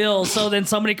of the wheels so then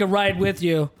somebody could ride with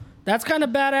you. That's kind of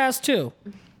badass too.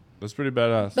 That's pretty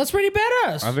badass. That's pretty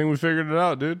badass. I think we figured it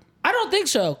out, dude. I don't think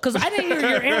so, because I didn't hear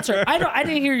your answer. I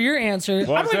didn't hear your answer.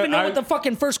 Well, I don't I even know said- what the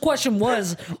fucking first question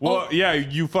was. Well, yeah,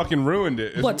 you fucking ruined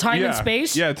it. What, time and yeah.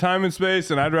 space? Yeah, time and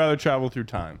space, and I'd rather travel through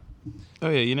time. Oh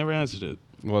yeah, you never answered it.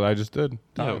 Well, I just did.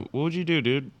 Yeah, Time. what would you do,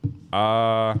 dude?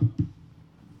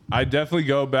 I definitely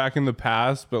go back in the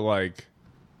past, but like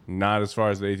not as far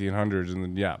as the 1800s. And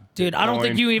then yeah, Dude, I don't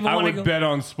think you even I wanna would go- bet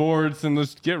on sports and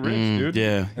just get rich, dude.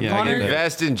 Yeah, yeah. I Connor? get that.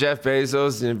 Invest in Jeff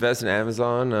Bezos, invest in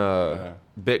Amazon,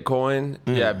 Bitcoin.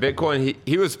 Yeah, Bitcoin.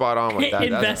 He was spot on with that.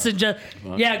 Invest in Jeff.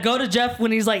 Yeah, go to Jeff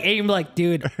when he's like 8 and be like,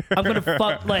 dude, I'm gonna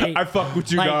fuck like I fuck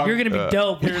with you, like dog. you're gonna be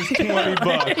dope. Here's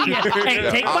 $20. Yeah,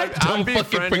 hey, take my I'd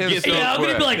befriend him so yeah, I'm gonna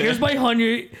be quick. like, here's my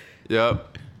 100. Yep.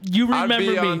 You I'd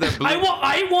remember be on me. the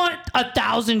I want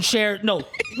 1,000 shares. No,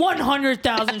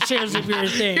 100,000 shares of your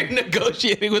thing.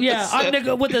 Negotiating with Yeah,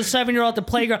 I'm with a 7-year-old at the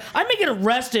playground. I may get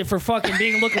arrested for fucking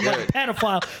looking like a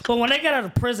pedophile. But when I get out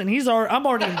of prison, I'm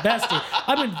already invested.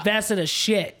 I'm invested as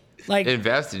shit. Like,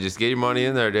 invested. Just get your money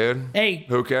in there, dude. Hey,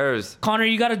 Who cares? Connor,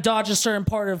 you got to dodge a certain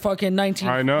part of fucking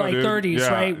 30s, Yeah,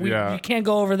 right? You can't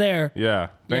go over there. Yeah.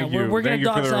 Thank you. We're gonna Thank you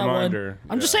for dodge the that reminder. one.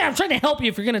 I'm just saying, I'm trying to help you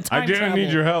if you're gonna time I didn't travel.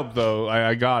 need your help though.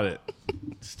 I got it.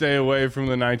 Stay away from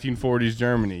the 1940s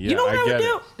Germany. Yeah, You know what I would get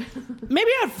do? it. Maybe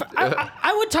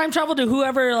I would time travel to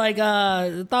whoever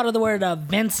thought of the word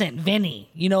Vincent, Vinny.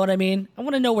 You know what I mean? I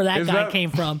want to know where that guy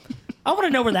came from. I want to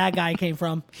know where that guy came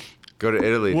from. Go to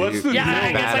Italy. What's dude. the Yeah,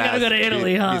 I guess I gotta go to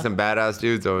Italy, huh? Be some badass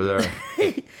dudes over there.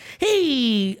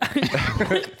 Hey,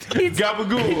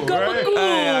 Gabagool, right?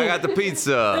 Hey, I got the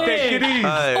pizza. Take it easy.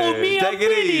 Hey, Oh, me, I'm take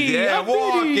it easy. Vinny. Yeah, I'm I'm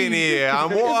walking Vinny. here.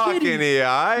 I'm walking here.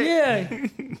 All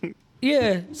right.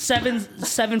 Yeah,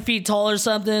 7 feet tall or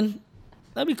something.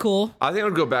 That'd be cool. I think I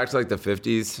would go back to like the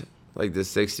 50s, like the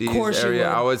 60s Course you area.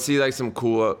 would. I would see like some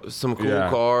cool Yeah.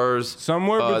 cars.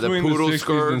 Somewhere the between the poodle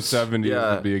 60s and skirts. 70s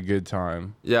Yeah. would be a good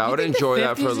time. Yeah, I would enjoy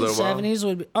that for a little while. 70s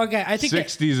would be okay. I think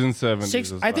 60s and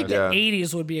 70s. is I think the fine.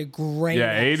 80s would be a great.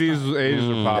 Yeah, 80s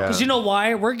are popular. Because you know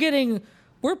why?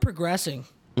 We're progressing.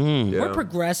 Yeah. We're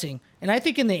progressing, and I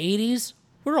think in the 80s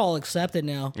we're all accepted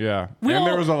now. Yeah. We And all,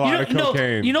 there was a lot of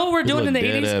cocaine. You know what we're doing in the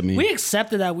look dead at 80s? me. We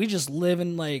accepted that. We just live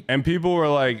in like. And people were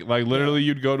like literally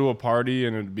you'd go to a party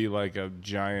and it'd be like a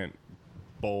giant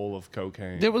bowl of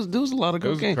cocaine. There was a lot of It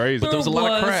was cocaine. crazy. But there was a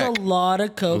lot of crack. a lot of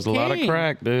cocaine. There was a lot of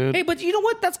crack, dude. Hey, but you know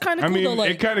what? That's kind of I cool mean, though. Like,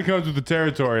 it kind of comes with the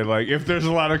territory. Like, if there's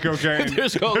a lot of cocaine, There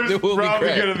there's will be probably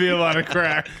crack. going to be a lot of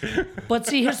crack. but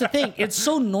see, here's the thing. It's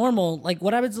so normal. Like,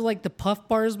 what happens to like the puff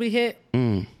bars we hit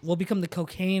will become the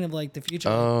cocaine of like the future.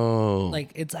 Oh.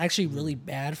 Like, it's actually really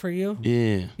bad for you.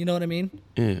 Yeah. You know what I mean?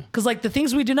 Yeah. Because like the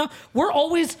things we do now, your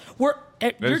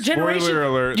generation. Spoiler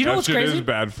alert. You know that what's shit crazy? is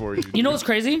bad for you. You know what's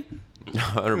crazy?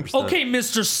 100%. Okay,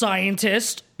 Mr.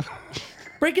 Scientist.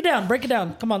 Break it down. Break it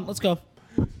down. Come on, let's go.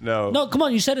 No. No, come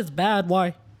on. You said it's bad.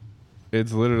 Why?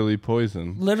 It's literally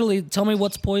poison. Literally, tell me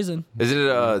what's poison. Is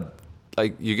it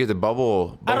like you get the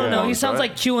bubble? I don't know. He bombs, sounds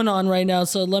right? like QAnon right now.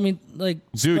 So let me like.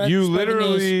 Dude, spread- you spread the news.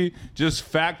 literally just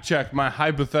fact checked my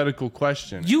hypothetical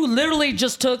question. You literally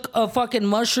just took a fucking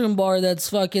mushroom bar that's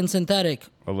fucking synthetic,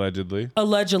 Allegedly.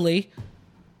 allegedly.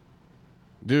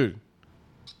 Dude.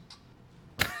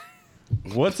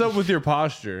 What's up with your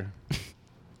posture?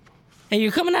 Hey,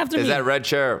 you're coming after me. Is that red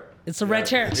chair? It's a red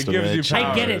chair. It the gives red you chair.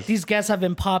 powers. I get it. These guests have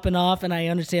been popping off, and I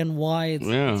understand why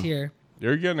it's here.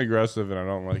 You're getting aggressive, and I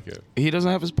don't like it. He doesn't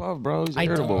have his puff, bro. He's I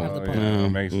don't irritable. have the puff. Yeah, that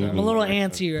makes sense. I'm a little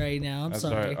Makes sense. antsy right now. I'm That's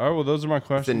sorry. all right. All right, well, those are my It's a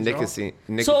questions. y'all.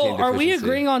 nicotine So, are we deficiency.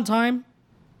 agreeing on time?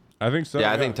 I think so.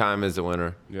 Yeah, I think time is the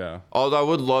winner. Yeah. Although I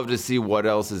would love to see what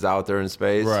else is out there in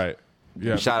space. Right.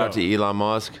 Yeah. Shout out to Elon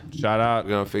Musk. Shout out.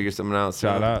 We're gonna figure something out. soon.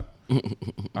 Shout out.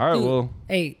 All right, well,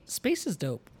 Hey, space is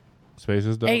dope. space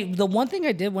is dope. Hey, the one thing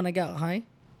I did when I got high,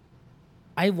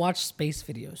 I watched space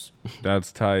videos.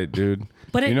 That's tight, dude.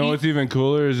 But you know what's even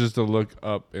cooler is just to look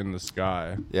up in the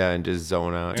sky. Yeah, and just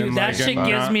zone out. Dude, And that like, shit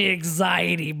gives me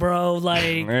anxiety, bro. Like,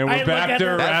 And we're I look back at to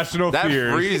the- irrational that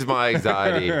fears. frees my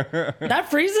anxiety. that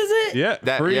freezes it. Yeah,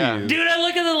 That- freeze. yeah. Dude, I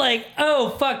look at it like, oh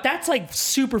fuck, that's like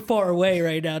super far away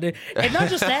right now, dude. And not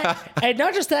just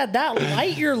that, that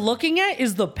light you're looking at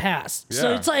is the past. So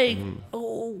Yeah. it's like, Mm-hmm.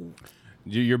 oh,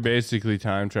 You're basically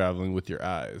time traveling with your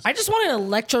eyes. I just want to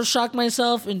electroshock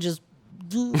myself and just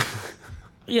do,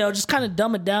 just kind of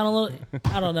dumb it down a little.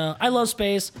 I don't know. I love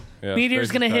space. Yeah, Meteor's space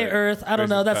is gonna hit tight. Earth. I don't Space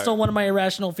know. is That's tight. still one of my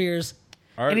irrational fears.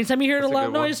 All right, Anytime you hear a That's a loud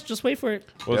good one. noise, just wait for it.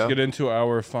 let's Yeah. get into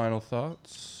our final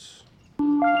thoughts.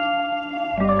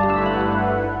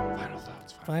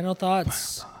 Final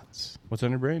thoughts. What's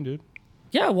on your brain, dude?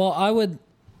 Yeah, well,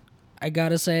 I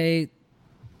gotta say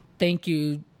thank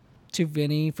you to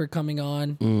Vinny for coming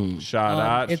on. Shout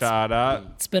out, it's- shout out.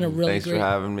 It's been a really Thanks great. for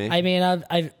having me. I mean,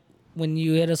 I've when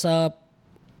you hit us up,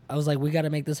 I was like, we got to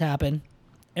make this happen.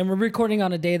 And we're recording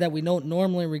on a day that we don't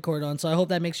normally record on, so I hope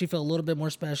that makes you feel a little bit more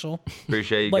special.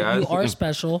 Appreciate you But guys. you are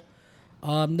special.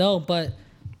 No, but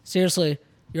seriously,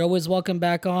 you're always welcome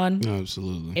back on.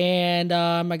 Absolutely. And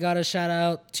I got a shout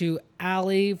out to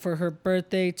Allie for her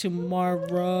birthday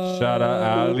tomorrow. Shout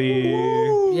out, Ali.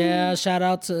 Yeah, shout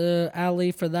out to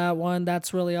Allie for that one.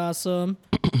 That's really awesome.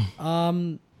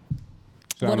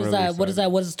 What is that? What is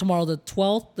that? What is tomorrow? The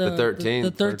 12th? The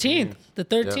 13th. The 13th. The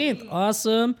 13th.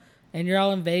 Awesome. And you're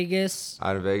all in Vegas.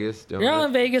 Out of Vegas. Doing You're all it.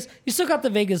 in Vegas. You still got the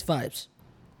Vegas vibes.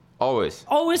 Always.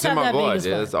 Always It's in have my that blood. Vegas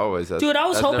Yeah, vibe. that's always. Dude, I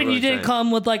was that's hoping never you didn't changed.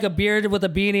 come with like a beard with a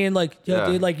beanie and like, yo, Yeah.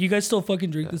 dude, like you guys still fucking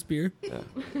drink this beer.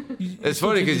 It's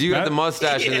funny because you got the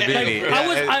mustache and the beanie.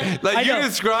 I you know.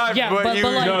 described Yeah, what but you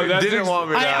like- No, that's didn't want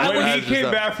me to. I when was- he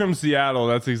came back from Seattle,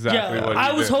 that's exactly Yeah, what he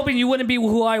I was did. hoping you wouldn't be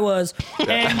who I was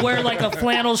and wear like a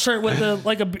flannel shirt with a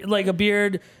like a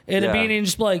beard and a Yeah. beanie and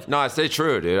just be like, No, I stay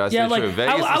true, dude. I stay yeah, like true.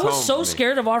 Vegas I is was home so for me.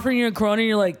 scared of offering you a Corona. And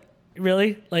you're like,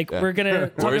 really? Like we're gonna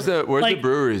talk Where's the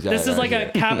breweries at This is out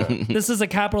like this is a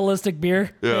capitalistic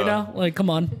beer Yeah. right now. Like, come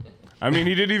on, I mean,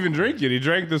 he didn't even drink it. He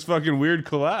drank this fucking weird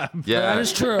collab. Yeah, that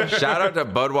is true. Shout out to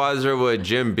Budweiser with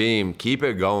Jim Beam. Keep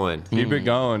it going. Keep it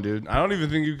going, dude. I don't even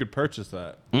think you could purchase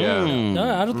that. Yeah,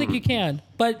 No, I don't think you can.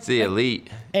 But it's the elite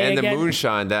Hey, and the again-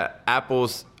 moonshine. That apple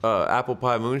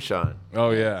pie moonshine.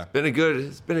 Oh yeah,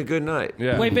 It's been a good night.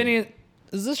 yeah. wait, Vinny,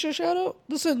 is this your shadow?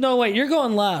 This is no. Wait, you're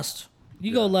going last.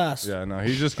 You go last. Yeah, no,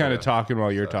 he's just kind of talking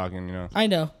while you're talking, you know. I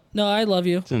know. No, I love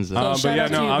you. Since then. shout But yeah, out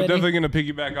to no, you, I'm Vinny. definitely going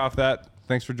to piggyback off that.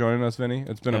 Thanks for joining us, Vinny.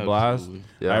 It's been a blast. Absolutely.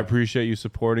 Yeah. I appreciate you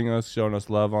supporting us, showing us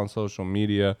love on social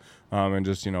media, and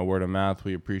just, word of mouth.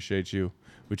 We appreciate you.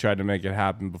 We tried to make it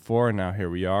happen before, and now here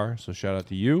we are. So shout out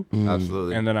to you.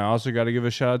 Absolutely. And then I also got to give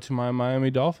a shout out to my Miami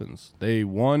Dolphins. They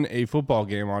won a football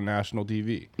game on national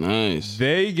TV. Nice.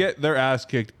 They get their ass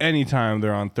kicked anytime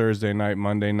they're on Thursday night,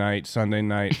 Monday night, Sunday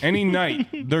night. Any night,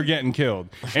 they're getting killed.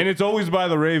 And it's always by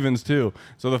the Ravens, too.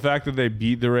 So the fact that they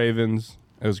beat the Ravens,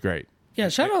 it was great. Yeah,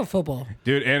 shout out football.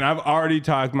 Dude, and I've already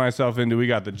talked myself into, we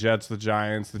got the Jets, the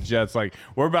Giants, the Jets. Like,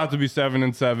 we're about to be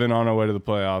 7-7 on our way to the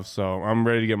playoffs. So I'm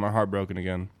ready to get my heart broken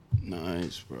again.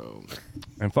 Nice, bro.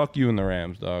 And fuck you and the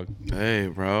Rams, dog. Hey,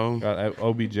 bro. Got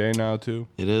OBJ now, too.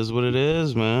 It is what it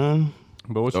is, man.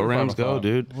 But what's Go your Rams, final go, thought?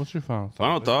 dude. What's your final thought?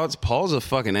 Final thoughts? Paul's a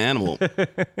fucking animal.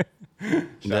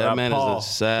 That out man Paul. is a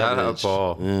savage. Shout out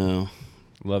Paul. Yeah.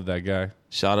 Love that guy.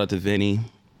 Shout out to Vinny.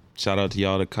 Shout out to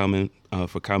y'all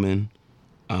for coming.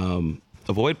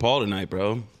 Avoid Paul tonight,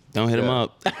 bro. Don't hit him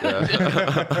up.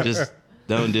 Just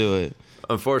don't do it.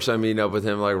 Unfortunately, I'm meeting up with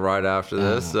him like right after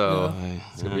this, so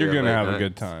You're going to late have a night.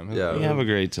 good time. yeah. We have a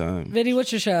great time. Vinny,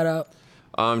 what's your shout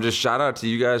out? Just shout out to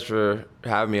you guys for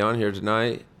having me on here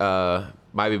tonight.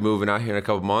 Might be moving out here in a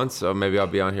couple months, so maybe I'll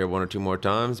be on here one or two more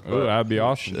times. Oh, But that'd be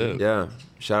awesome. yeah,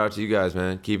 shout out to you guys,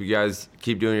 man. Keep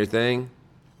doing your thing.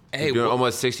 Hey, Doing what,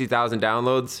 almost 60,000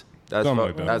 downloads. That's Something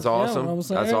like that. that's awesome. Yeah, I'm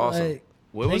saying, That's awesome. like,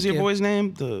 what was thank your you. boy's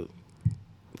name? The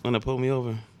one that pulled me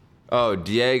over. Oh,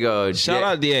 Diego. Shout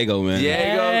out Diego, man.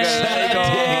 Diego.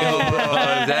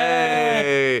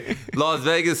 Hey, Las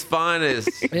Vegas finest.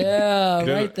 Yeah, Dude,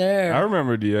 right there. I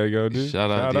remember Diego, dude.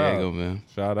 Shout out Diego, man.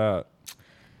 Shout out.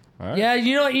 All right. Yeah,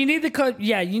 you know what? You need to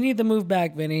you need to move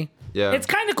back, Vinny. Yeah. It's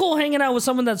kind of cool hanging out with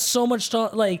someone that's so much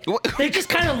like they just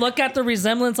kind of look at the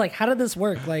resemblance. Like, how did this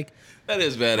work? Like, That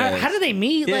is badass. how did they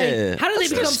meet? Yeah. Like, how did That's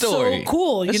they the become story. so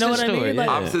cool? You That's know the what I story, mean? Like,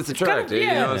 yeah. Opposites it's kind attract, of- dude. You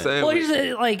know what I'm saying? Well,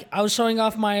 here's like I was showing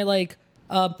off my like.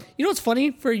 You know what's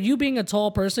funny? For you being a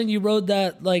tall person, you rode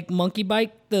that like monkey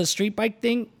bike, the street bike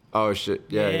thing. Oh shit!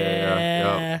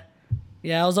 Yeah.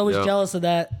 Yeah, I was always Yeah. jealous of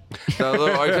that. Are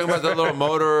you talking about that little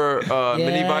motor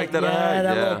mini bike that I had?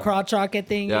 that little crotch rocket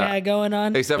thing you Yeah. had going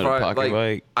on. Except And a for pocket like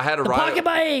bike. I had to The ride pocket it.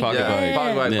 bike. Pocket Yeah, bike.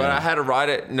 pocket bike. But Yeah. I had to ride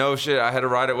it. No shit. I had to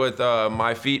ride it with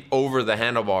my feet over the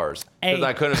handlebars because Hey.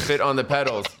 I couldn't fit on the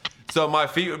pedals. So my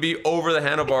feet would be over the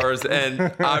handlebars, and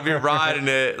I'd be riding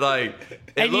it like.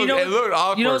 It And looked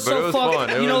awkward, you know what's but it so was fucked, fun.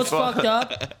 It You know was what's fun. fucked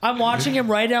up? I'm watching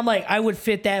him right now. I'm like, I would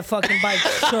fit that fucking bike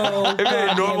so. It'd be a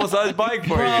goddamn- normal sized bike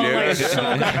for Bro, you, dude. like, so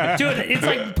good. Dude, it's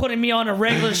like putting me on a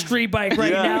regular street bike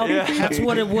right Yeah, now. yeah. That's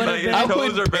what it would have Like, been. your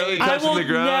toes are barely I touching will the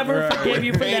ground. never forgive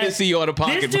you for Pay to that. see you on a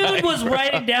pocket This dude bike. was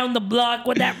riding down the block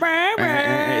with that.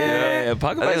 Yeah,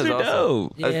 pocket I bikes think are it was awesome.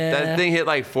 dope. Yeah. That thing hit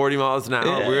like 40 miles an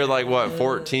hour. We were like, what,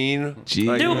 14? Jeez.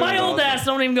 Like, Dude, my old ass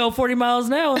don't even go 40 miles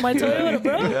an hour with my Toyota,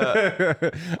 bro.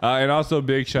 And also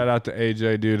big shout out to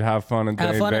AJ, dude. Have fun in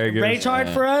Have fun. Vegas. Rage hard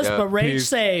for us, Yeah. but rage Peace.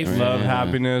 safe. Love,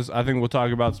 happiness. I think we'll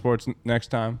talk about sports next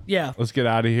time. Yeah. Let's get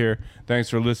out of here. Thanks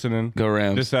for listening. Go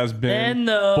Rams. This has been And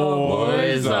the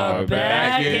boys are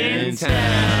back in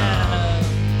town.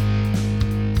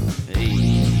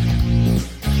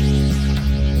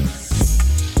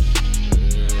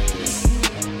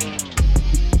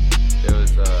 It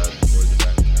was, boys are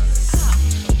back in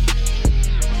town.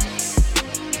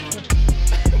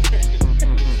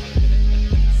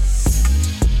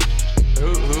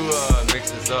 Who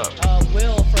mixes up?